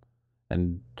out.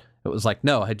 And it was like,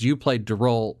 no, had you played to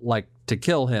roll like to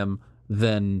kill him,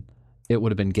 then it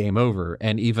would have been game over.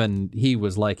 And even he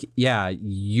was like, yeah,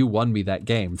 you won me that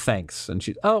game, thanks. And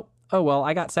she, oh well,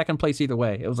 I got second place either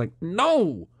way. It was like,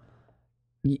 no,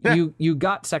 you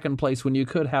got second place when you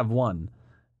could have won,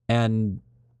 and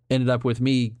ended up with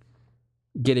me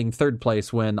getting third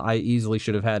place when I easily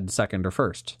should have had second or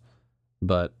first.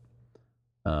 But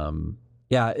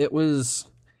yeah, it was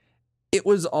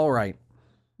all right.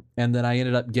 And then I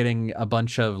ended up getting a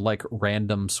bunch of like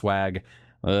random swag,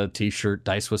 a t-shirt,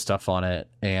 dice with stuff on it,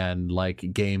 and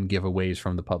like game giveaways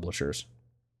from the publishers.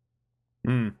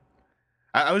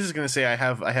 I was just going to say I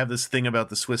have this thing about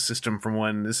the Swiss system from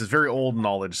when, this is very old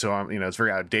knowledge, so it's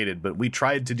very outdated, but we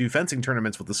tried to do fencing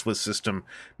tournaments with the Swiss system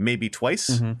maybe twice.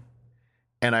 Mm-hmm.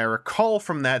 And I recall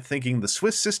from that thinking the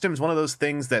Swiss system is one of those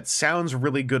things that sounds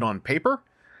really good on paper,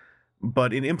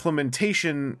 but in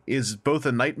implementation is both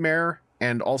a nightmare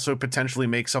and also potentially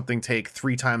make something take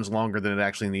 3 times longer than it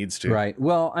actually needs to. Right.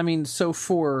 Well, I mean, so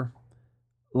for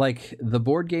like the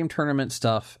board game tournament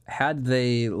stuff, had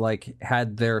they like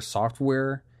had their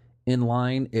software in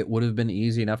line, it would have been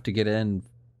easy enough to get in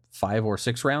 5 or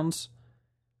 6 rounds,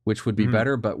 which would be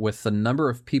better. But with the number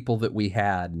of people that we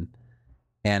had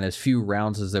and as few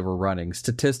rounds as they were running,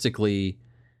 statistically,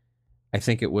 I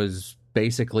think it was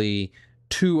basically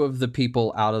 2 of the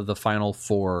people out of the final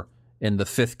 4 in the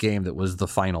 5th game that was the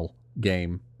final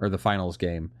game, or the finals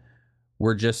game,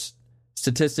 were just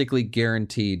statistically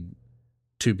guaranteed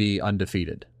to be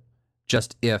undefeated.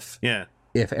 Just if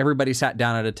everybody sat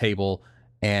down at a table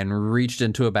and reached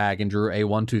into a bag and drew a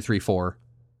 1, 2, 3, 4,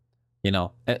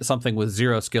 something with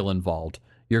 0 skill involved,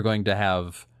 you're going to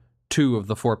have 2 of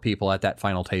the 4 people at that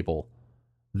final table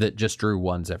that just drew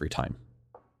 1s every time.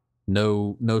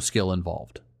 No skill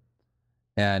involved.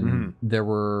 And there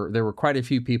were quite a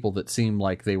few people that seemed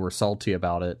like they were salty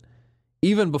about it,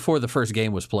 even before the first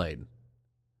game was played.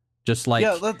 Just like,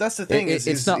 yeah, that's the thing.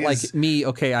 It's not like me.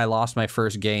 Okay, I lost my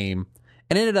first game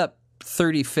and ended up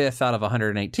 35th out of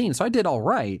 118, so I did all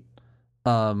right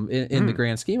in the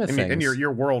grand scheme of things. And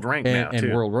you're world ranked now too.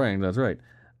 And world ranked, that's right.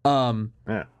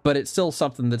 But it's still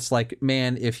something that's like,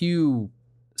 man, if you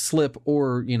slip,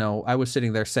 or I was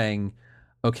sitting there saying,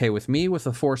 okay, with me with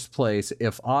the 4th place,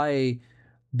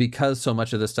 because so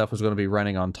much of this stuff was going to be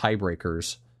running on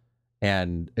tiebreakers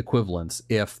and equivalents,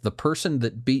 if the person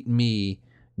that beat me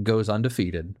goes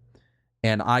undefeated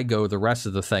and I go the rest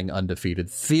of the thing undefeated,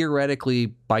 theoretically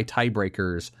by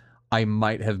tiebreakers, I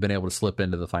might have been able to slip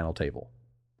into the final table.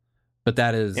 But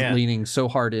that is leaning so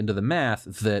hard into the math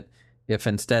that if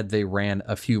instead they ran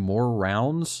a few more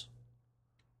rounds,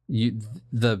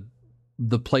 the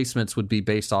placements would be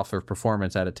based off of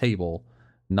performance at a table,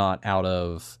 not out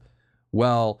of,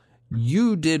 well,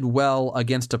 you did well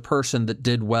against a person that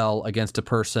did well against a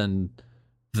person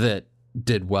that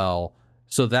did well.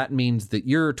 So that means that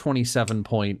your 27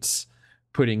 points,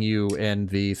 putting you in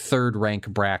the 3rd rank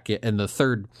bracket, and the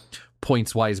 3rd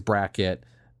points-wise bracket,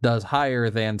 does higher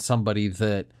than somebody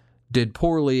that did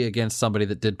poorly against somebody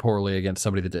that did poorly against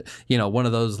somebody that did, one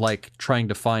of those like trying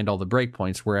to find all the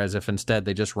breakpoints. Whereas if instead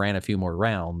they just ran a few more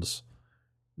rounds,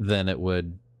 then it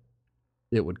would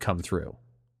come through.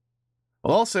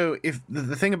 Well, also, if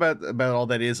the thing about all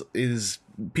that is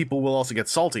people will also get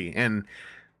salty, and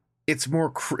it's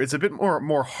a bit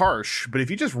more harsh. But if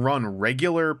you just run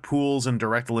regular pools and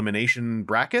direct elimination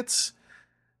brackets,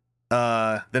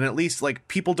 then at least like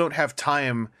people don't have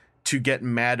time to get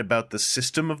mad about the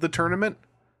system of the tournament,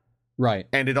 right?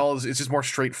 And it's just more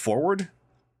straightforward.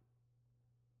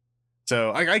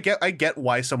 So I get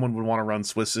why someone would want to run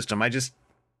Swiss system. I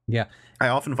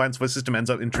often find Swiss system ends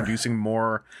up introducing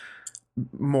more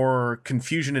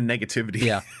confusion and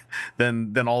negativity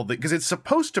than all the, because it's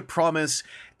supposed to promise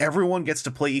everyone gets to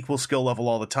play equal skill level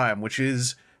all the time, which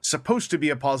is supposed to be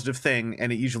a positive thing,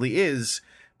 and it usually is,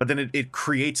 but then it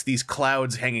creates these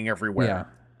clouds hanging everywhere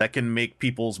that can make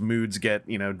people's moods get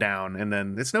down, and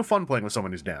then it's no fun playing with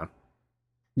someone who's down.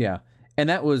 And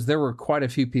there were quite a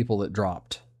few people that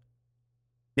dropped,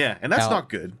 and that's not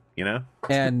good,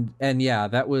 and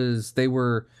they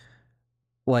were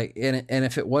like, and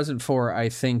if it wasn't for, I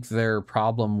think, their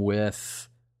problem with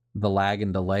the lag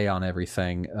and delay on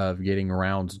everything of getting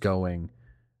rounds going,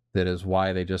 that is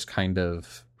why they just kind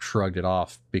of shrugged it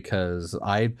off. Because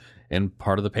and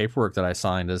part of the paperwork that I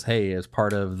signed is, hey, as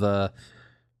part of the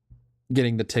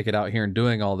getting the ticket out here and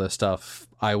doing all this stuff,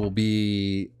 I will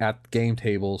be at game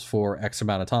tables for X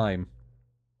amount of time.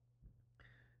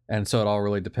 And so it all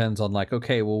really depends on like,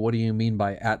 okay, well, what do you mean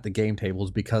by at the game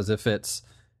tables? Because if it's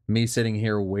me sitting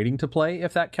here waiting to play,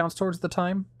 if that counts towards the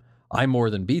time, I more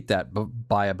than beat that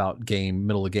by about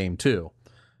middle of game 2.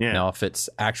 Yeah. Now, if it's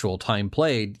actual time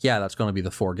played, yeah, that's going to be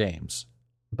the 4 games.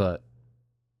 But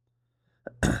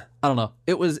I don't know.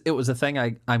 It was a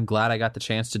thing I'm glad I got the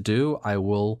chance to do. I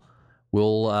will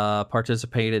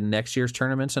participate in next year's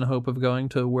tournaments in hope of going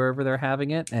to wherever they're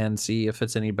having it and see if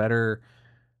it's any better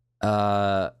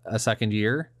a second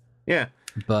year. Yeah.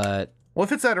 But well,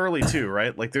 if it's that early too,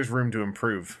 right? Like there's room to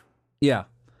improve. Yeah.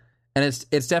 And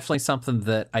it's definitely something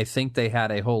that I think they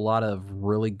had a whole lot of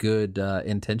really good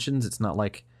intentions. It's not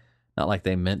like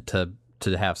they meant to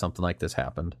have something like this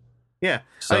happen. Yeah.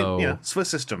 So Swiss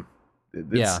system.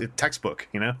 It's textbook,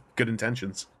 good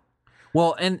intentions.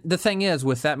 Well, and the thing is,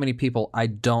 with that many people, I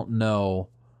don't know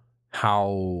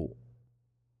how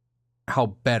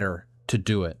better to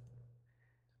do it.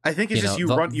 I think it's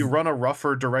you run a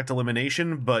rougher direct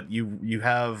elimination, but you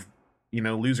have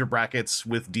loser brackets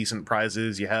with decent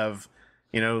prizes. You have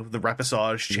the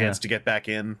repechage chance to get back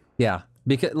in. Yeah,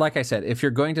 because like I said, if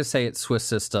you're going to say it's Swiss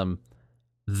system,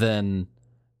 then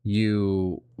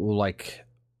you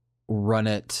run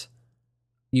it.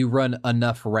 You run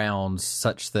enough rounds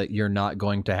such that you're not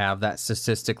going to have that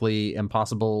statistically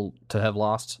impossible to have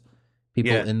lost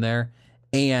people in there,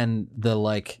 and the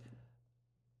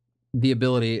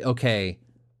ability. Okay,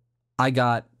 I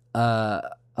got a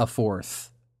 4th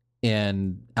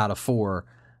in out of 4.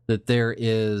 That there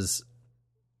is,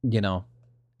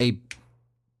 a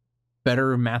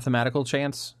better mathematical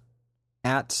chance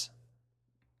at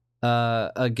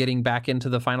getting back into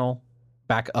the final,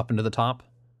 back up into the top.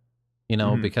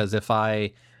 Because if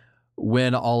I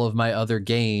win all of my other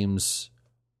games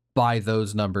by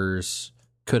those numbers,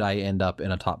 could I end up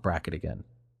in a top bracket again?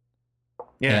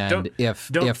 Yeah. And if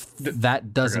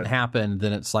that doesn't happen,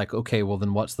 then it's like, okay, well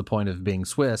then what's the point of being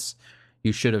Swiss?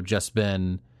 You should have just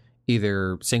been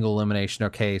either single elimination.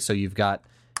 Okay, so you've got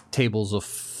tables of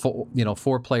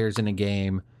 4 players in a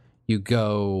game. You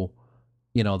go,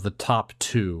 the top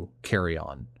 2 carry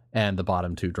on and the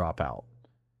bottom 2 drop out.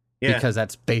 Yeah. Because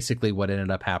that's basically what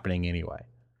ended up happening anyway.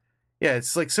 Yeah,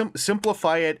 it's like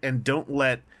simplify it and don't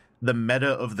let the meta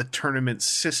of the tournament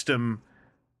system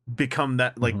become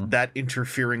that that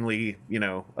interferingly,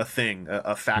 a thing,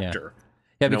 a factor.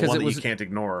 Yeah, because one that you can't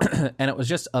ignore. And it was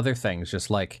just other things, just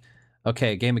like,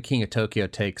 okay, a game of King of Tokyo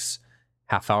takes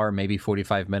half hour, maybe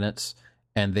 45 minutes,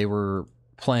 and they were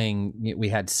playing. We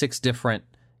had 6 different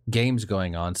games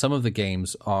going on. Some of the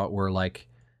games were like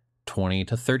 20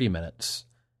 to 30 minutes.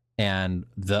 And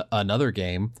another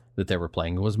game that they were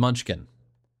playing was Munchkin.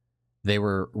 They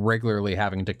were regularly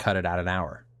having to cut it out an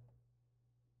hour.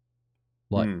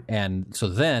 And so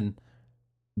then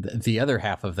the other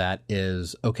half of that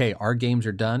is, okay, our games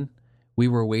are done. We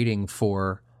were waiting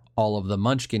for all of the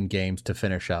Munchkin games to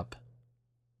finish up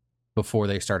before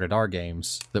they started our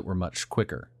games that were much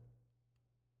quicker.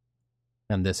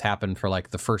 And this happened for like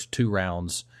the first 2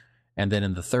 rounds. And then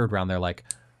in the 3rd round, they're like,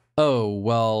 oh,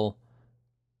 well,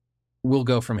 we'll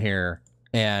go from here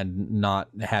and not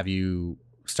have you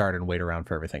start and wait around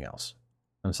for everything else.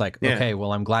 And it's like, okay,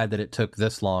 well, I'm glad that it took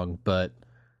this long, but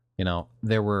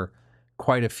there were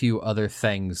quite a few other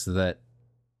things that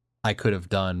I could have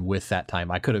done with that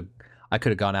time. I could have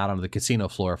gone out onto the casino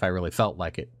floor if I really felt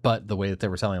like it. But the way that they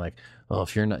were telling, like, oh,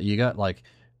 if you're not, you got like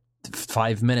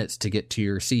 5 minutes to get to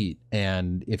your seat,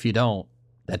 and if you don't,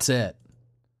 that's it.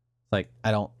 Like,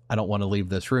 I don't want to leave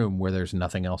this room where there's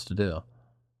nothing else to do.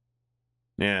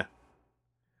 Yeah.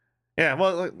 Yeah,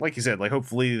 well, like you said, like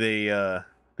hopefully they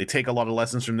take a lot of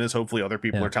lessons from this. Hopefully other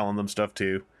people are telling them stuff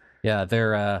too. Yeah,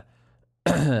 their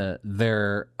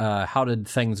how did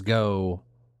things go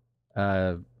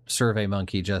Survey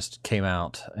Monkey just came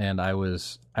out, and I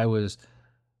was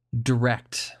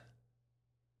direct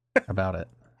about it.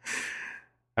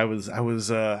 I was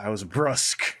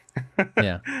brusque.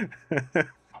 Yeah.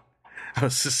 I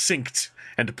was succinct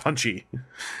and punchy.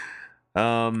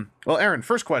 Well, Aaron,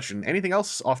 first question. Anything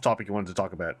else off topic you wanted to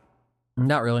talk about?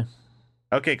 Not really.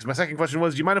 Okay, because my second question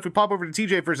was, do you mind if we pop over to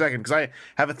TJ for a second? Because I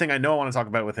have a thing I know I want to talk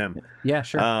about with him. Yeah,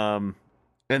 sure.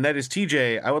 And that is,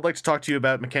 TJ, I would like to talk to you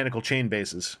about mechanical chain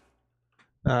bases.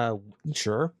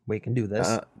 Sure, we can do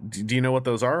this. Do you know what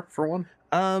those are, for one?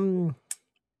 I've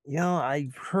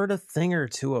heard a thing or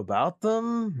two about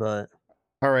them, but...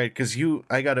 All right, because you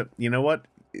know what?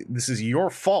 This is your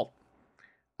fault.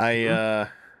 I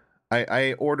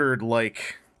ordered,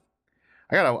 like...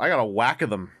 I got a whack of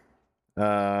them.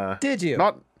 Did you?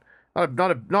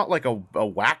 not like a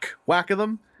whack of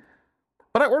them,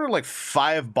 but I ordered like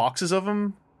 5 boxes of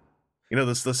them. You know,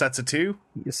 the sets of 2.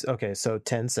 Yes, okay, so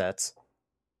 10 sets.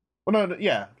 Well, no,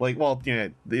 yeah, like, well, you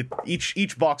know,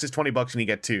 each box is $20 and you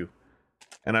get 2,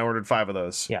 and I ordered 5 of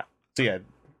those. Yeah. So yeah,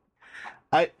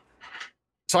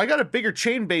 So I got a bigger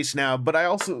chain base now, but I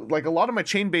also, like, a lot of my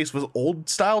chain base was old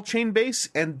style chain base,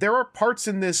 and there are parts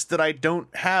in this that I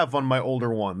don't have on my older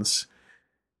ones.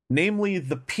 Namely,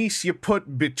 the piece you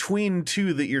put between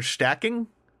 2 that you're stacking.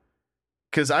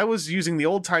 Because I was using the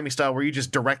old-timey style where you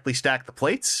just directly stack the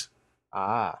plates.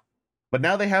 Ah. But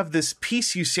now they have this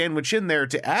piece you sandwich in there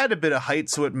to add a bit of height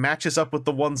so it matches up with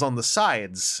the ones on the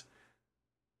sides.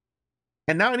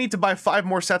 And now I need to buy 5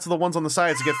 more sets of the ones on the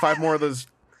sides to get 5 more of those.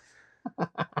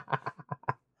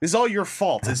 This is all your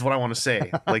fault, is what I want to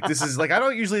say. Like, this is like, I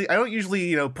don't usually,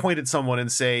 you know, point at someone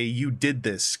and say you did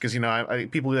this, because, you know,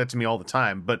 people do that to me all the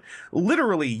time. But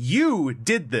literally, you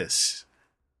did this.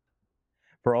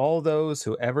 For all those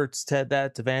who ever said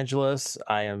that to Vangelis,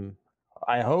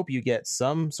 I hope you get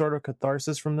some sort of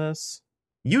catharsis from this.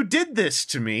 You did this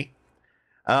to me.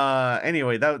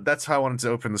 Anyway, that's how I wanted to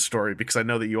open the story, because I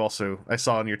know that you also, I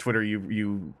saw on your Twitter,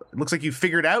 you it looks like you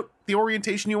figured out the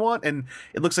orientation you want, and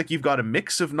it looks like you've got a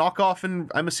mix of knockoff,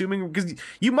 and I'm assuming, because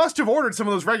you must have ordered some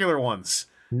of those regular ones.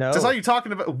 No. So I saw you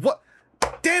talking about, what?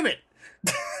 Damn it!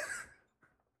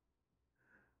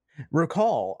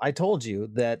 Recall, I told you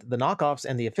that the knockoffs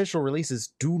and the official releases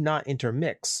do not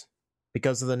intermix.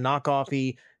 Because of the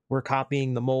knockoffy, we're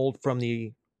copying the mold from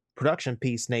the production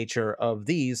piece nature of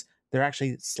these, they're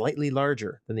actually slightly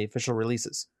larger than the official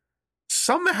releases.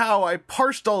 Somehow I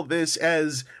parsed all this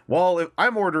as, well, if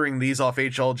I'm ordering these off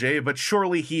HLJ, but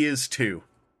surely he is too.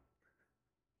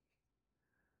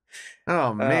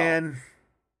 Oh, man.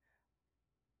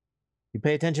 You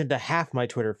pay attention to half my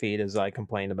Twitter feed as I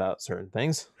complain about certain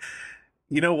things.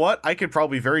 You know what? I could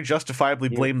probably very justifiably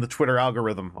blame the Twitter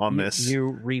algorithm on this.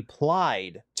 You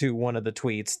replied to one of the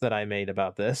tweets that I made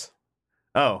about this.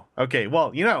 Oh, okay.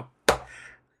 Well, you know,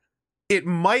 it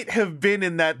might have been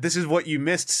in that "this is what you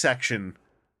missed" section.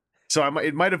 So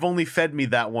it might have only fed me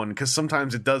that one, because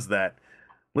sometimes it does that.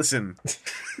 Listen,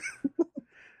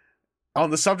 on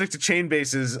the subject of chain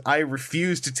bases, I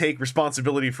refuse to take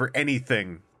responsibility for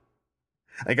anything.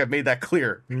 I think I've made that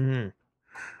clear. Mm-hmm.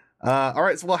 All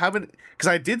right, so well, because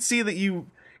I did see that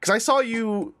because I saw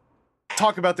you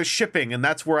talk about the shipping, and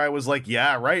that's where I was like,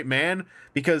 yeah, right, man,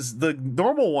 because the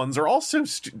normal ones are also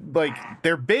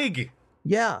they're big.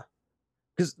 Yeah,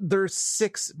 because they're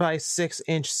 6 by 6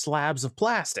 inch slabs of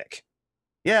plastic.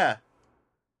 Yeah,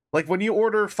 like when you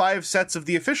order 5 sets of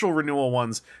the official renewal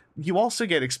ones, you also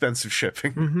get expensive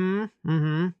shipping.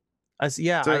 Mm-hmm.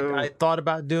 I thought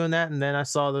about doing that, and then I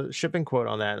saw the shipping quote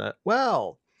on that.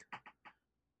 Well,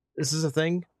 this is a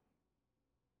thing.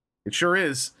 It sure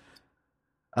is.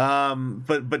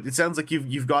 But it sounds like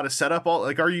you've got a setup all,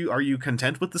 like, are you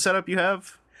content with the setup you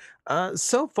have?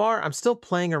 So far I'm still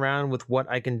playing around with what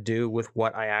I can do with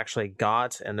what I actually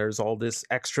got, and there's all this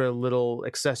extra little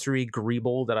accessory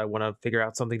greeble that I want to figure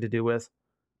out something to do with.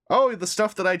 Oh, the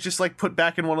stuff that I just like put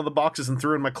back in one of the boxes and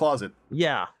threw in my closet.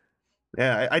 Yeah,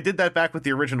 I did that back with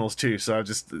the originals too, so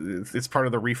it's part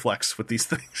of the reflex with these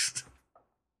things.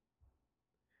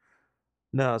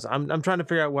 No, so I'm trying to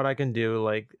figure out what I can do.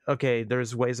 Like, okay,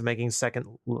 there's ways of making second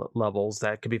levels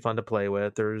that could be fun to play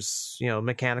with. There's, you know,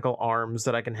 mechanical arms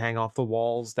that I can hang off the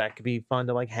walls that could be fun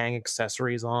to like hang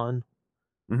accessories on.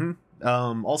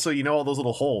 Mm-hmm. Also, you know, all those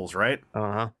little holes, right?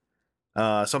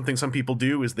 Something some people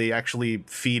do is they actually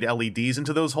feed LEDs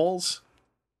into those holes.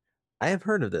 I have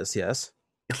heard of this, yes.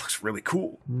 It looks really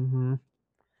cool. Mm-hmm.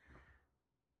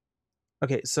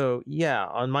 Okay, so yeah,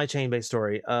 on my chain-based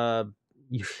story,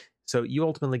 so you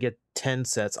ultimately get 10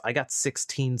 sets. I got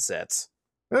 16 sets.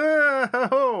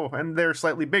 And they're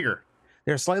slightly bigger.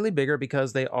 They're slightly bigger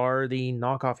because they are the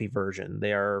knockoffy version.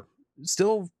 They are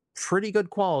still pretty good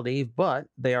quality, but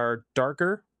they are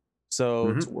darker, so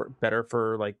it's better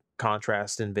for like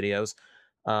contrast in videos.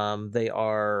 They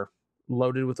are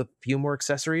loaded with a few more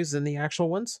accessories than the actual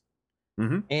ones,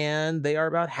 and they are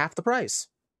about half the price.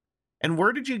 And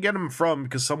where did you get them from?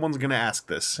 Because someone's going to ask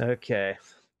this. Okay.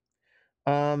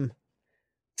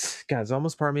 Guys,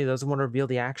 almost part of me doesn't want to reveal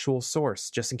the actual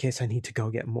source, just in case I need to go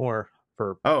get more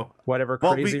for whatever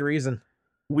crazy reason.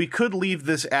 We could leave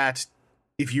this at,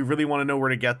 if you really want to know where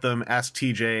to get them, ask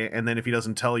TJ, and then if he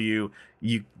doesn't tell you,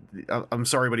 I'm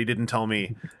sorry, but he didn't tell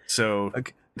me. So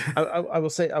okay. I will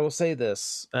say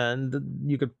this, and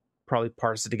you could probably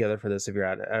parse it together for this if you're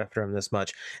after him this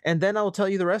much, and then I will tell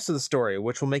you the rest of the story,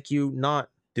 which will make you not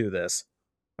do this.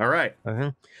 All right.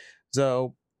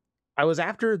 So I was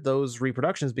after those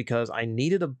reproductions because I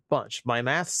needed a bunch. My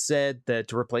math said that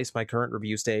to replace my current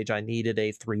review stage, I needed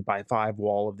a 3x5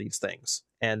 wall of these things.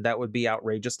 And that would be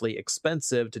outrageously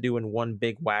expensive to do in one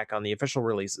big whack on the official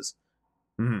releases.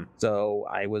 Mm-hmm. So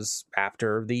I was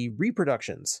after the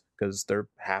reproductions because they're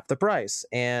half the price.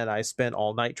 And I spent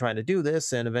all night trying to do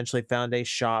this and eventually found a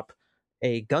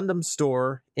Gundam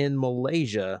store in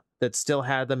Malaysia that still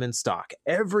had them in stock.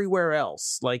 Everywhere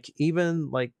else,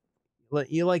 even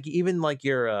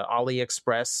your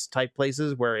AliExpress type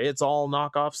places where it's all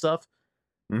knockoff stuff.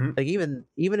 Mm-hmm. Like even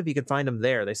if you could find them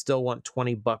there, they still want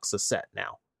 $20 a set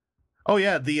now. Oh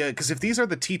yeah, because if these are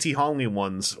the TT Honley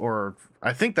ones, or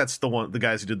I think that's the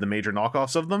guys who did the major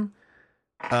knockoffs of them.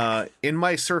 In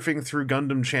my surfing through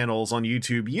Gundam channels on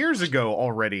YouTube years ago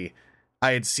already,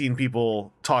 I had seen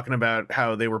people talking about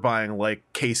how they were buying like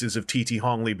cases of TT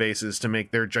Honley bases to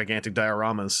make their gigantic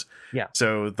dioramas. Yeah.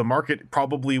 So the market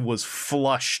probably was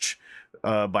flushed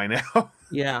by now.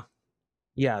 Yeah.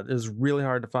 Yeah, it was really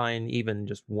hard to find even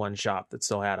just one shop that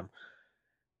still had them.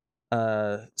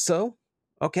 So,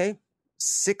 okay.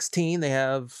 16, they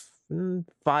have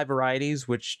 5 varieties,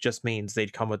 which just means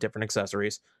they'd come with different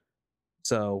accessories.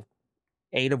 So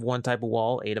 8 of one type of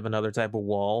wall, 8 of another type of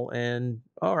wall, and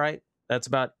all right, that's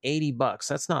about $80.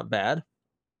 That's not bad.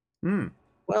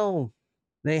 Well,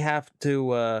 they have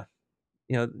to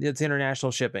it's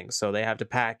international shipping, so they have to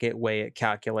pack it, weigh it,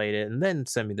 calculate it, and then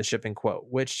send me the shipping quote,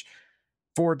 which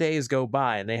 4 days go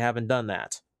by and they haven't done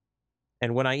that.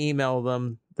 And when I email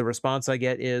them, the response I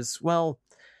get is, well,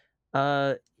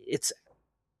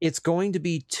 it's going to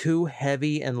be too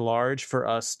heavy and large for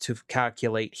us to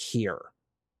calculate here.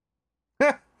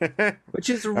 Which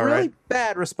is a really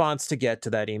bad response to get to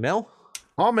that email.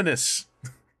 Ominous.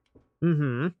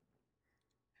 Mm-hmm.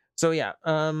 So yeah,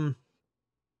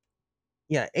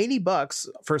 $80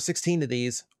 for 16 of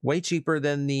these, way cheaper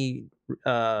than the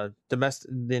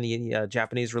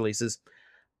Japanese releases.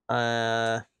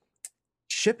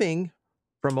 Shipping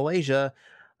from Malaysia,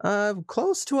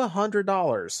 close to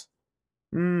 $100.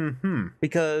 Mm-hmm.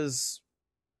 Because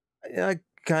I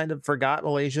kind of forgot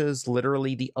Malaysia is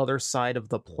literally the other side of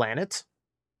the planet.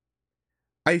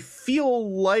 I feel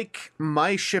like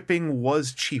my shipping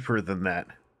was cheaper than that.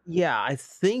 Yeah, I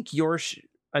think your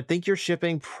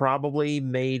shipping probably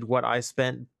made what I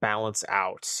spent balance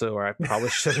out. So I probably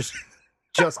should have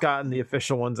just gotten the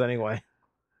official ones anyway.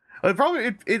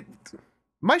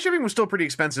 My shipping was still pretty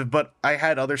expensive, but I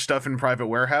had other stuff in private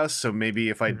warehouse, so maybe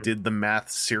if I did the math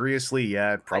seriously,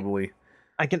 yeah, probably.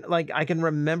 I can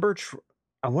remember.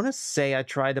 I want to say I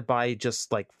tried to buy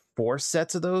just like 4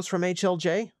 sets of those from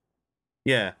HLJ.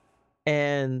 Yeah,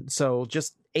 and so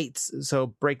just 8. So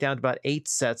break down to about 8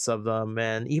 sets of them,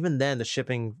 and even then, the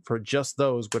shipping for just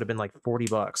those would have been like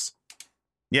 $40.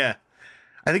 Yeah.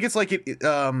 I think it's like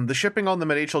the shipping on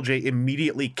them at HLJ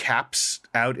immediately caps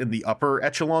out in the upper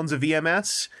echelons of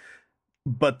EMS,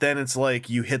 but then it's like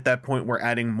you hit that point where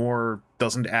adding more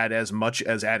doesn't add as much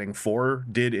as adding 4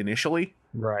 did initially.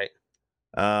 Right.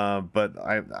 But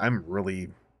I'm really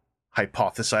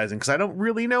hypothesizing because I don't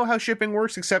really know how shipping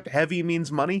works except heavy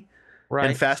means money, right?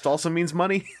 And fast also means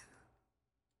money.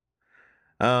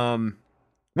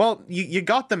 Well, you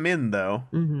got them in though.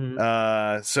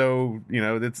 Mm-hmm. So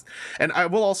that's, and I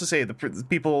will also say the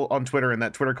people on Twitter and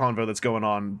that Twitter convo that's going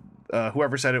on,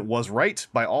 whoever said it was right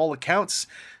by all accounts.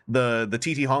 The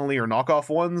TT Honley or knockoff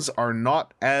ones are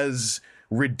not as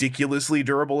ridiculously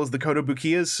durable as the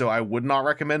Kotobukiyas, so I would not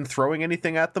recommend throwing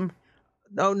anything at them.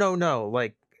 No.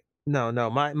 Like, no.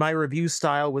 My review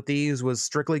style with these was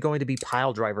strictly going to be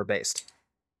pile driver based.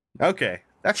 Okay,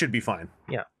 that should be fine.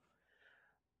 Yeah.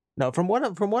 No, from what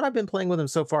I've been playing with them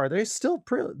so far, they still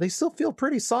feel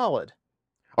pretty solid.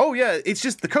 Oh yeah, it's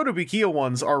just the Kotobukiya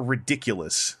ones are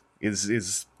ridiculous.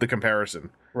 Is the comparison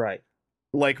right?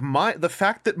 Like the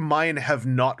fact that mine have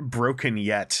not broken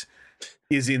yet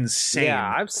is insane.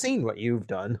 Yeah, I've seen what you've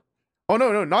done. Oh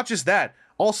no, not just that.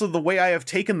 Also the way I have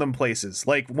taken them places.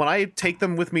 Like when I take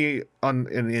them with me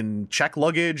in check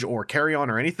luggage or carry on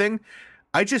or anything,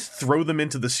 I just throw them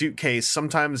into the suitcase,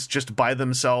 sometimes just by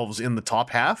themselves in the top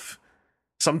half,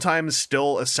 sometimes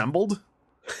still assembled.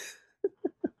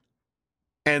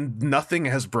 And nothing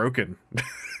has broken.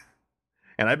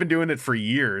 And I've been doing it for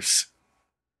years.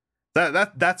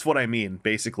 That's what I mean,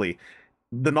 basically.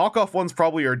 The knockoff ones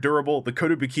probably are durable, the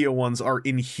Kotobukiya ones are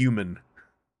inhuman.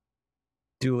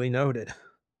 Duly noted.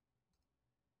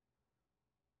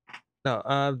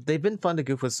 No, they've been fun to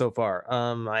goof with so far.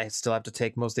 I still have to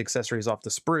take most of the accessories off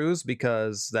the sprues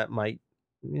because that might,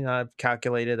 I've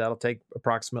calculated that'll take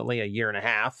approximately a year and a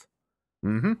half.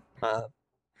 Mm-hmm.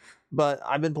 But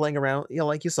I've been playing around,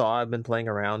 like you saw, I've been playing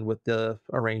around with the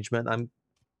arrangement. I'm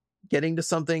getting to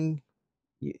something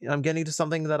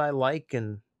that I like,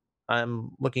 and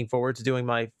I'm looking forward to doing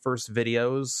my first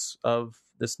videos of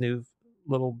this new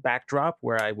little backdrop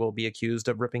where I will be accused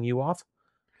of ripping you off.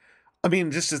 I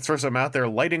mean, just to throw some out there,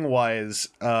 lighting wise,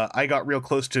 I got real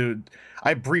close to.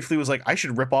 I briefly was like, I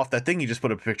should rip off that thing you just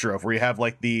put a picture of, where you have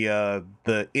like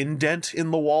the indent in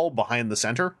the wall behind the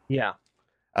center. Yeah,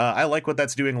 I like what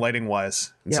that's doing lighting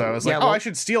wise, and so I was like, well, I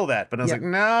should steal that, but I was like,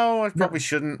 no, I probably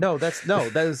shouldn't. No,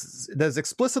 that's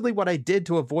explicitly what I did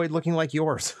to avoid looking like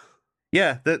yours.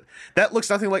 Yeah, that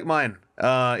looks nothing like mine.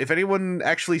 If anyone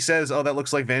actually says, oh, that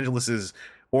looks like Vangelis's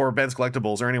or Ben's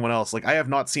Collectibles or anyone else, like, I have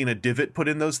not seen a divot put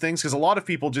in those things, because a lot of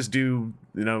people just do,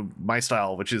 my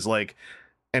style, which is like,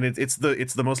 and it's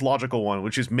the most logical one,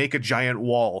 which is make a giant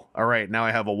wall. All right, now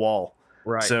I have a wall.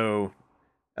 Right. So,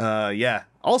 yeah.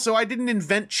 Also, I didn't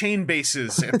invent chain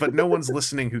bases, but no one's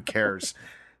listening. Who cares?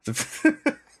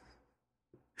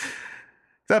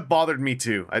 That bothered me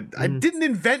too. I didn't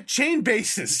invent chain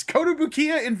bases.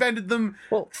 Kotobukiya invented them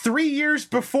 3 years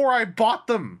before I bought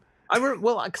them.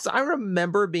 Because I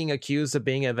remember being accused of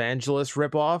being Evangelist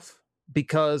ripoff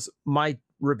because my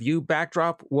review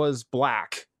backdrop was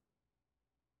black.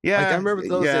 Yeah, like, I remember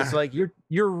those. Yeah. It's like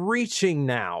you're reaching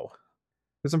now,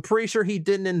 because I'm pretty sure he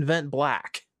didn't invent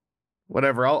black.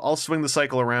 Whatever. I'll swing the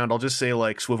cycle around. I'll just say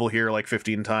like swivel here like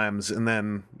 15 times, and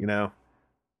then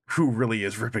who really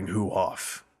is ripping who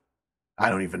off? I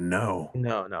don't even know.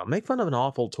 No. Make fun of an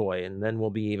awful toy, and then we'll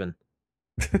be even.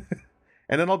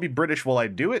 And then I'll be British while I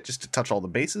do it, just to touch all the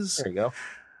bases. There you go.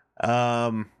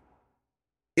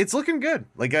 It's looking good.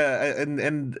 Like,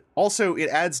 and also it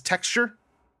adds texture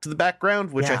to the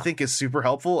background, which I think is super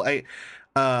helpful.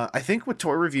 I think with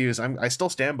toy reviews, I still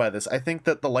stand by this. I think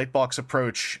that the Lightbox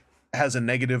approach has a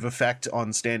negative effect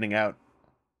on standing out.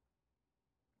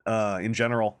 In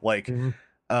general, like,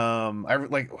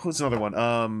 who's another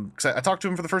one? Because I talked to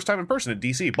him for the first time in person at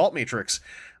DC. Bolt Matrix.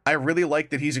 I really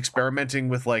like that he's experimenting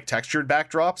with like textured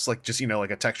backdrops, like just like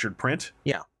a textured print.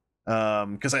 Yeah.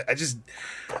 Because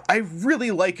I really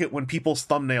like it when people's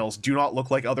thumbnails do not look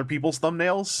like other people's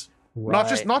thumbnails.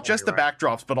 Right. Not just the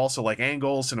backdrops, but also like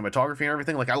angles, cinematography, and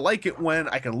everything. Like, I like it when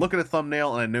I can look at a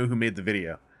thumbnail and I know who made the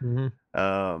video.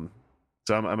 Mm-hmm.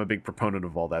 So I'm a big proponent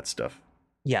of all that stuff.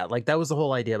 Yeah, like that was the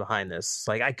whole idea behind this.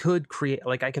 Like, I could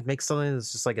make something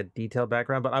that's just like a detailed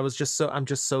background, but I'm just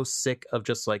so sick of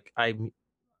just like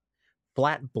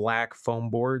flat black foam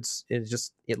boards.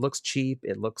 It looks cheap.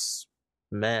 It looks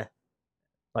meh.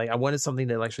 Like, I wanted something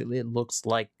that actually it looks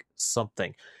like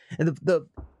something. And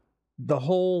the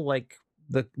whole like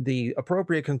the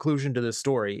appropriate conclusion to this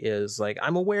story is like,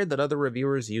 I'm aware that other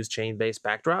reviewers use chain-based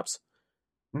backdrops.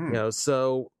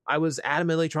 So I was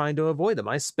adamantly trying to avoid them.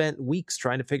 I spent weeks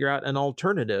trying to figure out an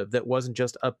alternative that wasn't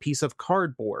just a piece of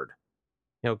cardboard.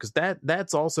 Because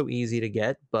that's also easy to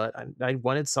get, but I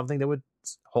wanted something that would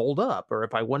hold up, or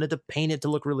if I wanted to paint it to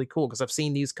look really cool, because I've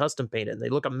seen these custom painted and they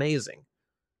look amazing.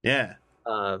 Yeah.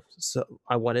 So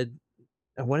I wanted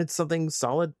something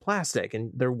solid plastic,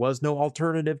 and there was no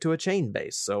alternative to a chain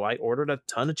base, so I ordered a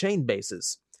ton of chain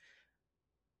bases.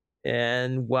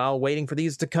 And while waiting for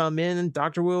these to come in,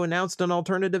 Dr. Wu announced an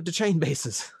alternative to chain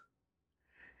bases.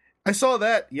 I saw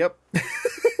that. Yep.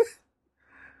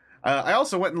 I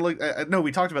also went and looked. No,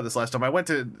 we talked about this last time. I went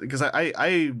to, because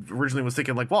I originally was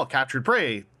thinking like, well, Captured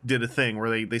Prey did a thing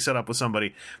where they set up with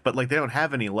somebody, but like they don't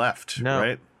have any left,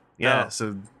 right? Yeah. No.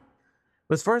 So,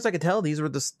 but as far as I could tell, these were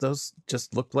those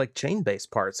just looked like chain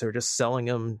based parts. They were just selling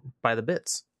them by the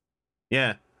bits.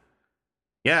 Yeah.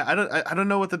 Yeah, I don't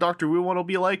know what the Doctor Wu one will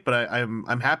be like, but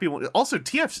I'm happy. Also,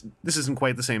 this isn't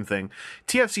quite the same thing.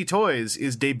 TFC Toys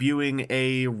is debuting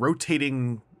a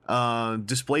rotating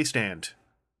display stand.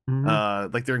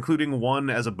 Mm-hmm. Like, they're including one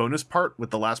as a bonus part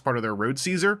with the last part of their Road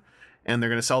Caesar, and they're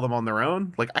going to sell them on their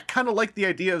own. Like, I kind of like the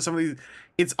idea of some of these.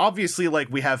 It's obviously like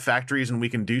we have factories and we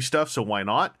can do stuff, so why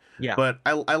not? Yeah. But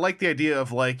I like the idea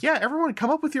of like, yeah, everyone come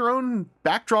up with your own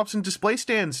backdrops and display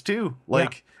stands too.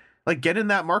 Like get in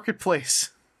that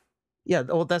marketplace. Yeah,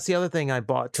 well, that's the other thing I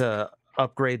bought to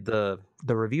upgrade the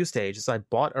review stage is I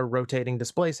bought a rotating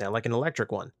display stand, like an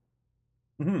electric one.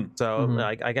 Mm-hmm. So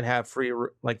like I can have free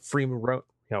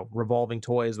revolving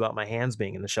toys without my hands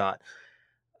being in the shot.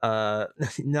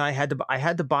 No, I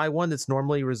had to buy one that's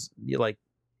normally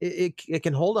it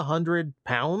can hold 100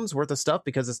 pounds worth of stuff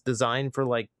because it's designed for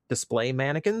like display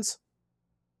mannequins.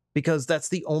 Because that's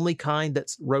the only kind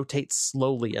that rotates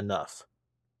slowly enough.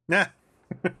 Yeah.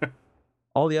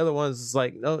 All the other ones is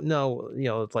like, no,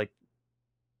 it's like,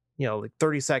 like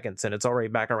 30 seconds and it's already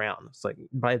back around. It's like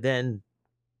by then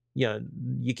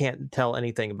you can't tell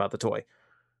anything about the toy.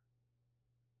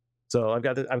 So I've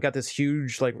got this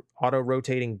huge like auto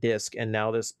rotating disc, and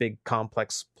now this big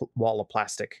complex wall of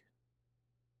plastic.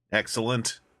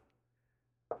 Excellent.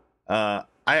 I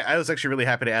was actually really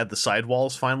happy to add the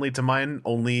sidewalls finally to mine.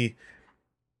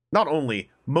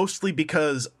 Mostly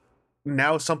because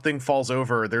now something falls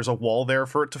over, there's a wall there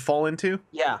for it to fall into.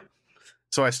 Yeah.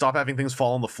 So I stop having things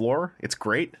fall on the floor. It's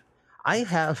great. I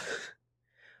have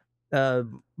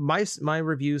my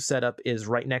review setup is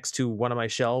right next to one of my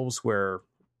shelves where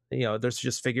there's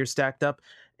just figures stacked up,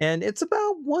 and it's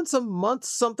about once a month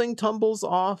something tumbles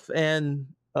off and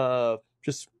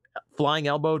just flying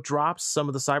elbow drops some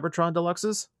of the Cybertron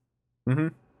Deluxes. Mm-hmm.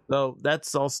 So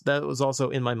that was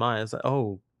also in my mind. It's like,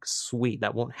 oh, sweet,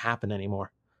 that won't happen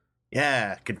anymore.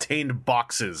 Yeah, contained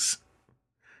boxes.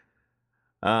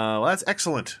 Well, that's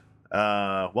excellent.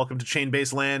 Welcome to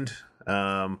Chain-Based Land.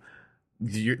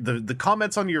 The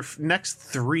comments on your next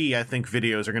 3, I think,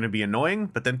 videos are going to be annoying,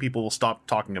 but then people will stop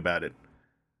talking about it.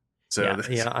 So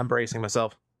yeah, I'm bracing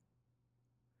myself.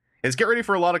 Is get ready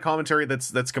for a lot of commentary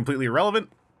that's completely irrelevant.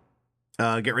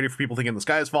 Get ready for people thinking the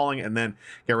sky is falling, and then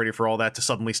get ready for all that to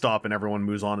suddenly stop and everyone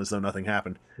moves on as though nothing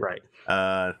happened. Right.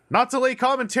 Not to lay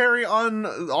commentary on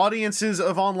audiences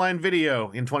of online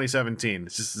video in 2017.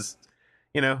 It's just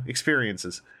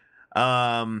experiences.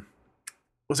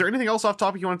 Was there anything else off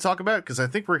topic you want to talk about? Because I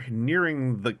think we're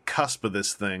nearing the cusp of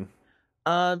this thing.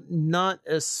 Not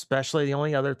especially. The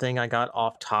only other thing I got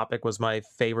off topic was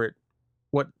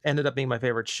what ended up being my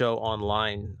favorite show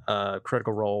online,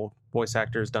 Critical Role Voice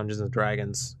Actors Dungeons and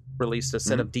Dragons, released a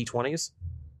set of D20s.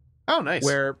 Oh, nice.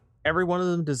 Where every one of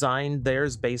them designed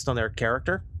theirs based on their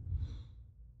character.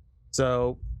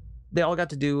 So they all got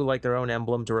to do like their own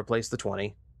emblem to replace the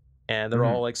 20. And they're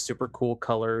all like super cool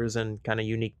colors and kind of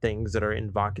unique things that are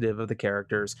evocative of the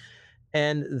characters.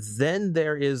 And then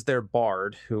there is their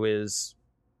bard,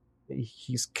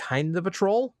 he's kind of a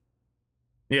troll.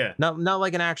 Yeah. Not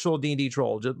like an actual D&D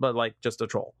troll, but like just a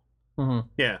troll. Mm-hmm.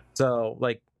 Yeah. So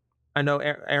like, I know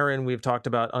Aaron, we've talked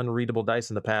about unreadable dice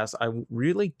in the past. I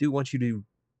really do want you to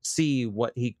see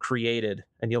what he created,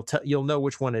 and you'll know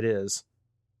which one it is.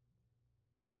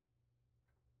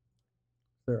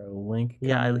 Is there a link?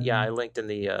 Yeah, I linked in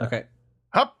the. Okay.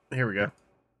 Hup. Here we go.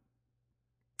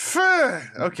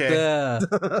 Okay. Yeah.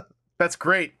 That's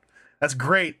great. That's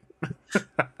great.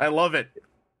 I love it.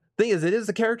 Thing is, it is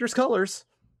the character's colors,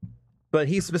 but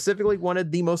he specifically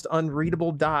wanted the most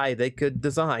unreadable die they could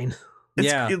design.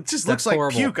 It just looks like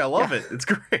horrible. Puke. I love it. It's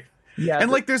great. Yeah,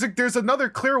 and like there's another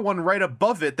clear one right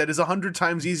above it that is 100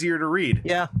 times easier to read.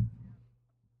 Yeah,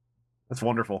 that's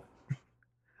wonderful.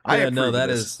 Yeah, no, that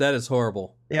is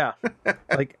horrible. Yeah,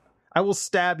 like I will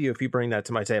stab you if you bring that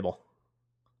to my table.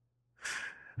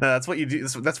 That's what you do.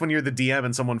 That's when you're the DM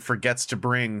and someone forgets to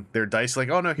bring their dice. Like,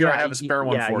 oh no, here I have a spare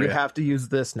one for you. You have to use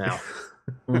this now.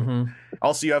 Mm-hmm.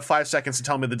 Also, you have 5 seconds to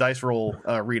tell me the dice roll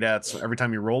readouts every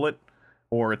time you roll it,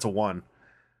 or it's a 1.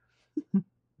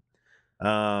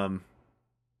 Well,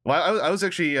 I was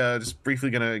actually just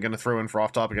briefly gonna throw in for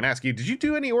off topic and ask you: did you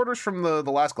do any orders from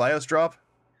the last Glyos drop?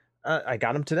 I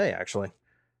got them today, actually.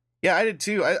 Yeah, I did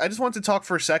too. I just wanted to talk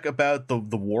for a sec about the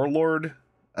Warlord.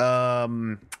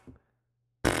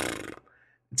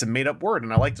 It's a made up word,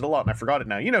 and I liked it a lot, and I forgot it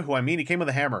now. You know who I mean? He came with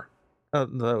a hammer.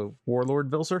 The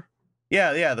Warlord Vilser?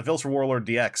 Yeah, the Vilser Warlord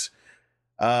DX.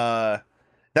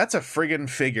 That's a friggin'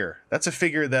 figure. That's a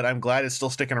figure that I'm glad is still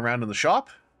sticking around in the shop.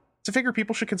 It's a figure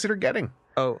people should consider getting.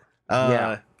 Oh,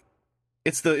 yeah.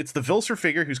 It's the Vilser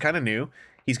figure who's kind of new.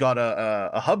 He's got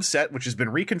a hub set, which has been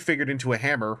reconfigured into a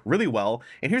hammer really well.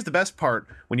 And here's the best part.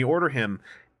 When you order him,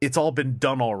 it's all been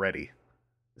done already.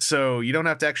 So you don't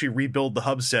have to actually rebuild the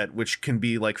hub set, which can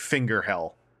be like finger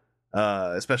hell.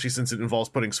 Especially since it involves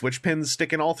putting switch pins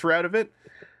sticking all throughout of it.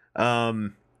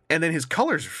 And then his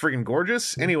colors are friggin'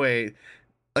 gorgeous. Anyway,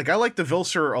 like I like the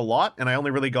Vilser a lot, and I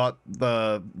only really got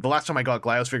the last time I got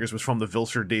Glyos figures was from the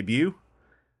Vilser debut.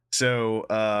 So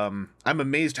I'm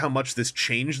amazed how much this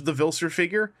changed the Vilser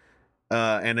figure.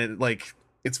 And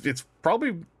it's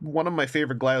probably one of my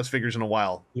favorite Glyos figures in a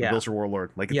while. Yeah. The Vilser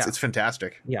Warlord. Like it's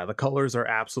fantastic. Yeah, the colors are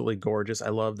absolutely gorgeous. I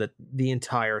love that the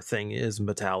entire thing is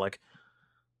metallic.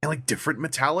 And like different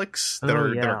metallics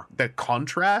that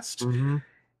contrast. Mm-hmm.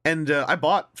 And I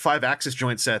bought 5 Axis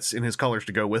joint sets in his colors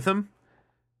to go with him.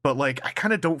 But like I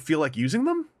kind of don't feel like using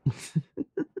them.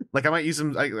 Like I might use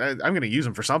them. I'm going to use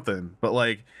them for something. But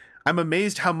like I'm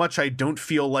amazed how much I don't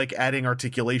feel like adding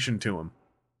articulation to him.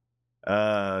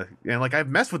 And like I've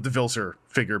messed with the Vilser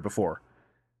figure before.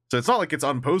 So it's not like it's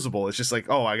unposable. It's just like,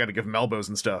 oh, I got to give him elbows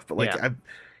and stuff. But like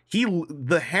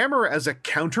the hammer as a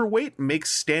counterweight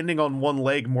makes standing on one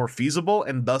leg more feasible,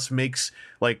 and thus makes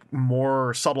like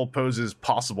more subtle poses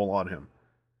possible on him.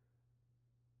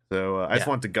 So I just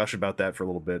wanted to gush about that for a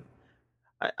little bit.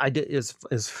 I did. Is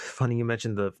funny you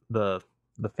mentioned the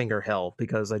finger hell,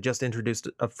 because I just introduced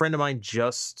a friend of mine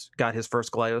just got his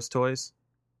first Glyos toys.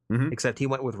 Mm-hmm. Except he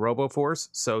went with RoboForce,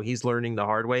 so he's learning the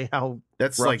hard way how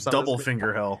that's like double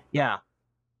finger hell. Yeah.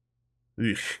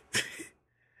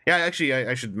 Yeah, actually,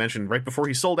 I should mention, right before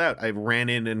he sold out, I ran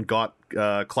in and got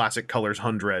Classic Colors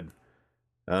 100.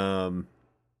 I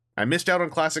missed out on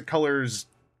Classic Colors'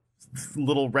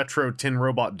 little retro tin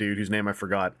robot dude whose name I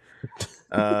forgot.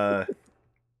 Not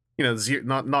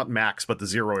Max, but the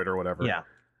Zeroid or whatever. Yeah.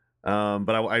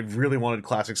 But I really wanted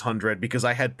Classics 100 because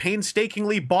I had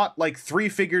painstakingly bought like 3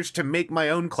 figures to make my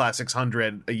own Classics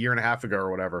 100 a year and a half ago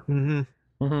or whatever.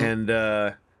 Mm-hmm. Mm-hmm.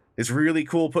 And it's really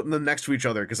cool putting them next to each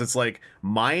other because it's like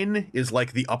mine is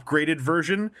like the upgraded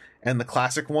version and the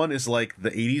classic one is like the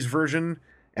 80s version,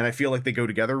 and I feel like they go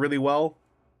together really well.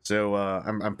 So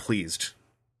I'm pleased.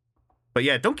 But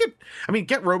yeah, get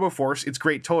RoboForce. It's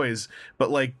great toys,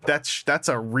 but like that's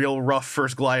a real rough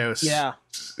first Glyos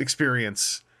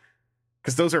experience.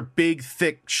 Because those are big,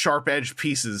 thick, sharp-edged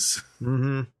pieces.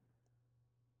 Mm-hmm.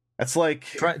 That's like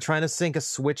trying to sink a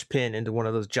switch pin into one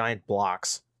of those giant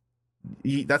blocks.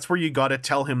 That's where you got to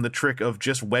tell him the trick of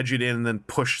just wedge it in and then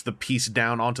push the piece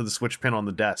down onto the switch pin on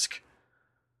the desk.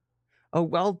 Oh,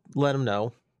 well, let him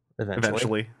know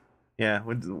eventually. Yeah.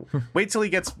 Wait till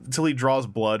he draws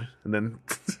blood, and then,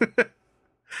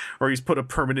 or he's put a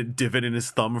permanent divot in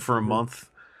his thumb for a month.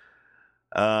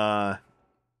 Yeah,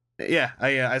 I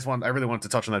really wanted to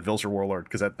touch on that Vilser Warlord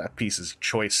because that piece is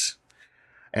choice.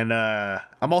 And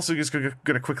I'm also just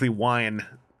gonna quickly whine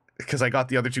because I got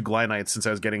the other 2 Glynites since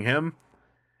I was getting him,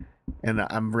 and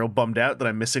I'm real bummed out that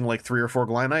I'm missing like 3 or 4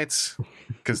 Glynites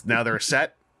because now they're a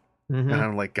set, and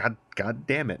I'm like, God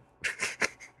damn it.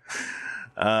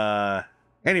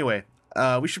 Anyway,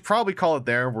 we should probably call it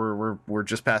there. We're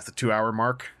just past the 2-hour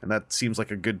mark, and that seems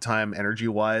like a good time energy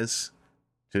wise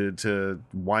to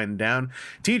wind down.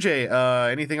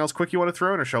 TJ, anything else quick you want to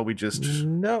throw in, or shall we just?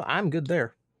 No, I'm good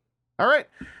there. All right,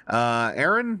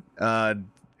 Aaron.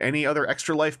 Any other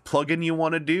Extra Life plug-in you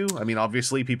want to do? I mean,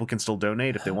 obviously, people can still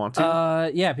donate if they want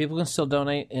to. Yeah, people can still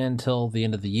donate until the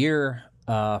end of the year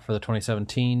for the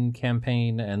 2017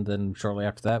 campaign, and then shortly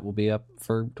after that, we'll be up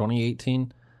for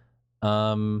 2018.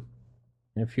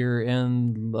 If you're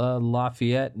in the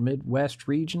Lafayette Midwest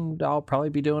region, I'll probably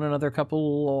be doing another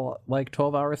couple like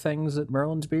 12-hour things at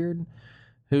Merlin's Beard,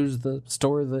 who's the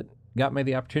store that got me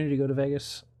the opportunity to go to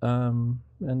Vegas. And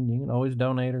you can always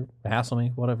donate or hassle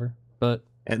me, whatever. But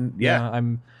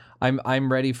I'm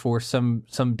ready for some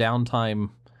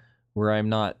downtime where I'm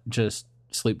not just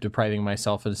sleep depriving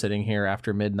myself and sitting here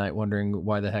after midnight wondering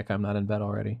why the heck I'm not in bed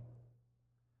already.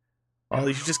 Well,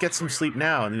 you should just get some sleep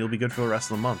now, and then you'll be good for the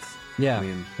rest of the month. Yeah, I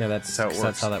mean, that's how it works.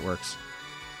 That's how that works.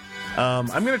 I'm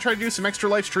going to try to do some Extra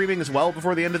Life streaming as well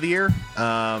before the end of the year.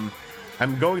 I'm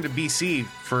going to BC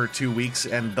for 2 weeks,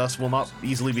 and thus will not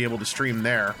easily be able to stream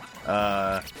there,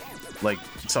 like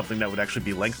something that would actually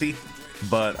be lengthy.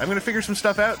 But I'm going to figure some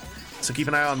stuff out. So keep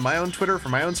an eye on my own Twitter for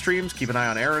my own streams. Keep an eye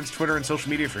on Aaron's Twitter and social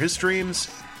media for his streams.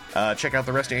 Check out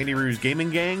the rest of Andy Rue's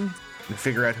Gaming Gang and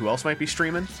figure out who else might be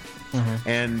streaming. Mm-hmm.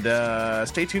 And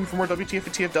stay tuned for more WTF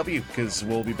and TFW, because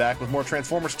we'll be back with more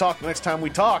Transformers talk the next time we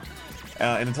talk.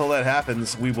 And until that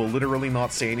happens, we will literally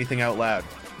not say anything out loud.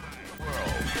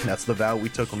 That's the vow we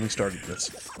took when we started this.